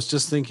 but then I was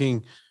just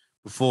thinking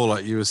before,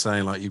 like you were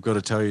saying, like you've got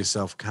to tell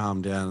yourself,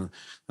 calm down.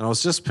 And I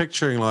was just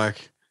picturing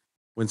like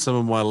when some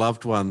of my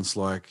loved ones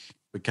like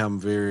become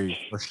very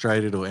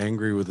frustrated or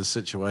angry with the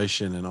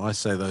situation and I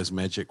say those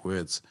magic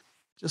words,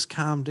 just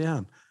calm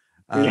down.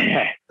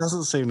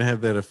 Doesn't seem to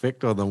have that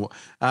effect on them.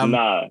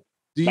 No,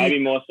 maybe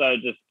more so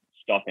just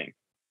stopping.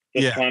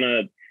 Just trying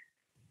to,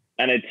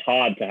 and it's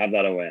hard to have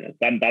that awareness.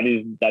 That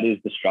is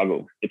the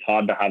struggle. It's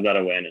hard to have that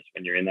awareness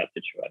when you're in that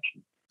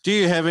situation. Do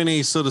you have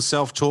any sort of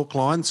self-talk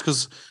lines?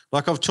 Because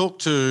like I've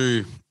talked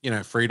to,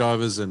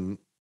 freedivers and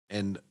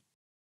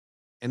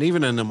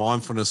even in the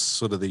mindfulness,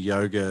 sort of the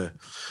yoga,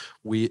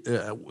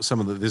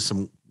 there's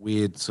some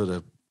weird sort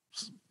of,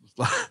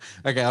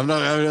 okay, I'm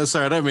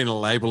sorry, I don't mean to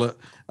label it.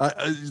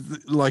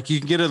 Like you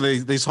can get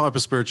into these hyper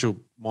spiritual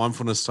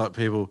mindfulness type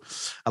people.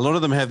 A lot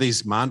of them have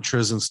these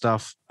mantras and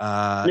stuff.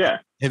 Have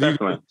definitely. You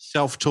got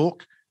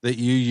self-talk that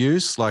you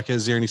use? Like,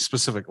 is there any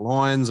specific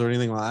lines or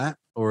anything like that?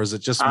 Or is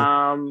it just...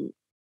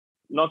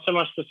 Not so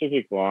much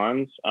specific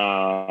lines.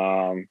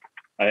 I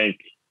think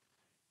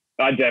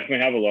I definitely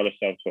have a lot of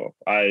self-talk.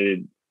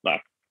 I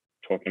like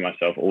talking to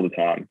myself all the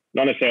time.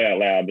 Not necessarily out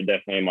loud, but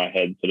definitely in my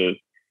head, sort of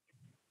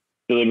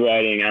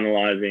deliberating,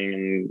 analysing,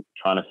 and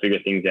trying to figure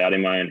things out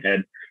in my own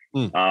head.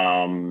 But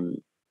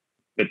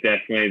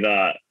definitely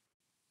that,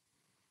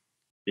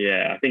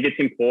 I think it's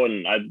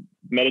important.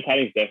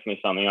 Meditating is definitely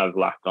something I've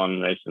lacked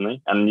on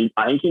recently. And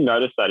I think you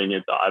notice that in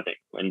your diving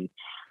when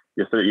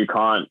you're sort of,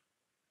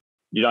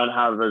 you don't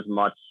have as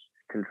much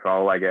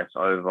control, I guess,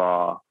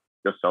 over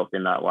yourself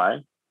in that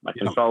way. Like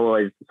control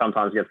always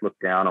sometimes gets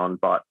looked down on,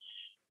 but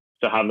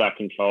to have that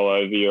control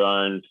over your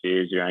own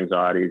fears, your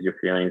anxieties, your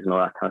feelings and all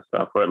that kind of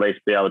stuff, or at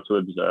least be able to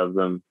observe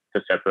them,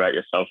 to separate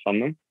yourself from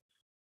them.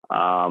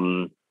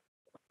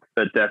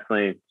 But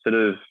definitely sort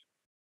of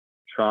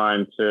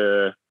trying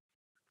to,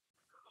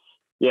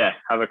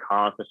 have a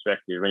calm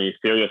perspective. When you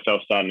feel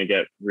yourself starting to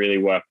get really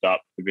worked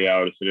up, to be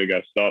able to sort of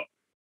go, stop,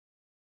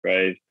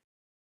 breathe,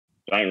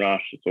 don't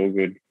rush, it's all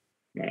good.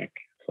 Like,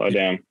 slow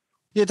down.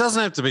 Yeah, it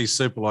doesn't have to be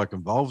super like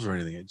involved or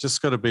anything. It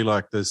just got to be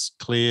like this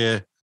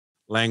clear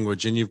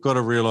language. And you've got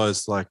to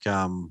realize like,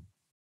 I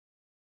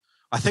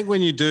think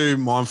when you do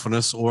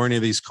mindfulness or any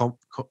of these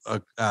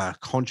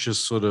conscious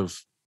sort of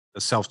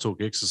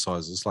self-talk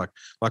exercises, like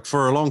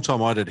for a long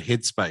time I did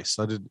Headspace.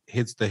 I did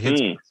the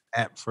Headspace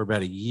app for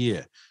about a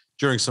year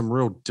during some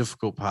real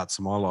difficult parts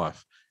of my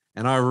life.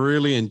 And I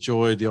really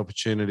enjoyed the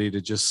opportunity to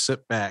just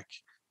sit back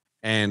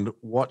and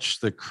watch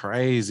the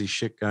crazy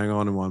shit going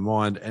on in my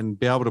mind and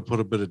be able to put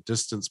a bit of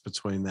distance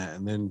between that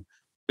and then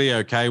be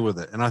okay with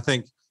it. And I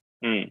think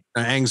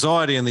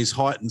anxiety in these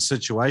heightened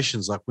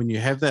situations, like when you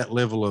have that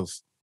level of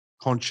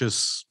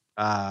conscious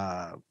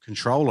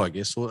control, I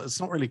guess, well,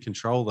 it's not really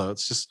control though.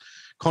 It's just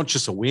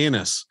conscious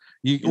awareness.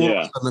 You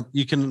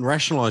can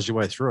rationalize your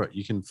way through it.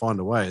 You can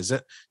find a way.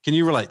 Can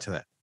you relate to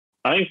that?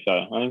 I think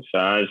so.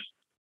 I was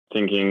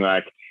thinking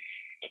like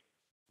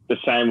the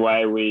same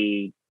way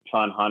we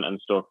try and hunt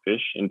and stalk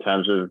fish in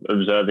terms of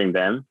observing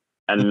them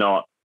and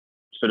not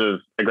sort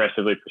of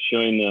aggressively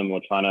pursuing them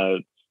or trying to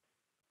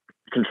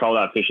control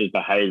that fish's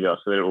behavior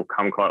so that it will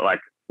come close.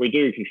 Like we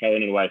do control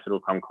it in a way so it will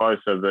come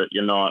closer, but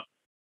you're not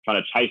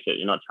trying to chase it.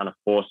 You're not trying to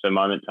force a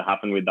moment to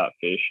happen with that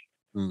fish.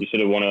 You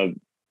sort of want to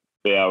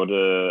be able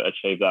to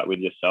achieve that with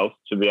yourself,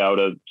 to be able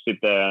to sit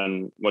there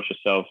and watch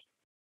yourself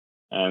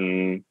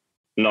and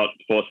not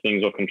force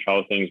things or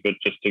control things, but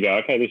just to go,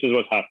 okay, this is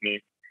what's happening.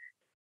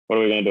 What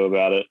are we going to do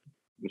about it?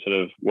 And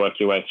sort of work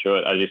your way through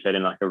it, as you said,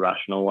 in like a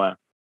rational way.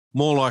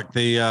 More like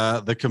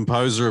the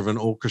composer of an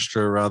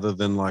orchestra rather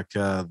than like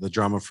the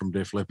drummer from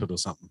Def Leppard or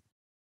something.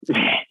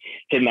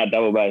 Hitting that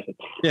double bass.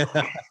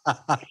 Yeah.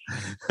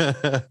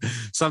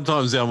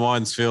 Sometimes our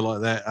minds feel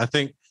like that. I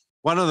think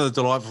one of the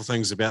delightful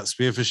things about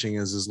spearfishing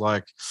is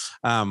like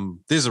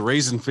there's a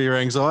reason for your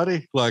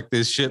anxiety. Like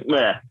there's shit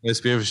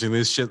spearfishing,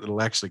 there's shit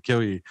that'll actually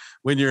kill you.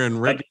 When you're in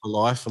regular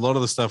life, a lot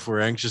of the stuff we're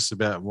anxious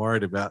about and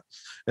worried about,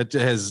 it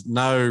has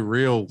no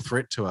real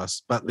threat to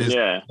us. But there's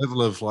a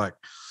level of like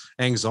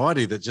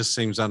anxiety that just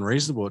seems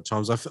unreasonable at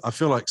times. I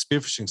feel like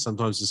spearfishing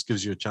sometimes just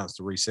gives you a chance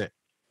to reset.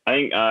 I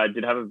think I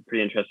did have a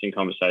pretty interesting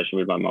conversation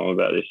with my mum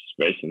about this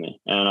recently.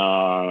 And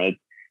my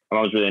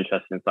mum was really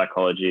interested in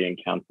psychology and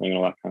counselling and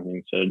all that kind of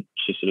thing. So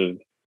she sort of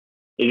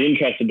is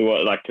interested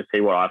to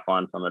see what I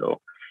find from it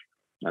all.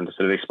 and to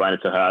sort of explain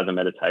it to her as a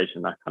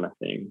meditation, that kind of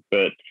thing.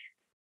 But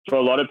for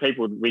a lot of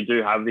people, we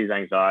do have these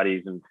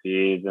anxieties and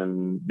fears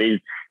and this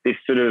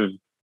sort of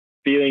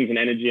feelings and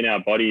energy in our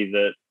body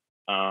that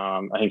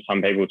I think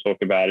some people talk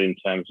about in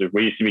terms of,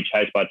 we used to be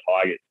chased by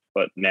tigers,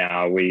 but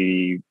now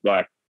we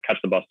like catch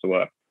the bus to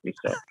work and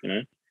stuff, you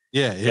know?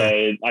 Yeah.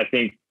 So I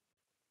think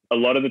a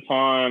lot of the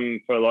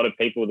time for a lot of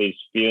people, these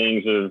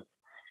feelings of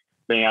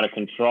being out of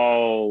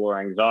control or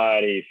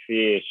anxiety,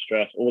 fear,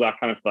 stress, all that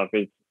kind of stuff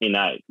is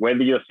innate.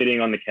 Whether you're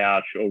sitting on the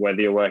couch or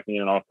whether you're working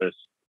in an office,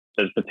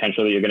 there's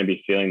potential that you're going to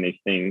be feeling these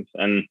things.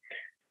 And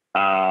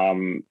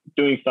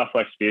doing stuff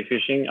like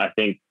spearfishing, I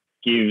think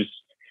gives,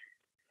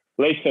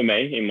 at least for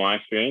me, in my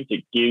experience,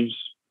 it gives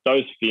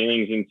those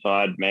feelings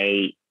inside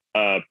me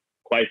a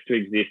place to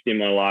exist in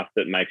my life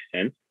that makes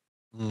sense.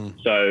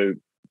 So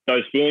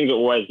those feelings are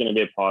always going to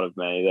be a part of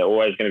me. They're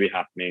always going to be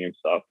happening and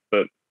stuff.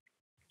 But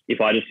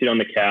if I just sit on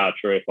the couch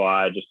or if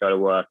I just go to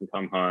work and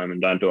come home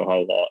and don't do a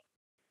whole lot,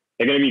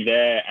 they're going to be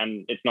there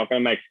and it's not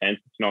going to make sense.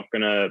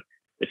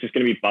 It's just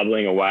going to be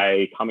bubbling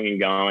away, coming and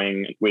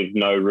going with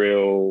no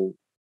real,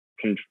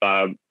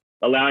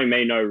 allowing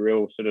me no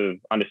real sort of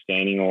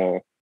understanding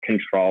or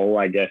control,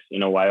 I guess,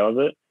 in a way of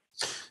it.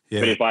 Yeah.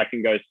 But if I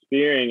can go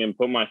spearing and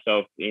put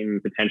myself in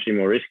potentially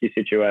more risky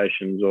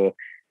situations or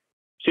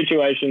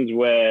situations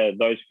where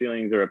those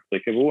feelings are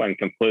applicable and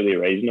completely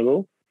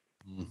reasonable,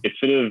 it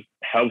sort of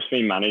helps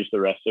me manage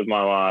the rest of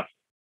my life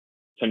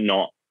to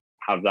not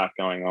have that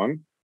going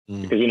on.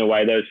 Because in a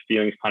way, those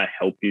feelings kind of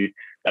help you.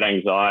 That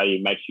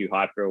anxiety makes you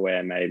hyper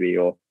aware maybe,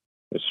 or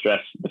the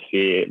stress, the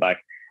fear, like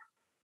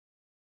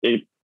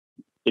it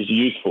is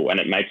useful and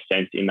it makes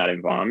sense in that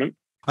environment.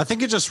 I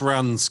think it just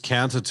runs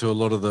counter to a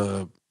lot of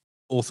the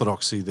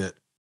orthodoxy that,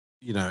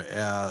 you know,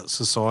 our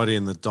society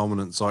and the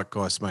dominant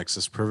zeitgeist makes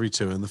us privy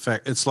to. And the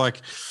fact it's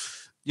like,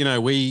 you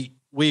know, we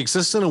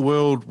exist in a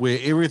world where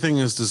everything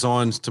is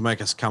designed to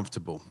make us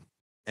comfortable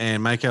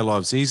and make our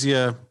lives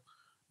easier,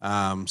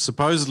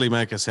 supposedly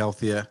make us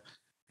healthier.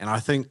 And I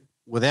think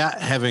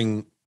without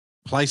having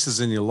places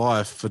in your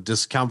life for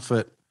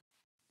discomfort,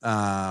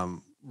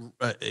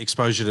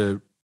 exposure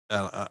to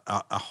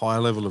a high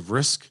level of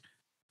risk,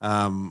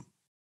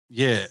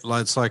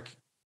 it's like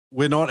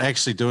we're not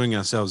actually doing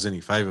ourselves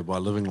any favor by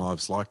living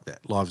lives like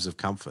that, lives of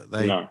comfort.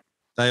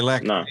 They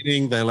lack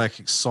meaning, they lack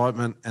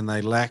excitement, and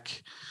they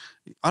lack,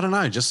 I don't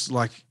know, just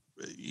like,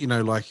 you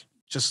know, like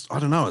just, I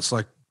don't know, it's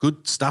like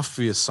good stuff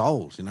for your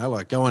soul, you know,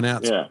 like going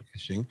out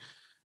fishing.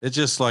 It's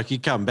just like you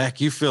come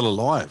back, you feel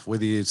alive,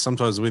 whether you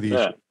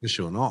fish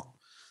or not.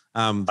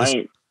 And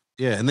then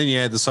you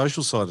add the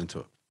social side into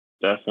it.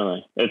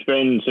 Definitely. It's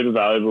been super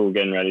valuable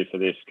getting ready for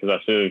this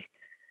because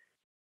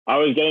I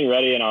was getting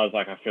ready and I was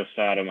like, I feel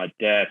sad at my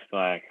depth.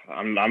 Like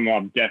I'm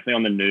definitely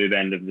on the noob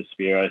end of the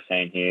Spearo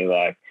scene here.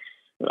 Like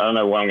I don't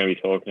know what I'm going to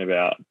be talking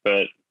about,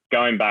 but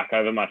going back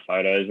over my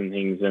photos and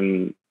things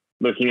and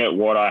looking at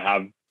what I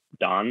have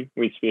done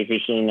with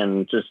spearfishing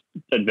and just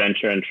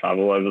adventure and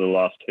travel over the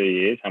last 2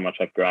 years, how much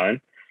I've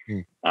grown.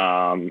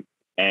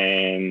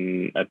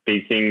 And a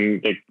big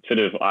thing that sort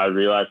of I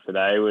realized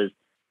today was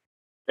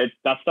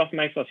that stuff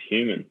makes us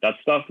human. That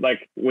stuff,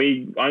 like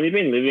we only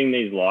been living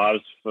these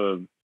lives for,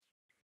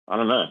 I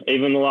don't know,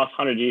 even the last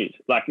 100 years.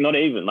 Like not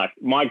even, like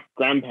my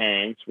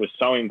grandparents were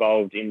so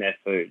involved in their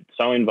food,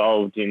 so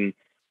involved in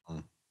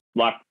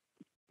like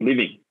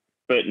living.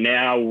 But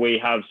now we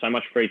have so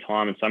much free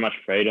time and so much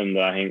freedom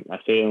that I think I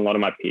see in a lot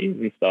of my peers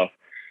and stuff.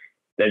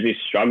 There's this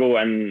struggle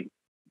and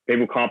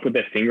people can't put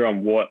their finger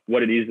on what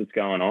it is that's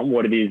going on,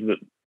 what it is that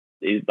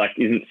is like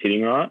isn't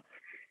sitting right.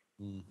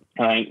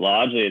 I think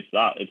largely it's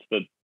that. It's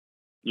that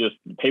just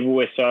people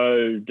were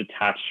so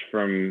detached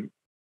from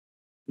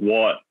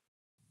what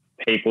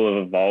people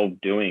have evolved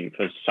doing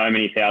for so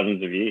many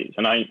thousands of years.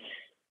 And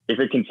if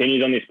it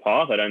continues on this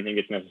path, I don't think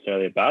it's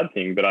necessarily a bad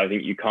thing, but I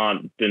think you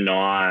can't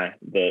deny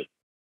that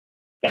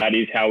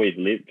is how we've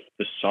lived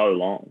for so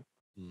long.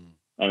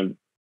 And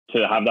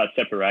to have that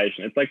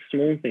separation, it's like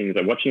small things,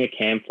 like watching a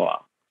campfire.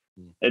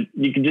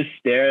 You can just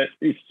stare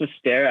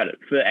at it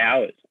for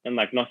hours and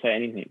like not say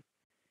anything.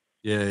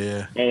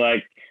 Yeah. Or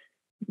like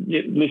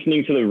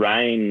listening to the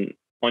rain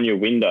on your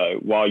window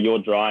while you're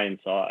dry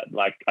inside.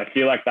 Like I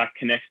feel like that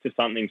connects to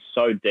something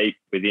so deep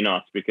within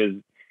us because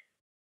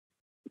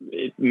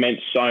it meant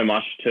so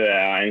much to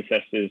our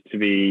ancestors to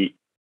be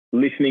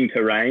listening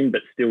to rain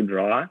but still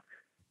dry.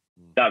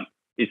 That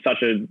is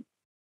such a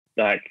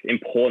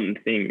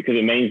important thing because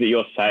it means that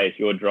you're safe,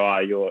 you're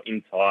dry, you're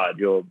inside,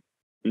 you're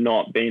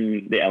not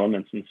being the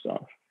elements and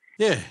stuff.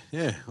 Yeah.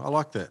 I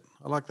like that.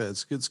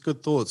 It's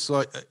good thoughts.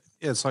 Like,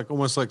 it's like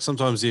almost like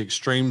sometimes the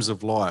extremes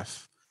of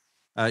life.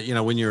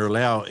 When you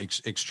allow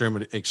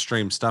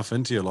extreme stuff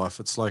into your life,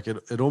 it's like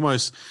it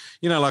almost,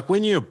 like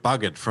when you're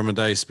buggered from a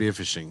day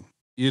spearfishing,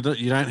 you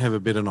don't have a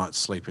better night's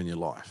sleep in your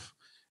life.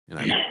 You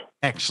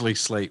actually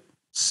sleep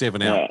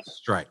 7 hours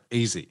straight,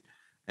 easy.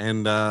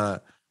 And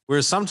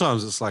whereas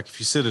sometimes it's like if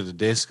you sit at a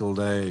desk all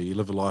day, you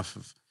live a life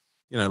of,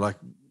 like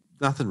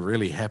nothing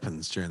really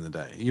happens during the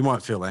day. You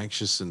might feel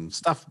anxious and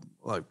stuff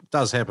like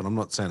does happen. I'm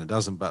not saying it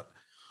doesn't, but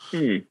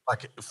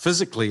like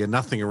physically and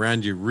nothing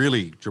around you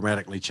really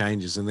dramatically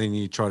changes, and then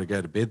you try to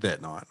go to bed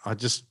that night. I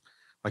just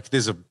like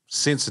there's a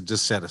sense of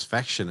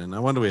dissatisfaction, and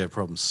no wonder we have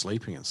problems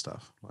sleeping and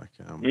stuff. Like,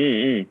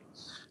 I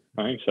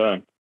think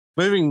so.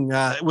 moving.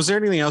 Was there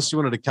anything else you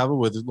wanted to cover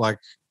with like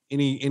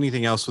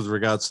anything else with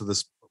regards to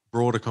this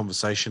broader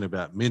conversation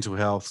about mental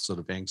health, sort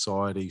of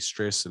anxiety,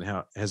 stress, and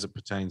how as it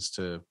pertains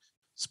to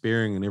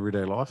spearing in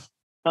everyday life?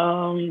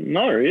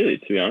 Not really,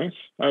 to be honest.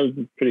 I was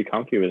pretty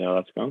comfy with how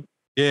that's gone.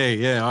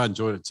 Yeah, I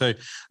enjoyed it too.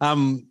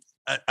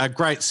 A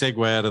great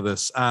segue out of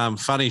this.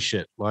 Funny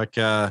shit. Like,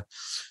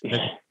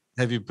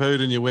 have you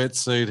pooed in your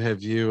wetsuit?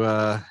 Have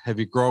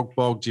you grog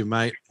bogged your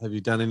mate? Have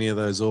you done any of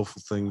those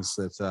awful things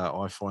that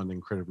I find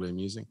incredibly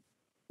amusing?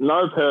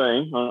 No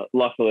pooing,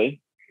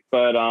 luckily,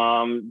 but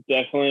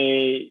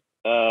definitely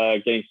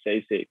getting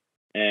seasick,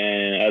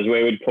 and as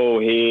we would call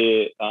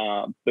here,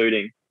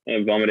 booting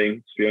and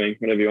vomiting, spewing,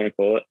 whatever you want to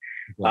call it.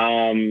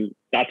 Yeah.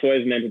 That's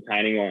always an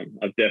entertaining one.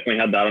 I've definitely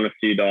had that on a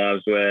few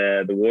dives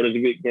where the water's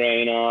a bit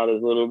greener,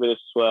 there's a little bit of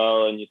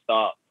swell, and you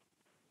start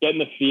getting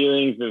the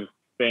feelings of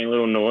being a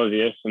little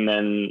nauseous, and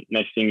then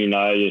next thing you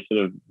know, you're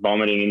sort of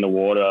vomiting in the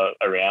water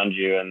around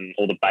you, and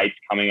all the bait's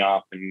coming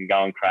up and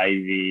going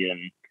crazy,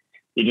 and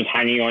you're just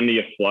hanging onto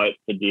your float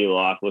for dear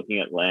life, looking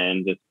at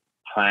land, just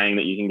praying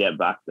that you can get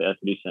back there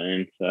pretty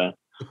soon. So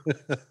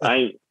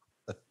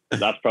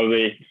that's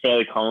probably a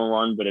fairly common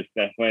one, but it's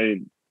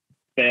definitely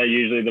they're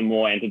usually the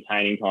more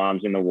entertaining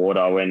times in the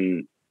water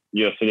when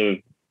you're sort of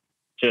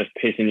just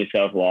pissing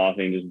yourself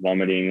laughing, just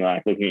vomiting,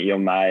 like looking at your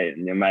mate,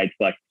 and your mate's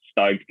like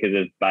stoked because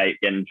there's bait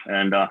getting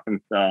turned up and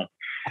stuff.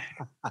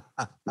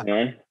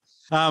 You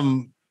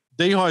know?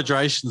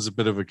 Dehydration is a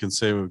bit of a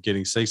concern with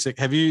getting seasick.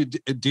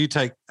 Do you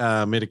take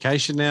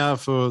medication now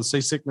for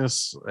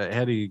seasickness?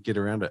 How do you get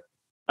around it?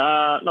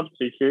 Not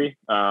particularly.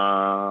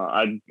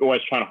 I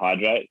always try to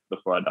hydrate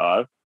before I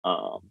dive.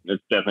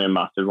 It's definitely a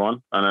massive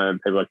one. I know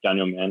people like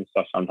Daniel Mann and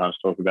stuff sometimes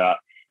talk about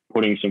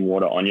putting some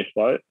water on your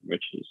float,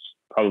 which is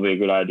probably a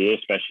good idea,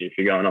 especially if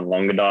you're going on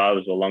longer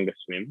dives or longer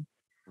swims.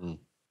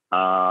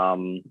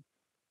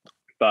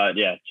 But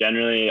yeah,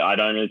 generally I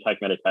don't really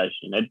take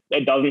medication.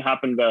 It doesn't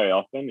happen very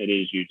often. It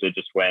is usually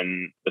just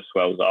when the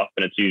swell's off,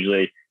 and it's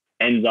usually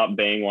ends up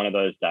being one of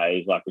those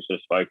days like we sort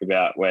of spoke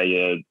about where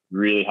you're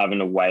really having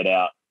to wait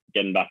out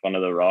getting back onto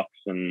the rocks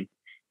and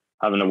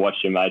having to watch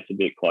your mates a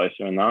bit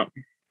closer and that.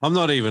 I'm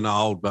not even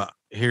old, but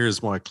here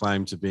is my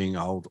claim to being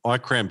old. I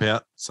cramp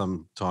out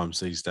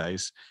sometimes these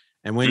days.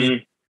 And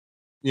when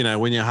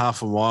when you're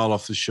half a mile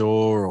off the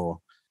shore or,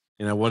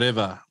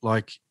 whatever,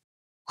 like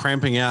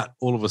cramping out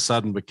all of a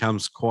sudden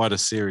becomes quite a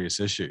serious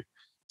issue,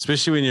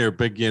 especially when you're a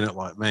big unit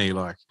like me.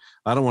 Like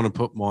I don't want to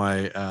put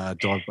my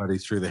dive buddy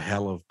through the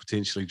hell of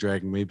potentially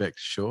dragging me back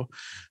to shore.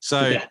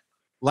 So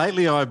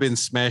lately I've been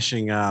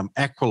smashing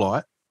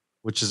Aqualite,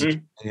 which is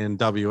in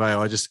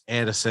WA. I just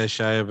add a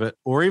sachet of it,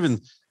 or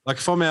even like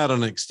if I'm out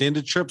on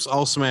extended trips,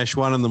 I'll smash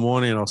one in the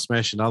morning and I'll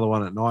smash another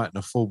one at night in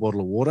a full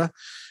bottle of water.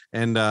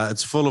 And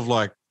it's full of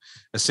like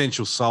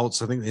essential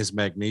salts. I think there's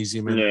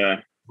magnesium in it.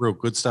 Real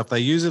good stuff. They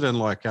use it in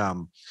like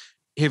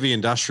heavy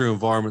industrial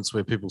environments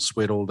where people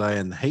sweat all day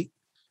in the heat.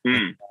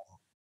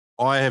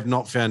 I have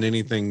not found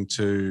anything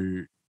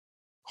to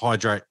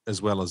hydrate as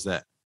well as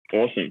that.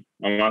 Awesome.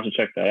 I'm going to have to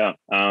check that out.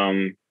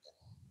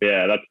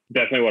 Yeah, that's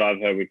definitely what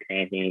I've heard with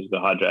cramping is the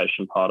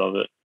hydration part of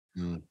it,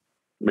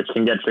 which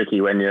can get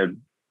tricky when you're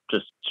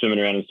just swimming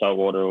around in salt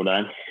water all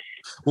day.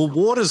 Well,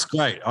 water's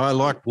great. I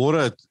like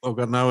water. I've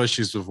got no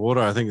issues with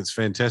water. I think it's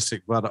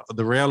fantastic. But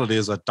the reality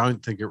is I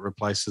don't think it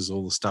replaces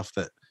all the stuff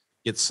that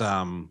gets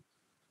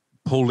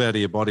pulled out of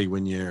your body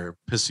when you're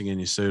pissing in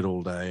your suit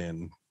all day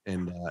and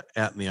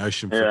out in the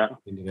ocean for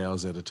 8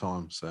 hours at a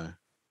time. So,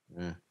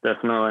 yeah.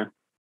 Definitely.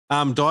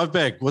 Dive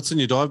bag. What's in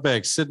your dive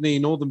bag? Sydney,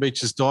 Northern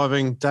Beaches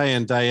diving, day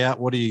in, day out.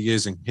 What are you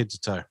using, head to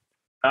toe?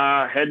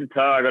 Head to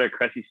toe, I got a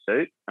Cressy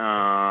suit.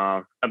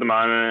 At the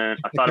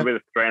moment, I started with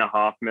a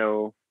 3.5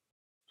 mil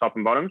top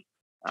and bottom.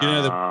 Do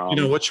you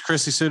know which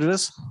Cressy suit it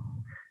is?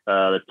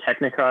 The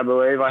Technica, I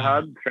believe I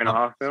had,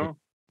 3.5 mil.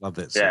 Love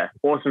that suit. Yeah,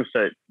 awesome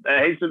suit.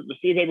 A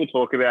few people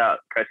talk about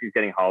Cressy's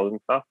getting holes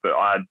and stuff, but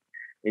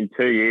in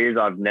 2 years,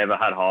 I've never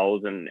had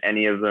holes, and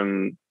any of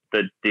them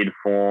that did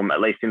form, at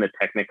least in the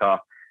Technica,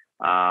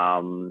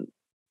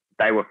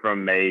 they were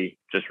from me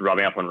just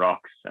rubbing up on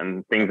rocks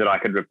and things that I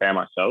could repair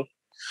myself.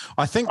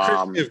 I think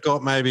you've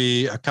got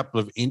maybe a couple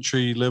of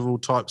entry-level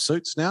type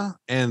suits now,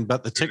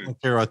 but the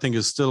Technica I think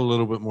is still a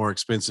little bit more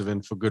expensive,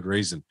 and for good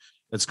reason.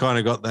 It's kind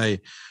of got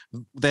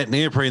that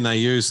neoprene they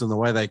use and the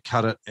way they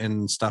cut it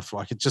and stuff.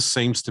 Like it just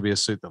seems to be a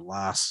suit that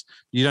lasts.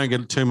 You don't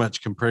get too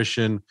much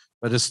compression,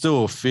 but there's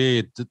still a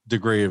fair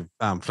degree of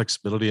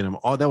flexibility in them.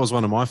 That was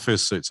one of my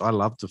first suits. I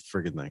loved the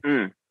friggin'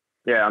 thing.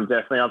 Yeah, I'm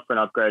definitely up for an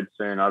upgrade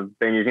soon. I've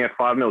been using a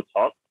 5 mil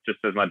top just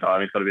as my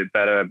diving's got a bit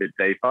better, a bit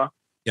deeper.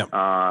 Yep.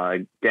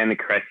 Again, the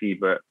Cressy,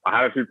 but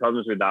I have a few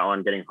problems with that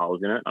one getting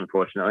holes in it,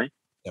 unfortunately.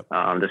 Yep.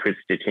 Just with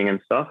stitching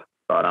and stuff.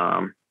 But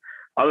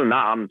other than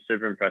that, I'm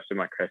super impressed with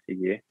my Cressy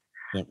gear.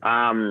 Yep.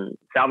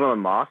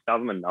 Salvum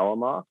and Noah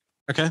mask.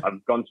 Okay.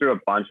 I've gone through a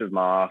bunch of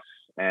masks,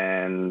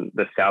 and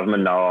the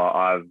Salmon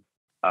Noah,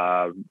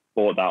 I've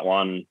bought that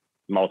one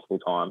multiple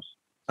times.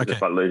 Okay.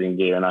 Just like losing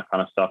gear and that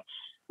kind of stuff.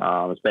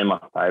 It's been my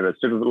favorite.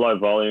 Super low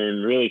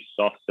volume, really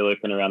soft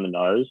silicone around the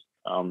nose,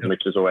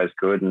 which is always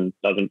good and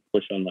doesn't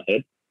push on the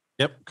head.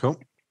 Yep, cool.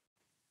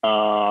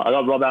 I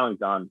got Rob Allen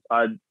guns.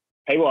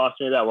 People ask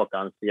me about what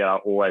guns to get. I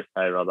always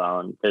say Rob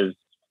Allen because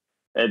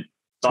it's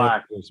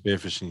like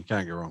spearfishing. You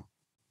can't go wrong.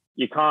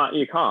 You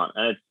can't,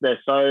 and they're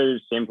so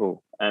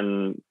simple,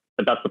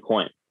 but that's the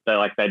point.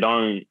 They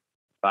don't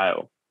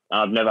fail.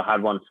 I've never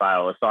had one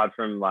fail aside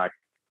from like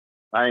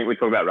I think we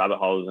talk about rabbit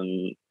holes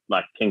and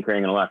like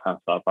tinkering and all that kind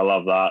of stuff. I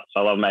love that.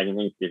 So I love making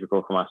things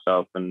difficult for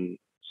myself, and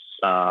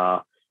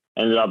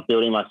ended up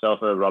building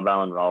myself a Rob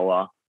Allen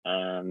roller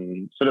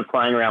and sort of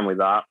playing around with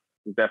that.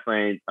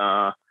 Definitely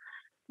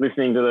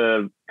listening to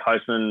the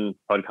Coastman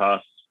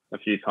podcast a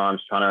few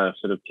times, trying to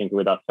sort of tinker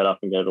with that setup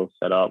and get it all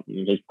set up.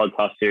 And his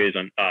podcast series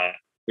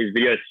his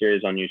video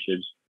series on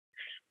YouTube's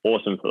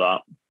awesome for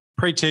that.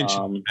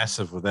 Pretension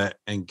massive with that,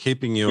 and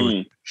keeping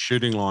your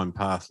shooting line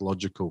path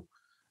logical.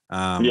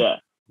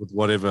 With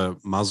whatever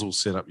muzzle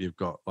setup you've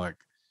got, like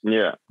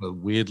the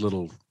weird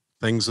little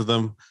things with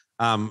them.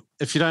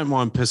 If you don't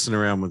mind pissing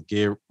around with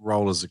gear,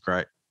 rollers are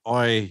great.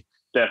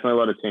 Definitely a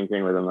lot of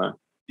tinkering with them though.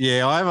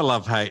 Yeah, I have a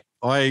love-hate.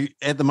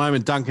 At the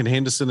moment, Duncan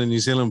Henderson in New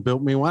Zealand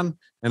built me one,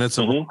 and it's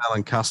a Rob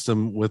Allen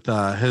custom with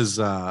his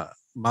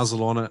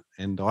muzzle on it,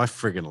 and I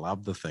friggin'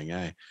 love the thing,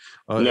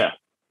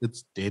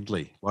 It's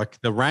deadly. Like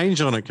the range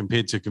on it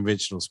compared to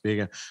conventional spear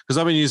gun. Because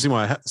I've been using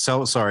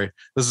sorry,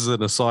 this is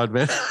an aside,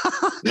 man.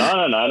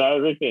 No,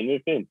 move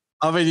in.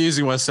 I've been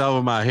using my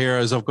Salvamar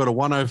Heroes. I've got a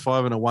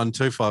 105 and a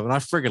 125, and I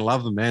friggin'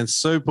 love them, man.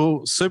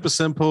 Super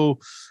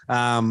simple.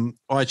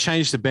 I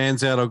changed the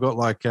bands out. I've got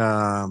like,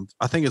 I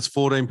think it's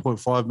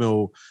 14.5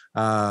 mil,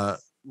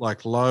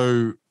 like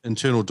low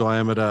internal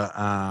diameter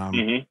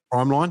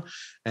prime line,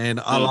 and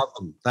I love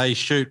them. They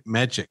shoot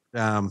magic.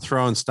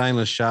 Throwing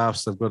stainless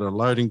shafts. They've got a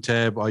loading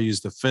tab. I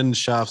use the fin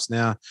shafts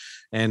now,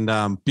 and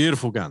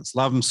beautiful guns.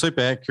 Love them.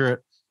 Super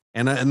accurate,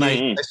 and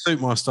they suit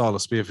my style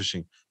of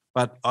spearfishing.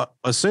 But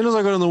as soon as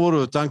I got in the water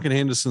with Duncan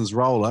Henderson's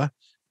roller,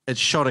 it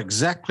shot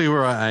exactly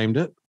where I aimed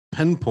it,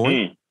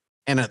 pinpoint,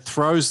 and it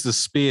throws the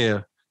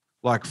spear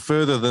like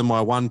further than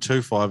my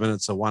 125, and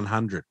it's a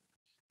 100.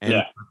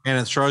 And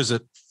it throws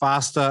it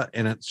faster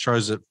and it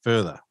throws it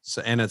further.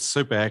 So, and it's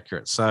super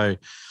accurate. So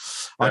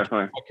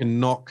I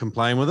cannot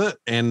complain with it.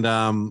 And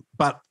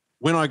but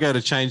when I go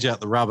to change out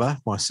the rubber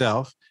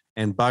myself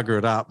and bugger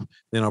it up,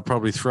 then I'll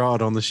probably throw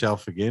it on the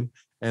shelf again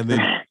and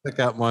then pick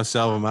up my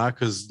Salvamar,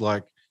 because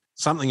like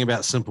something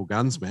about simple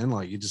guns, man.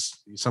 Like you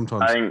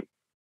sometimes. I think,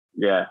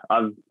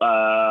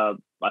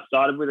 I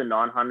started with a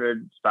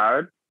 900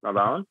 Spearo Rob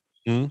Allen,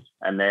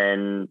 and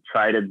then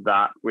traded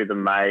that with a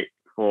mate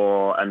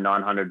for a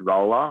 900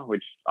 roller,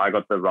 which I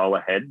got the roller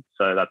head.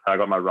 So that's how I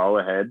got my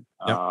roller head.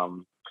 I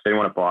didn't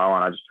want to buy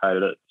one. I just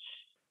traded it.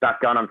 That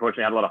gun,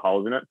 unfortunately, had a lot of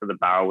holes in it, so the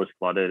barrel was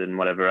flooded and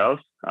whatever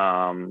else.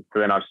 So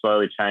then I've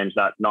slowly changed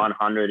that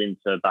 900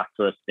 back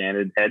to a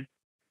standard head.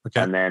 Okay.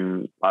 And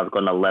then I've got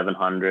an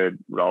 1100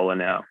 roller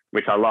now,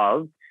 which I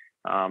love.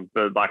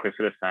 But like we're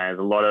sort of saying, there's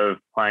a lot of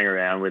playing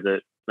around with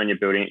it when you're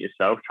building it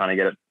yourself, trying to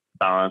get it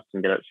balanced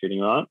and get it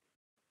shooting right.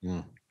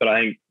 But I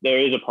think there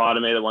is a part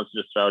of me that wants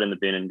to just throw it in the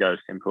bin and go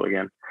simple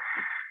again.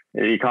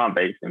 You can't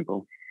be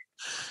simple.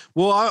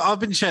 Well, I've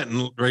been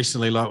chatting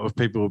recently like with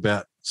people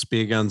about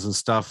spear guns and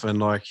stuff, and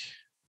like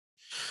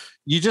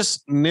you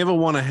just never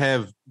want to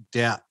have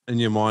doubt in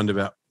your mind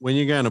about when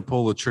you're going to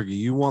pull the trigger.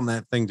 You want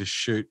that thing to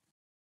shoot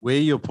where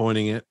you're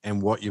pointing it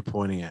and what you're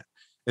pointing at.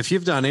 If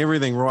you've done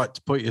everything right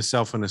to put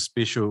yourself in a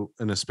special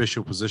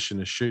position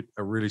to shoot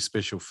a really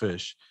special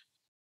fish,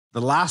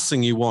 the last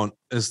thing you want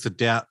is to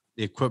doubt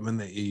the equipment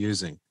that you're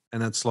using.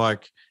 And it's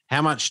like,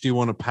 how much do you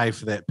want to pay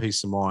for that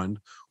peace of mind,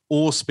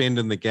 or spend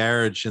in the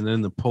garage and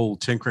in the pool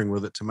tinkering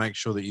with it to make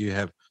sure that you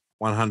have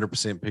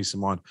 100% peace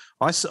of mind?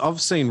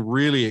 I've seen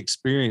really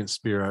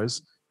experienced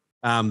Spearos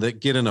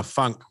that get in a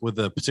funk with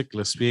a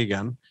particular spear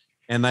gun,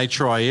 and they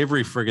try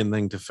every friggin'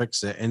 thing to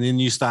fix it. And then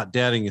you start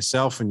doubting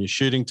yourself and your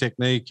shooting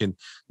technique, and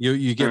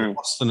you get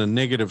lost in a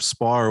negative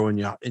spiral, and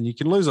you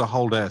can lose a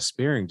whole day of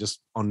spearing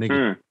just on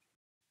negative.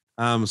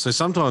 So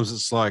sometimes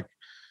it's like,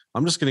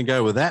 I'm just going to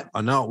go with that.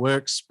 I know it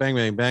works. Bang,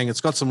 bang, bang. It's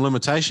got some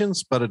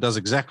limitations, but it does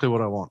exactly what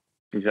I want.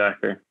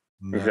 Exactly.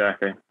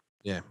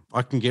 Yeah,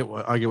 I get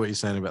what you're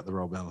saying about the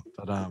Rob Allen,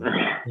 but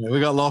we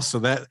got lost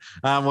in that.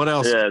 What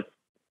else?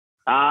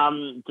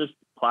 Just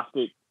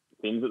plastic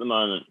fins at the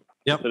moment.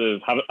 Yep. Sort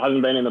of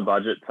hasn't been in the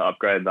budget to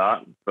upgrade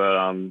that,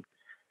 but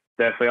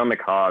definitely on the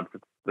cards.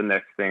 It's the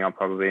next thing I'll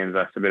probably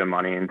invest a bit of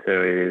money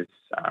into is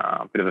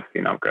a bit of a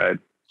fin upgrade.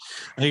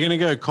 Are you going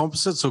to go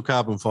composites or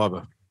carbon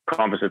fiber?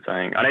 Composites, I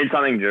think. I need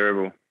something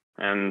durable,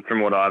 and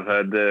from what I've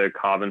heard, the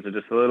carbons are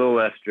just a little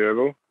less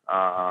durable.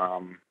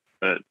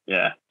 But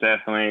yeah,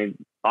 definitely.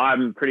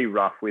 I'm pretty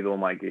rough with all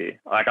my gear.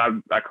 Like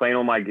I clean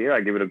all my gear.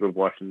 I give it a good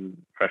wash in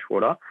fresh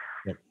water.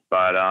 Yep.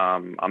 But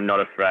I'm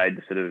not afraid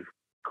to sort of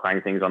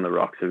clang things on the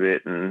rocks a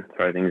bit and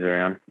throw things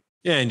around.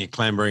 Yeah, and you're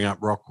clambering up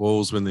rock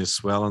walls when there's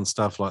swell and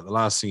stuff. Like the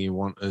last thing you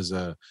want is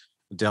a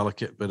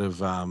delicate bit of,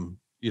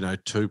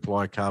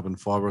 2-ply carbon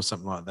fiber or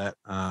something like that.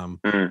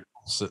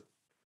 So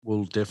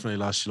will definitely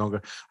last you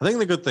longer. I think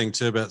the good thing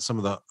too about some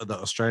of the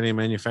Australian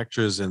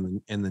manufacturers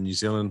and the New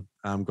Zealand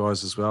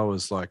guys as well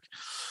is like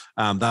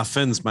they're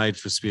fins made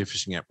for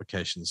spearfishing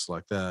applications.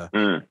 Like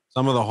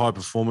some of the high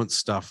performance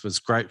stuff is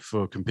great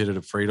for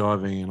competitive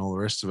freediving and all the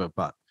rest of it,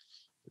 but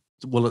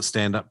will it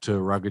stand up to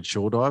a rugged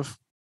shore dive?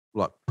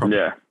 Like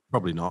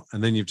probably not.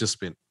 And then you've just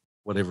spent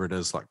whatever it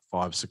is, like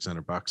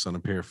 $500-600 on a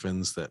pair of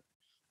fins that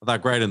they're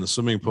great in the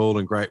swimming pool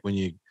and great when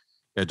you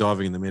go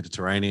diving in the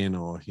Mediterranean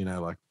or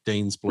like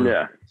Dean's Blue,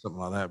 something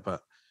like that.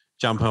 But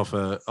jump off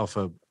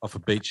a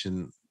beach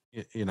and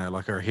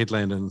like a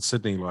headland in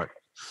Sydney, like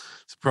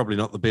it's probably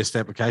not the best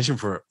application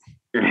for it.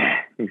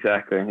 Yeah,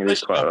 exactly. It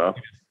is quite rough.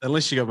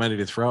 Unless you got money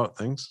to throw at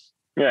things.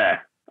 Yeah,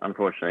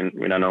 unfortunately,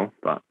 we don't know,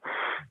 but.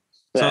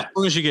 So as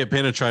long as you get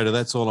penetrated,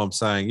 that's all I'm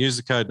saying. Use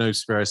the code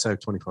NoobSpearo, save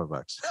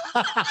 $25.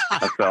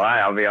 That's all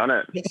right. I'll be on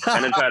it.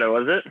 Penetrator,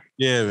 was it?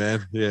 Yeah,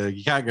 man. Yeah,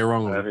 you can't go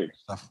wrong with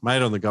stuff.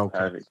 Made on the Gold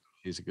Coast.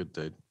 He's a good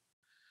dude.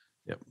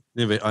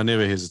 Yep. I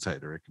never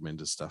hesitate to recommend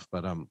his stuff.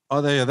 But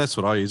that's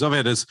what I use. I've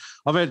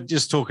had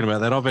just talking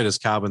about that. I've had his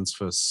carbons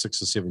for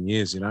 6 or 7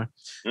 years.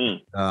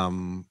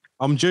 I'm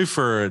due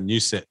for a new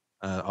set.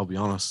 I'll be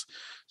honest.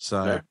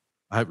 So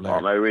I hope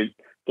later. Maybe we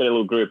get a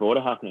little group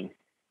order happening.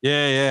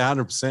 Yeah,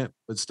 100%.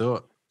 Let's do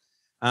it.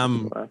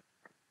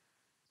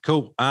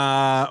 Cool.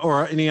 All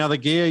right. Any other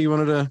gear you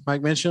wanted to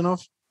make mention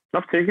of?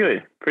 Not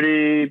particularly.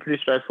 Pretty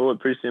straightforward,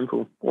 pretty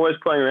simple. Always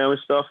playing around with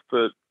stuff,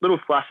 but little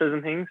flashes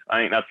and things. I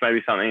think that's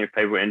maybe something if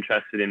people are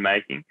interested in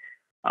making.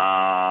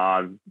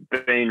 I've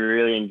been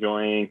really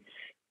enjoying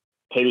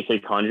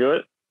PVC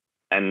conduit,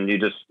 and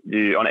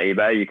you on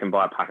eBay you can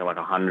buy a pack of like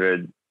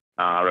 100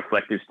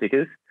 reflective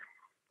stickers,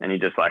 and you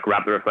just like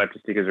wrap the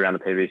reflective stickers around the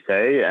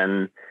PVC,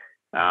 and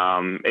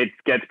it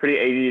gets pretty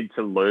easy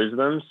to lose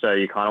them, so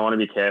you kind of want to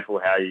be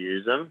careful how you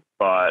use them.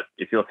 But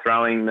if you're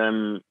throwing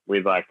them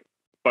with like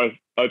both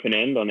open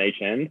end on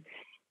each end,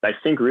 they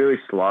sink really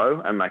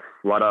slow and like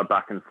flutter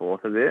back and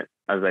forth a bit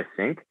as they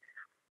sink.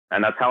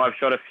 And that's how I've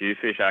shot a few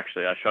fish,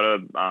 actually. I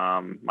shot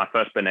my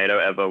first bonito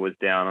ever was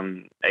down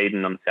on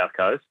Eden on the south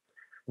coast,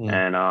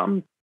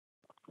 and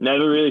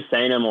never really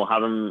seen them or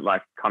have them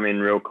like come in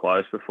real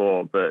close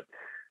before, but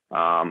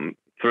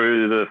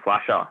through the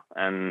flasher,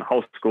 and a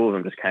whole school of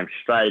them just came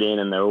straight in,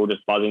 and they're all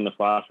just buzzing the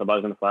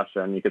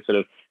flasher, and you could sort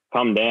of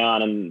come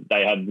down, and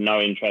they had no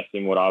interest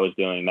in what I was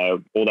doing.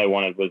 All they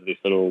wanted was this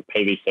little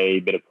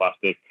PVC bit of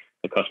plastic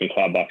that cost me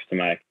 $5 to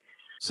make.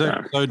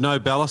 So no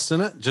ballast in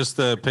it, just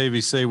the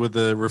PVC with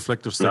the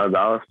reflective stick? No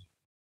ballast.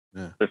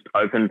 Yeah. Just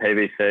open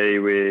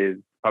PVC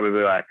with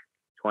probably like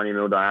 20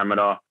 mil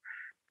diameter,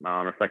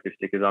 reflective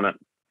stickers on it.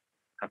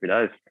 Happy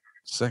days.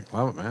 Sick.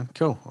 Love it, man.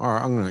 Cool. All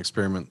right. I'm going to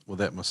experiment with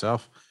that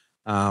myself.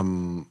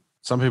 Some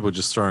people are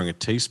just throwing a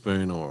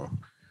teaspoon or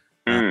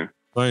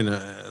spoon.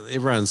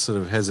 Everyone sort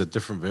of has a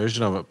different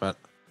version of it, but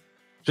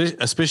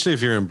especially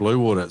if you're in blue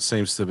water, it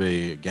seems to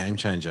be a game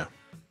changer.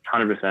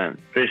 100%.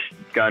 Fish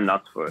go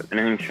nuts for it.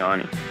 Anything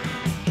shiny.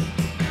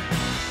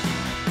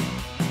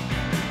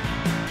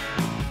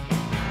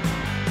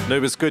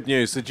 Noobers, good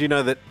news. Did you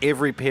know that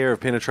every pair of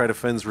penetrator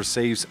fins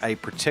receives a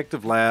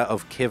protective layer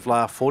of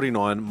Kevlar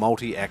 49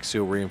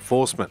 multi-axial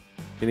reinforcement?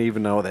 You don't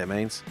even know what that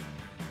means?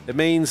 It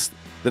means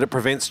that it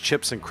prevents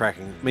chips and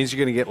cracking. It means you're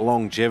going to get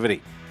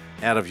longevity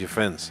out of your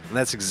fins. And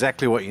that's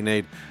exactly what you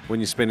need when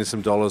you're spending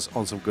some dollars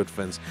on some good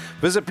fins.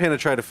 Visit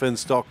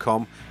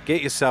penetratorfins.com.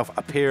 Get yourself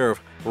a pair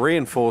of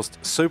reinforced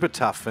super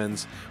tough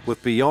fins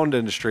with beyond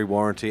industry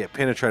warranty at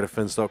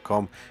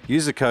penetratorfins.com.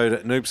 Use the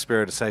code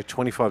NoobSpearo to save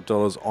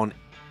 $25 on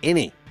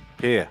any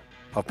pair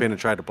of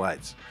penetrator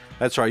blades.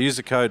 That's right, use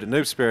the code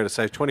NoobSpearo to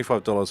save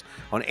 $25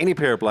 on any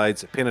pair of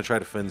blades at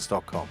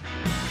penetratorfins.com.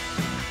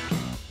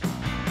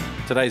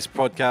 Today's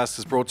podcast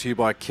is brought to you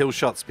by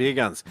Killshot Spear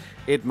Guns.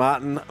 Ed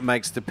Martin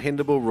makes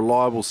dependable,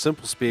 reliable,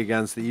 simple spear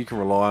guns that you can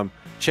rely on.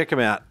 Check him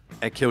out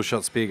at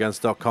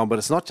killshotspearguns.com. But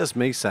it's not just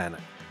me saying it.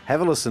 Have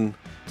a listen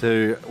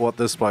to what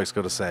this bloke's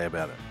got to say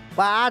about it.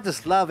 Well, I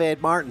just love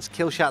Ed Martin's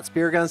Killshot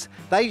Spear Guns.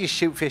 They just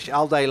shoot fish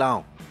all day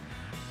long.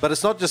 But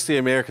it's not just the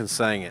Americans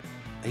saying it.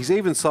 He's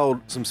even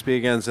sold some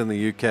spear guns in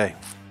the UK.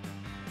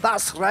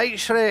 That's right,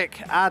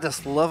 Shrek. I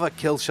just love a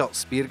Killshot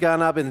spear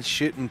gun. I've been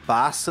shooting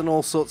bass and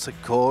all sorts of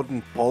cod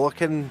and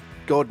pollock and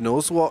God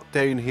knows what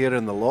down here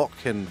in the loch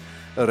and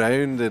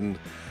around, and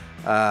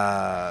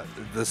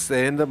this the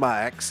end of my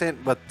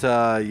accent, but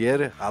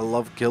yeah, I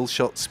love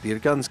Killshot spear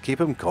guns. Keep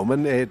them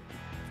coming, Ed.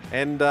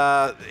 And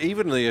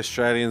even the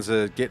Australians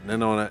are getting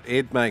in on it.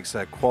 Ed makes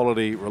a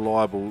quality,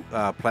 reliable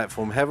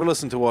platform. Have a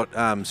listen to what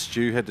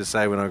Stu had to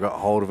say when I got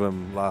hold of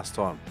him last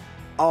time.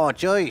 Oh,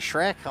 gee,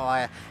 Shrek,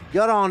 I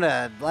got on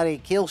to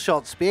bloody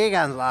Killshot spear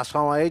guns last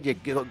time. I heard you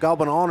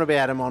gobbing on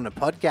about them on the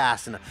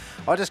podcast, and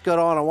I just got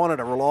on. I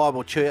wanted a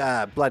reliable,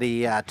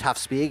 bloody tough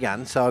spear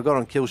gun, so I got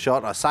on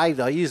Killshot.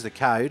 I used the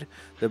code,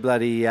 the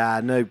bloody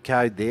noob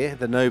code there,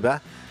 the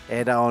noober,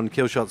 and on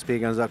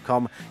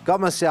killshotspearguns.com. Got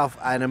myself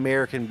an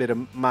American bit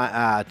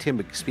of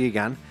timber spear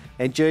gun,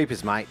 and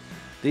jeepers, mate,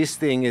 this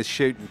thing is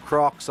shooting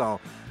crocs on.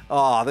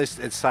 Oh,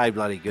 it's so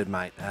bloody good,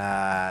 mate.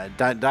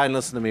 Don't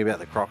listen to me about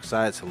the crocs,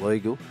 say it's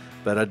illegal,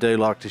 but I do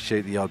like to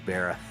shoot the odd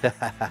bearer.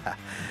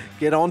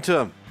 Get onto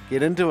him.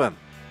 Get into him.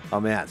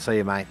 I'm out. See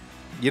you, mate.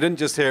 You didn't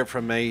just hear it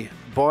from me.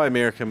 Buy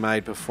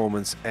American-made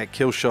performance at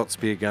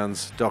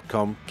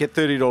killshotspearguns.com. Get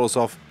 $30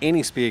 off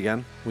any spear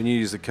gun when you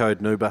use the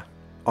code NUBA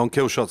on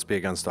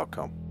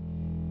killshotspearguns.com.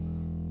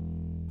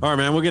 All right,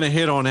 man, we're going to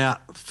head on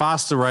out.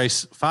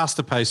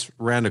 Faster paced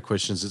round of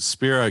questions. It's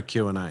Spearo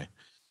Q&A.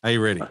 Are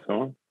you ready? That's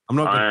all.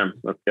 I am.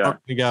 Let's go.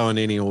 Not going to go in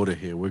any order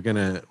here. We're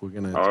gonna.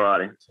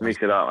 Alrighty,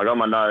 mix it up. I got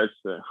my notes.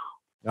 All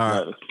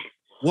right.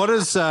 What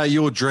is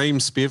your dream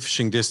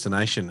spearfishing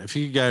destination? If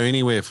you could go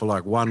anywhere for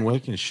like 1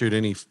 week and shoot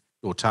any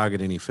or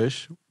target any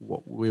fish,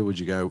 where would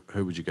you go?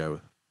 Who would you go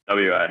with?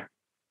 WA.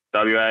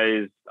 WA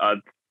is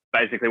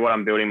basically what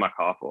I'm building my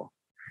car for.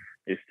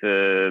 Is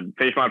to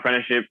finish my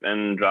apprenticeship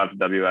and drive to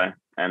WA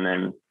and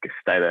then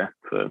stay there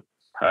for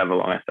however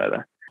long I stay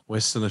there.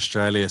 Western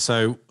Australia.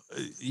 So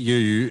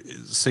you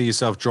see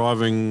yourself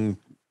driving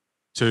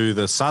to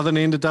the southern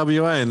end of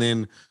WA and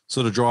then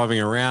sort of driving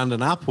around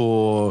and up,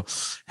 or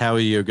how are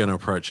you going to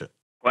approach it?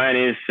 Plan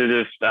is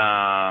to just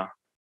start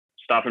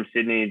from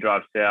Sydney,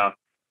 drive south,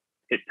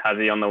 hit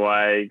Tassie on the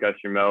way, go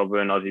through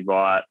Melbourne, Aussie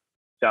Bight,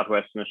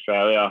 southwestern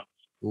Australia,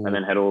 and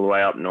then head all the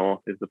way up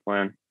north is the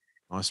plan.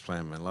 Nice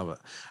plan, man. Love it.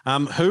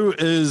 Who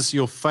is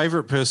your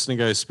favourite person to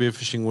go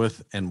spearfishing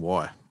with and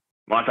why?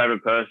 My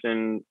favourite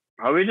person,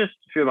 probably just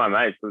a few of my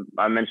mates.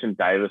 I mentioned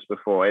Davis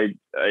before. He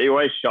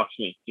always shocks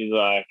me. He's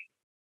like,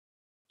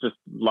 just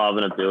love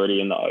and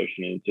ability in the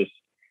ocean. And just,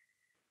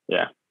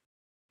 yeah,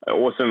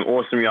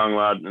 awesome young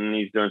lad. And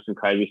he's doing some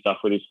crazy stuff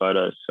with his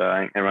photos. So I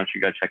think everyone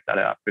should go check that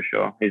out for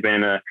sure. He's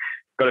been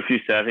got a few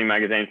surfing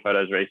magazine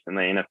photos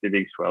recently in a few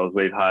big swells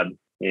we've had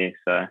here.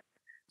 So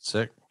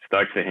sick.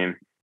 Stoked for him.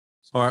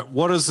 All right.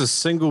 What is the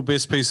single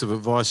best piece of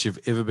advice you've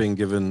ever been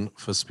given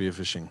for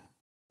spearfishing?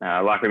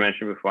 Like we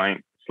mentioned before, I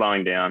think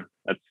slowing down.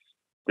 That's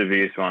the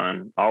biggest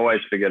one. I always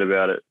forget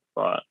about it,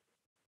 but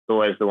it's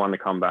always the one to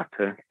come back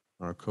to.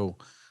 All right, cool.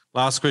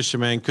 Last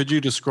question, man. Could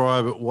you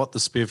describe what the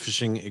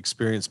spearfishing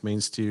experience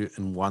means to you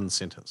in one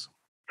sentence?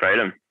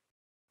 Freedom.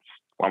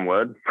 One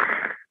word.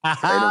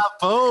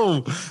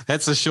 Boom.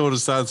 That's the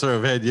shortest answer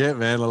I've had yet,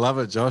 man. I love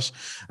it, Josh.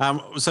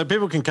 So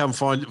people can come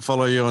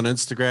follow you on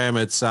Instagram.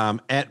 It's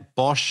at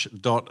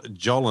bosh.jollen,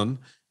 Jollen.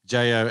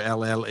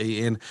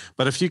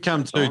 But if you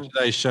come to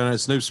today's show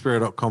notes,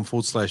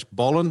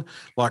 noobspearo.com/bollen,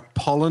 like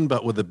pollen,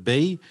 but with a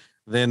B,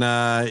 then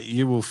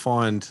you will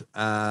find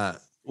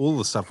all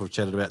the stuff we've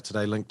chatted about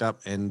today linked up,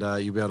 and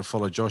you'll be able to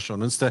follow Josh on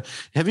Insta.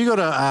 Have you got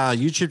a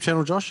YouTube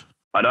channel, Josh?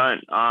 I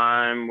don't.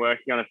 I'm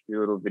working on a few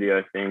little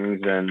video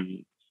things,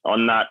 and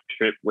on that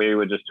trip we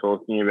were just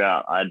talking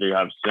about, I do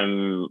have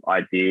some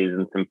ideas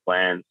and some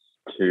plans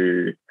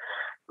to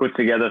put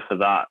together for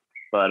that.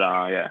 But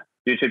yeah,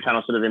 YouTube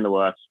channel sort of in the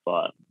works,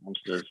 but I'm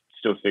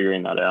still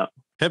figuring that out.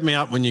 Hit me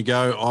up when you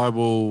go. I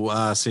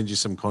will send you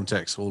some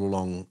contacts all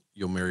along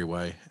your merry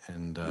way.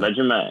 And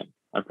legend, man.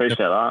 I appreciate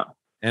that.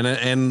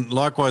 And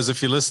likewise,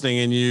 if you're listening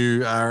and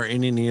you are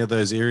in any of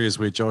those areas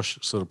where Josh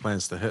sort of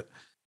plans to hit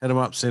him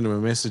up, send him a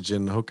message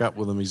and hook up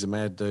with him. He's a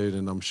mad dude,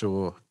 and I'm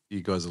sure you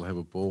guys will have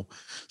a ball.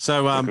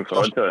 So, looking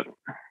forward to it.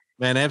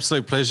 Man,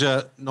 absolute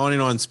pleasure.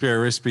 99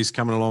 Spearo Recipes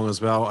coming along as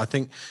well. I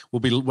think we'll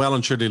be well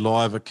and truly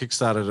live at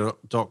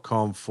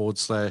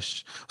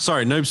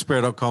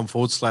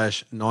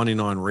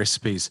noobspearo.com/99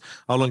 recipes.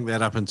 I'll link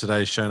that up in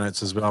today's show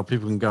notes as well.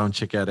 People can go and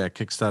check out our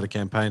Kickstarter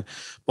campaign.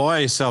 Buy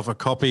yourself a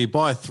copy,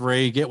 buy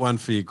 3, get one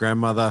for your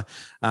grandmother.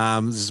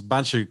 There's a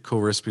bunch of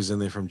cool recipes in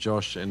there from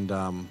Josh. And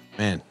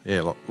man,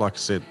 yeah, like I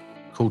said,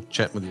 cool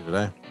chatting with you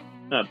today.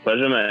 No,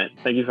 pleasure, mate.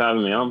 Thank you for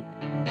having me on.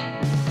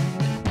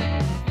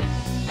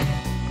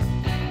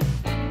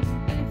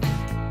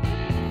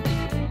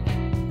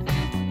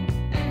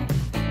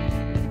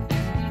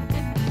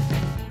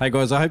 Hey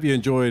guys, I hope you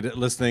enjoyed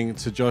listening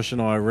to Josh and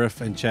I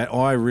riff and chat.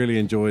 I really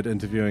enjoyed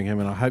interviewing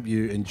him, and I hope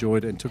you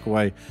enjoyed and took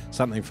away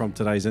something from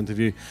today's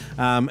interview.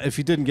 If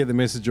you didn't get the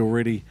message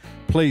already,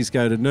 please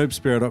go to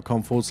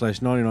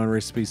noobspearo.com/99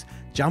 recipes.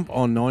 Jump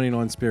on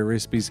 99 Spearo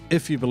Recipes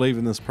if you believe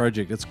in this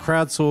project. It's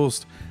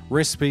crowdsourced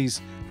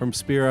recipes from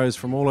Spearos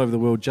from all over the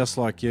world, just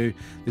like you.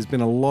 There's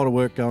been a lot of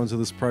work going to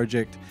this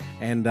project,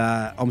 and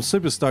I'm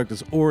super stoked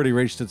it's already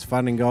reached its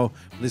funding goal.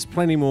 There's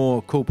plenty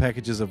more cool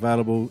packages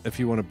available if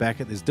you want to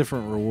back it. There's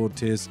different reward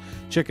tiers.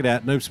 Check it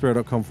out,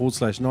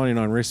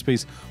 noobspearo.com/99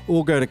 recipes,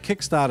 or go to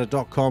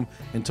kickstarter.com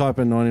and type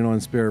in 99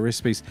 Spearo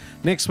Recipes.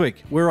 Next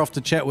week, we're off to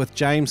chat with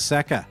James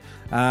Sacker.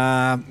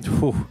 I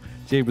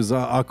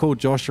called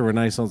Josh a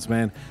Renaissance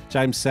man.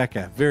 James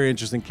Sacker, very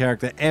interesting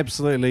character,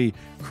 absolutely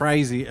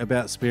crazy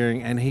about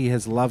spearing, and he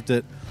has loved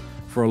it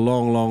for a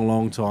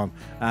long time.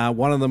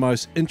 One of the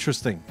most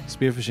interesting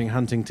spearfishing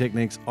hunting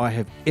techniques I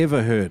have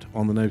ever heard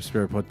on the Noob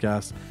Spearo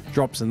podcast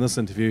drops in this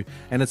interview,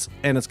 and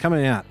it's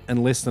coming out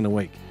in less than a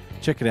week.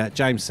 Check it out,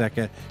 James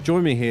Sacker.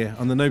 Join me here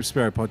on the Noob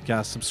Spearo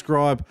podcast.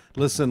 Subscribe,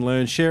 listen,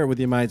 learn, share it with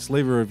your mates,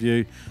 leave a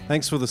review.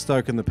 Thanks for the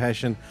stoke and the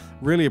passion.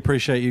 Really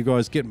appreciate you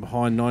guys getting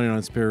behind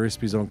 99 Spearo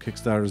Recipes on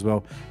Kickstarter as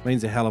well.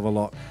 Means a hell of a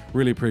lot.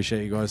 Really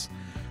appreciate you guys.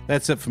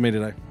 That's it for me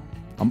today.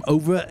 I'm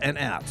over and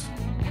out.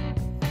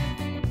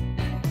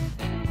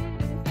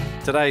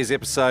 Today's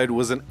episode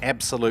was an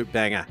absolute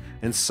banger,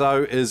 and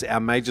so is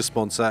our major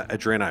sponsor,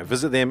 Adreno.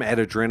 Visit them at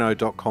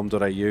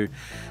adreno.com.au.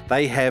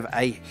 They have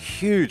a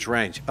huge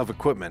range of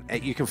equipment.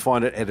 You can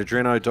find it at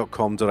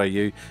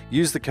adreno.com.au.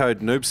 Use the code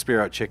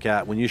NoobSpearo at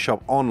checkout. When you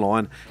shop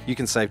online, you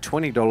can save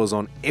 $20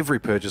 on every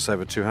purchase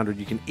over $200.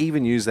 You can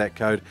even use that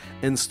code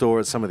in store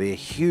at some of their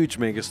huge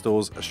mega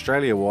stores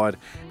Australia-wide.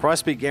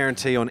 Price beat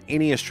guarantee on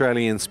any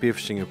Australian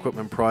spearfishing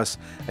equipment price.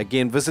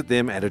 Again, visit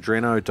them at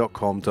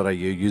adreno.com.au.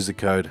 Use the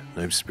code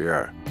NoobSpearo.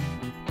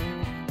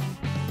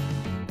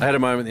 I had a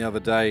moment the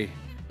other day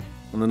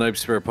on the Noob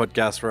Spearo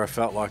podcast where I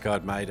felt like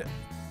I'd made it.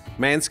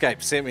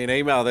 Manscaped sent me an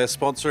email. They're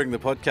sponsoring the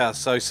podcast.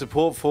 So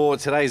support for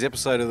today's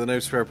episode of the Noob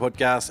Spearo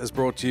podcast is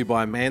brought to you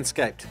by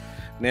Manscaped.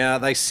 Now,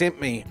 they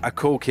sent me a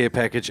cool care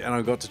package and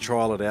I got to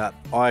trial it out.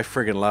 I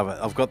friggin' love it.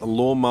 I've got the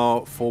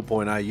Lawnmower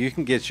 4.0. You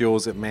can get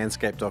yours at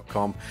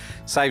manscaped.com.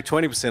 Save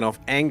 20% off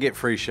and get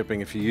free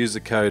shipping if you use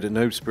the code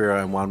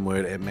NoobSpearo in one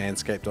word at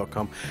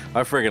manscaped.com.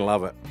 I friggin'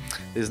 love it.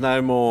 There's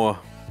no more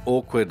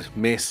awkward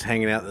mess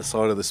hanging out the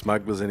side of the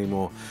smugglers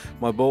anymore.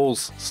 My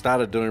balls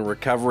started doing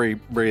recovery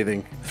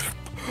breathing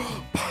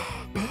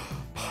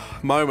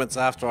moments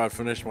after I'd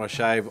finished my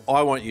shave.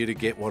 I want you to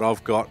get what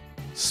I've got.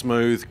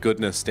 Smooth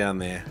goodness down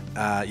there.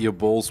 Your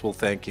balls will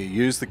thank you.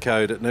 Use the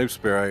code at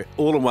NoobSpearo,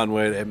 all in one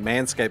word, at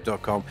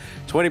manscaped.com.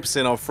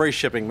 20% off, free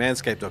shipping,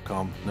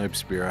 manscaped.com,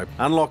 NoobSpearo.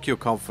 Unlock your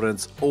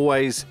confidence.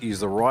 Always use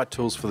the right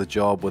tools for the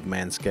job with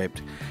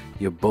Manscaped.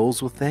 Your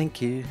balls will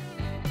thank you.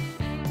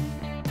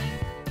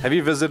 Have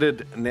you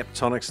visited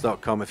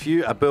neptonics.com? If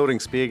you are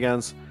building spear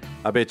guns,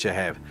 I bet you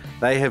have.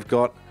 They have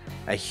got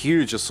a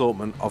huge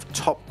assortment of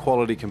top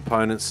quality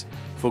components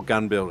for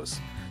gun builders.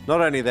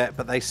 Not only that,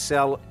 but they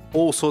sell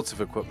all sorts of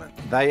equipment.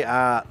 They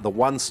are the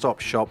one-stop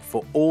shop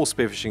for all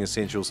spearfishing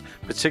essentials,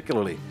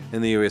 particularly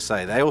in the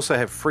USA. They also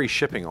have free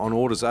shipping on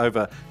orders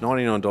over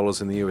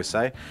 $99 in the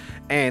USA.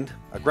 And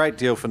a great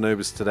deal for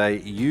noobers today,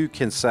 you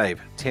can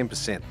save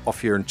 10%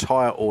 off your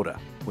entire order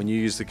when you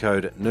use the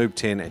code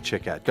NOOB10 at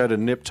checkout. Go to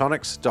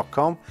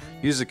neptonics.com,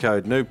 use the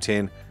code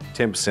NOOB10,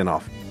 10%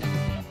 off.